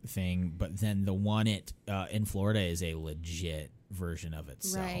Kong thing, but then the one in Florida is a legit version of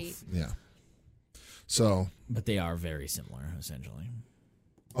itself. Right. Yeah. So, But they are very similar, essentially,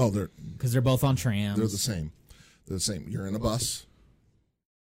 they're because they're both on trams. the same. They're the same. You're in a bus.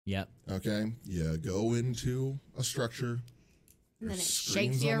 Yep. Okay, you go into a structure. And then There's it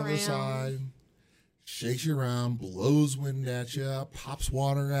screens shakes you on the around. side, shakes you around, blows wind at you, pops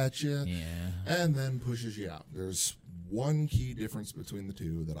water at you, Yeah. and then pushes you out. There's one key difference between the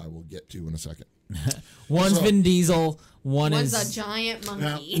two that I will get to in a second. One's So- Vin Diesel. One One's is a giant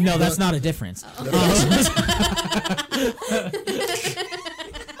monkey. no. That's not a difference.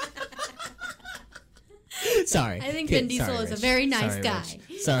 Sorry. I think Okay, Vin Diesel sorry, is a Rich. very nice Sorry, guy.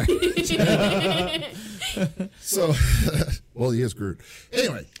 Rich. Sorry. So, well, he is Groot.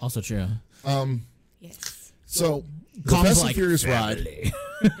 Anyway, Also true. Yes. so the Kong's Fast and like Furious family.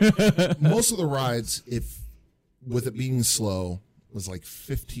 ride, most of the rides, with it being slow, was like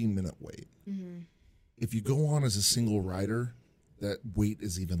 15-minute wait. If you go on as a single rider, that wait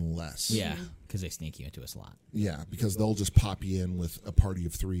is even less. Yeah, because they sneak you into a slot. Yeah, because they'll just pop you in with a party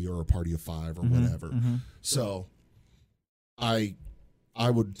of 3 or a party of 5 or whatever. So I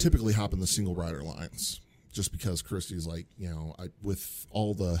would typically hop in the single rider lines just because Christy's like, with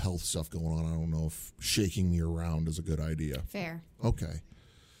all the health stuff going on, I don't know if shaking me around is a good idea. Fair. Okay.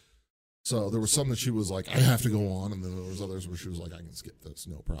 So there was some that she was like, I have to go on, and then there was others where she was like, I can skip this,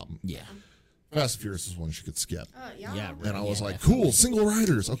 no problem. Yeah. Fast and Furious is one she could skip. Yeah. And I was yeah, like, definitely. cool, single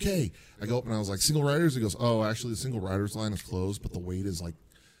riders. Okay. I go up and I was like, single riders? He goes, oh, actually, the single riders line is closed, but the weight is like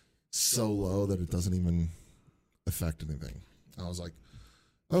so low that it doesn't even affect anything. I was like,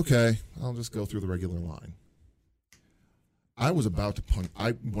 okay, I'll just go through the regular line. I was about to punch.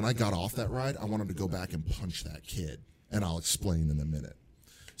 When I got off that ride, I wanted to go back and punch that kid, and I'll explain in a minute.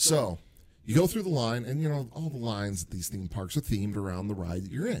 So you go through the line, and all the lines at these theme parks are themed around the ride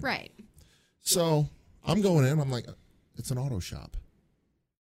that you're in. Right. So I'm going in. I'm like, it's an auto shop.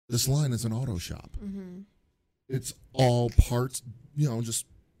 This line is an auto shop. Mm-hmm. It's all parts, just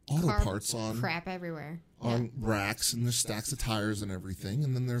auto Car parts on crap everywhere. racks, and there's stacks of tires and everything.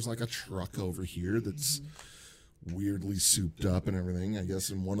 And then there's like a truck over here that's weirdly souped up and everything. I guess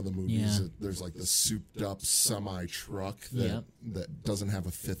in one of the movies, there's like the souped up semi truck that doesn't have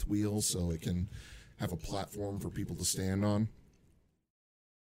a fifth wheel, so it can have a platform for people to stand on.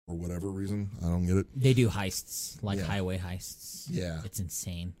 For whatever reason, I don't get it. They do heists, like highway heists. Yeah, it's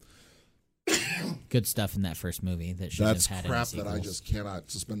insane. Good stuff in that first movie that should that's have had crap that I just cannot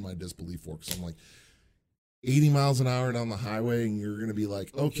suspend my disbelief for, because I'm like 80 miles an hour down the highway, and you're going to be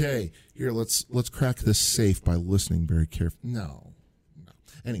like, okay, here, let's crack this safe by listening very carefully. No.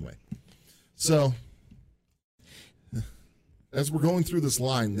 Anyway, so as we're going through this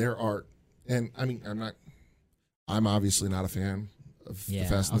line, there are, and I mean, I'm obviously not a fan of the Fast and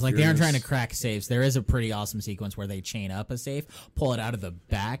the Furious. I was like, they aren't trying to crack safes. There is a pretty awesome sequence where they chain up a safe, pull it out of the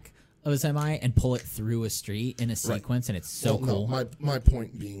back of a semi, and pull it through a street in a sequence, and it's so cool. No, my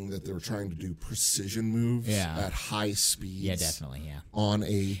point being that they were trying to do precision moves at high speeds. Yeah, definitely, yeah. On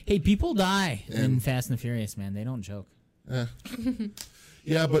a... Hey, people die in Fast and the Furious, man. They don't joke.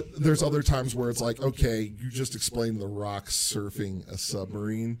 Yeah, but there's other times where it's like, okay, you just explained The Rock surfing a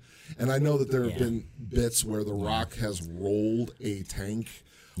submarine, and I know that there have been bits where The Rock has rolled a tank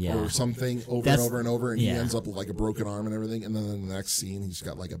or something over and over and over, and he ends up with like a broken arm and everything, and then in the next scene he's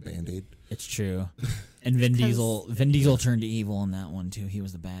got like a Band-Aid. It's true. And Vin Diesel turned evil in that one too. He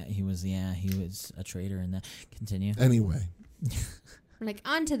was he was a traitor in that. Continue. Anyway. We're like,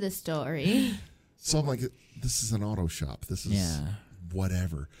 on to the story. So I'm like, this is an auto shop. This is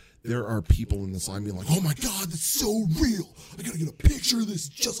whatever. There are people in this line being like, oh my God, that's so real. I gotta get a picture of this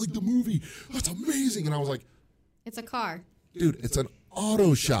just like the movie. That's amazing. And I was like, it's a car. Dude, it's an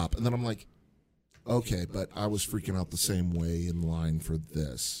auto shop. And then I'm like, okay, but I was freaking out the same way in line for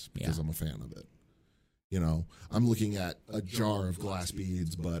this because I'm a fan of it. You know, I'm looking at a jar of glass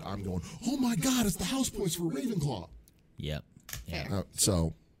beads, but I'm going, oh my God, it's the house points for Ravenclaw. Yep. Yeah.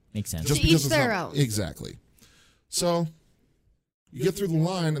 So makes sense. Just to each their own. Exactly. So you get through the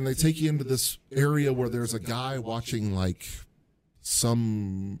line and they take you into this area where there's a guy watching like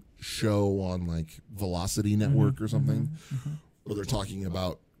some show on like Velocity Network or something, where they're talking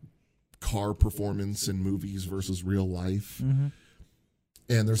about car performance in movies versus real life.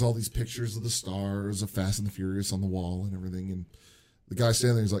 And there's all these pictures of the stars of Fast and the Furious on the wall and everything. And the guy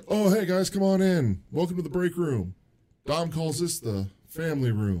standing there, he's like, oh, hey guys, come on in. Welcome to the break room. Dom calls this the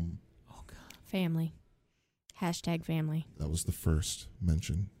family room. Oh, God. Family. Hashtag family. That was the first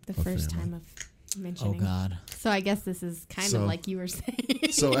mention. The first time of mentioning. Oh, God. So I guess this is kind of like you were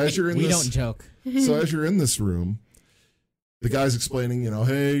saying. So as you're in we don't joke. So as you're in this room, the guy's explaining, you know,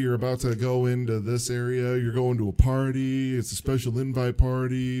 hey, you're about to go into this area. You're going to a party. It's a special invite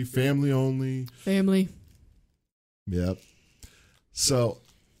party. Family only. Family. Yep. So,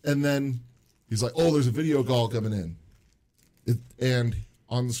 and then he's like, oh, there's a video call coming in. And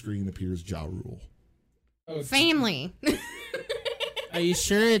on the screen appears Ja Rule. Oh, family. Are you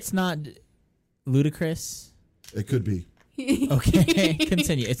sure it's not Ludacris? It could be. Okay,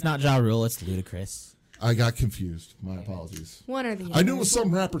 continue. It's not Ja Rule, it's Ludacris. I got confused. My apologies. One or the other. I knew it was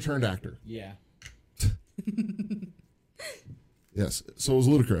some rapper turned actor. Yeah. Yes, so it was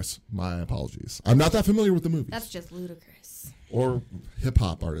Ludacris. My apologies. I'm not that familiar with the movies. That's just Ludacris. Or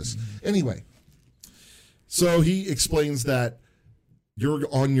hip-hop artists. Anyway, so he explains that you're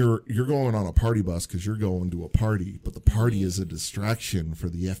going on a party bus because you're going to a party, but the party is a distraction for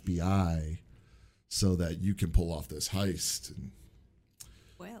the FBI so that you can pull off this heist. And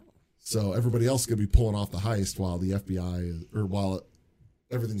so everybody else is going to be pulling off the heist while the FBI or while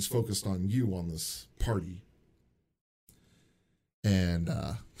everything's focused on you on this party. And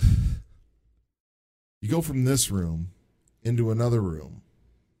you go from this room into another room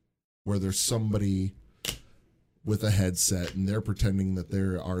where there's somebody with a headset and they're pretending that they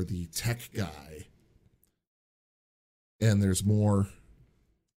are the tech guy. And there's more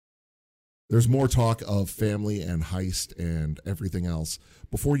talk of family and heist and everything else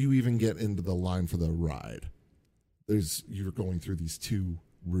before you even get into the line for the ride. You're going through these two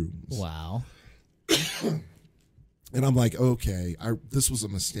rooms. Wow. And I'm like, okay, this was a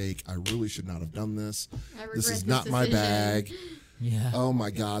mistake. I really should not have done this. This is not my bag. Yeah. Oh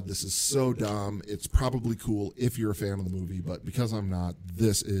my God, this is so dumb. It's probably cool if you're a fan of the movie, but because I'm not,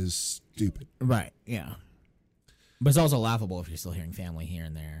 this is stupid. Right, yeah. But it's also laughable if you're still hearing family here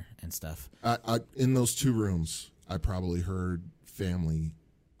and there and stuff. In those two rooms, I probably heard family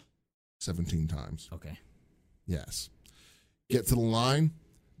 17 times. Okay. Yes. Get to the line,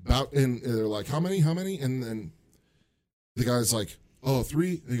 and they're like, how many? And then the guy's like, oh,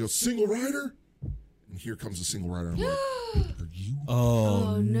 3. And he goes, single rider? And here comes a single rider. I'm like, are you?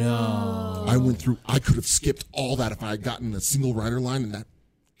 Oh, no. I went through, I could have skipped all that if I had gotten a single rider line, and that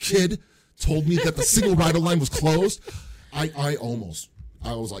kid told me that the single rider line was closed, I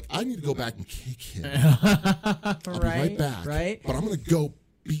was like, I need to go back and kick him. I'll be right back. Right. But I'm going to go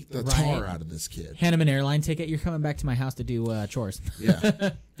beat the tar out of this kid. Hand him an airline ticket. You're coming back to my house to do chores.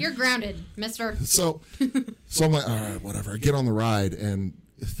 Yeah. You're grounded, mister. So I'm like, all right, whatever. I get on the ride, and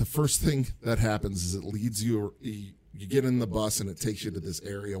the first thing that happens is it leads you get in the bus, and it takes you to this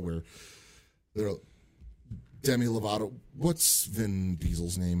area where Demi Lovato. What's Vin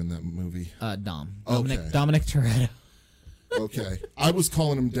Diesel's name in that movie? Dominic Toretto. Okay. I was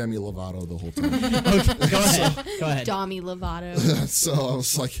calling him Demi Lovato the whole time. Okay, go ahead. Dami Lovato. So I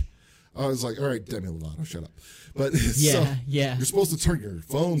was like, all right, Demi Lovato, shut up. But Yeah. you're supposed to turn your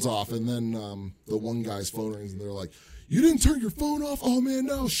phones off, and then the one guy's phone rings, and they're like, you didn't turn your phone off? Oh, man,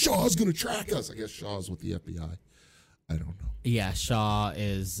 no. Shaw's going to track us. I guess Shaw's with the FBI. I don't know. Yeah, Shaw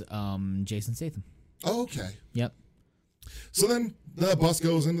is Jason Statham. Oh, okay. Yep. So then the bus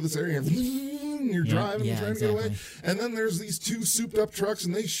goes into this area, and you're driving and trying to get away. And then there's these two souped-up trucks,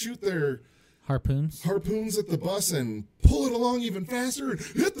 and they shoot their harpoons at the bus and pull it along even faster and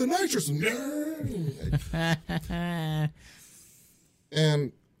hit the nitrous.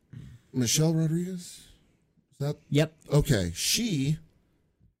 And Michelle Rodriguez? Is that? Yep. Okay. She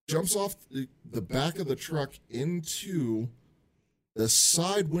jumps off the back of the truck into the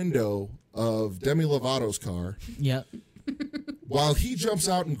side window of Demi Lovato's car. Yep. While he jumps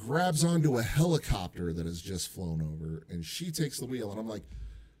out and grabs onto a helicopter that has just flown over, and she takes the wheel, and I'm like,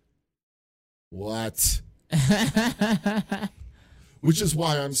 what? Which is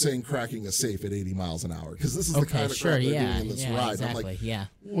why I'm saying cracking a safe at 80 miles an hour, because this is the kind of crap they're doing in this ride. Exactly, I'm like, yeah.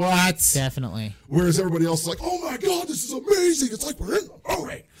 What? Definitely. Whereas everybody else is like, oh my God, this is amazing. It's like we're in the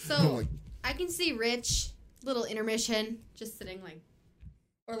movie. So I can see Rich, little intermission, just sitting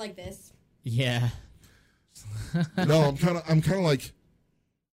or like this. Yeah. No, I'm kind of like,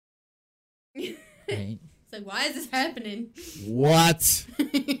 Right. It's like, why is this happening? what?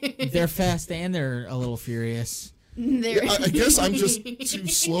 They're fast and they're a little furious. Yeah, I guess I'm just too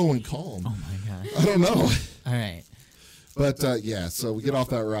slow and calm. Oh my god. I don't know. All right. But yeah, so we get off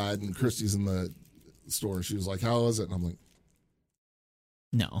that ride, and Christy's in the store, and she was like, how was it? And I'm like,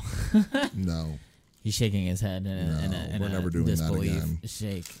 No. no. He's shaking his head in we're a never doing that disbelief again.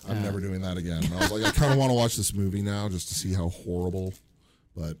 shake. I'm never doing that again. And I was like, I kind of want to watch this movie now just to see how horrible.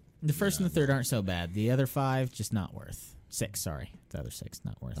 But the first and the third aren't so bad. The other 5, just not worth. 6, sorry. The other 6,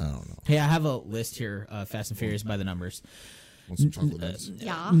 not worth. I don't know. Hey, I have a list here, Fast and Furious by the numbers. Want some chocolate mints?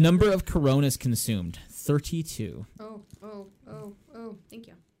 Yeah. Number of Coronas consumed, 32. Oh, thank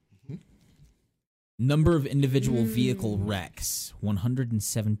you. Number of individual vehicle wrecks,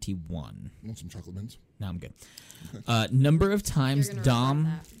 171. Want some chocolate mints? No, I'm good. Number of times You're gonna Dom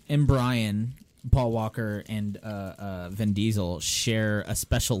regret that. and Brian, Paul Walker, and Vin Diesel share a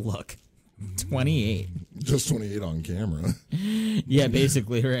special look, 28. Just 28 on camera. Yeah,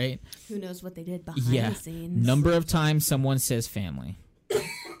 basically, right? Who knows what they did behind the scenes? Number of times someone says family.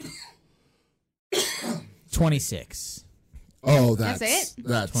 26. Oh, That's it?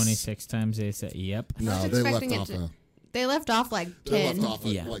 it? 26 times they say, yep. No, I was they left expecting it off to- They left off like 10. they left off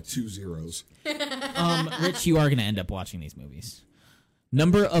Yeah. like 2 zeros. Rich, you are going to end up watching these movies.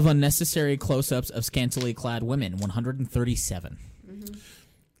 Number of unnecessary close-ups of scantily clad women, 137.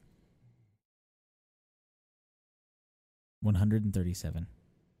 137.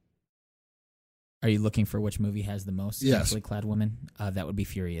 Are you looking for which movie has the most Yes. scantily clad women? That would be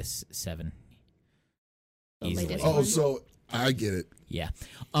Furious 7. The Easily. latest Oh, one. so I get it. Yeah.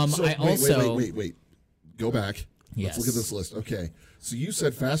 So, I also wait. Go back. Yes. Let's look at this list. Okay. So you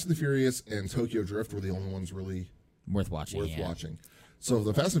said Fast and the Furious and Tokyo Drift were the only ones really worth watching. worth yeah. watching. So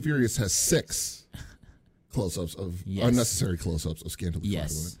the Fast and Furious has 6 close-ups of Yes. unnecessary close-ups of scantily clad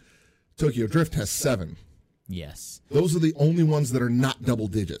Yes. women. Tokyo Drift has 7. Yes. Those are the only ones that are not double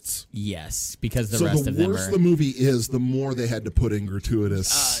digits. Yes, because the so rest the of them worse are the movie is, the more they had to put in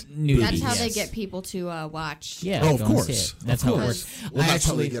gratuitous. nudity. That's how they yes. get people to watch. Yeah, Oh, of go and see course. it. That's Of how it course. works. Well, I that's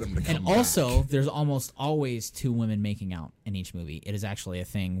how they actually, get 'em to come and also, back. there's almost always 2 women making out in each movie. It is actually a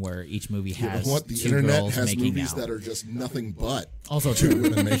thing where each movie You know has what? The 2 internet girls has making movies out. that are just nothing but Also 2 true.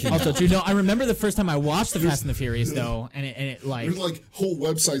 women making Also out. true. No, I remember the first time I watched The Fast and the Furious though, and it like There's like whole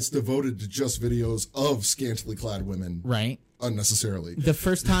websites devoted to just videos of scantily clad women right. unnecessarily. The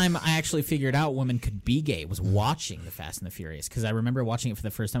first time I actually figured out women could be gay was watching The Fast and the Furious, because I remember watching it for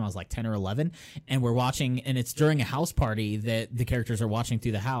the first time. I was like 10 or 11, and we're watching, and it's during a house party that the characters are watching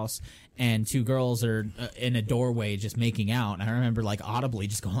through the house, and 2 girls are in a doorway just making out. And I remember like audibly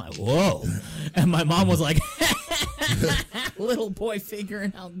just going like, "Whoa!" And my mom was like, "Little boy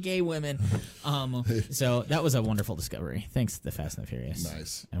figuring out gay women." So that was a wonderful discovery. Thanks, The Fast and the Furious.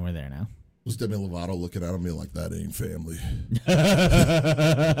 Nice. And we're there now. Was Demi Lovato looking at him being like, that ain't family?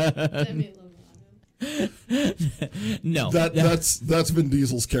 No. That's Vin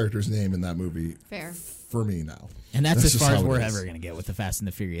Diesel's character's name in that movie. Fair. For me now. And that's as just far as how it we're is. ever going to get with the Fast and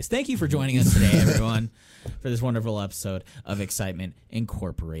the Furious. Thank you for joining us today, everyone, for this wonderful episode of Excitement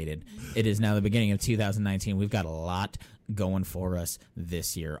Incorporated. It is now the beginning of 2019. We've got a lot going for us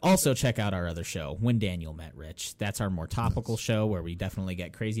this year. Also, check out our other show, When Daniel Met Rich. That's our more topical show where we definitely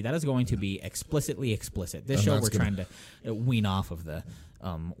get crazy. That is going to be explicitly explicit. This show, we're trying to wean off of the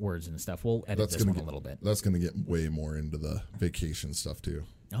words and stuff. We'll edit this one a little bit. That's going to get way more into the vacation stuff, too.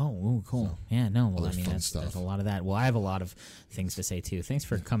 Oh, ooh, cool. So, yeah, no, well, I mean, there's a lot of that. Well, I have a lot of things to say, too. Thanks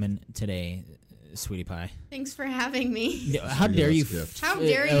for coming today, Sweetie Pie. Thanks for having me. How dare you? How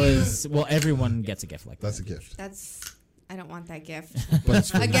dare you? Well, everyone gets a gift like that. That's a gift. I don't want that gift. But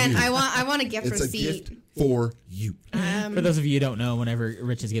it's for Again, you. I want a gift receipt. It's a gift for you. For those of you who don't know, whenever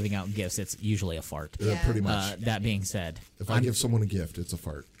Rich is giving out gifts, it's usually a fart. Yeah. Pretty much. That being said, If I give someone a gift, it's a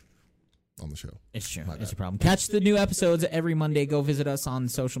fart on the show. It's true. It's a problem. Catch the new episodes every Monday. Go visit us on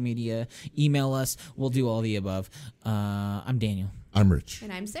social media. Email us. We'll do all the above. I'm Daniel. I'm Rich.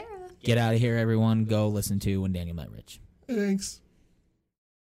 And I'm Sarah. Get out of here, everyone. Go listen to When Daniel Met Rich. Thanks.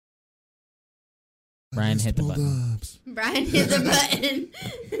 Brian, hit the button. Brian hit the button.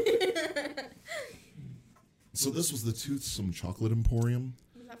 So this was the Toothsome Chocolate Emporium,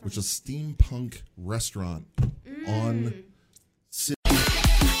 which is a steampunk restaurant on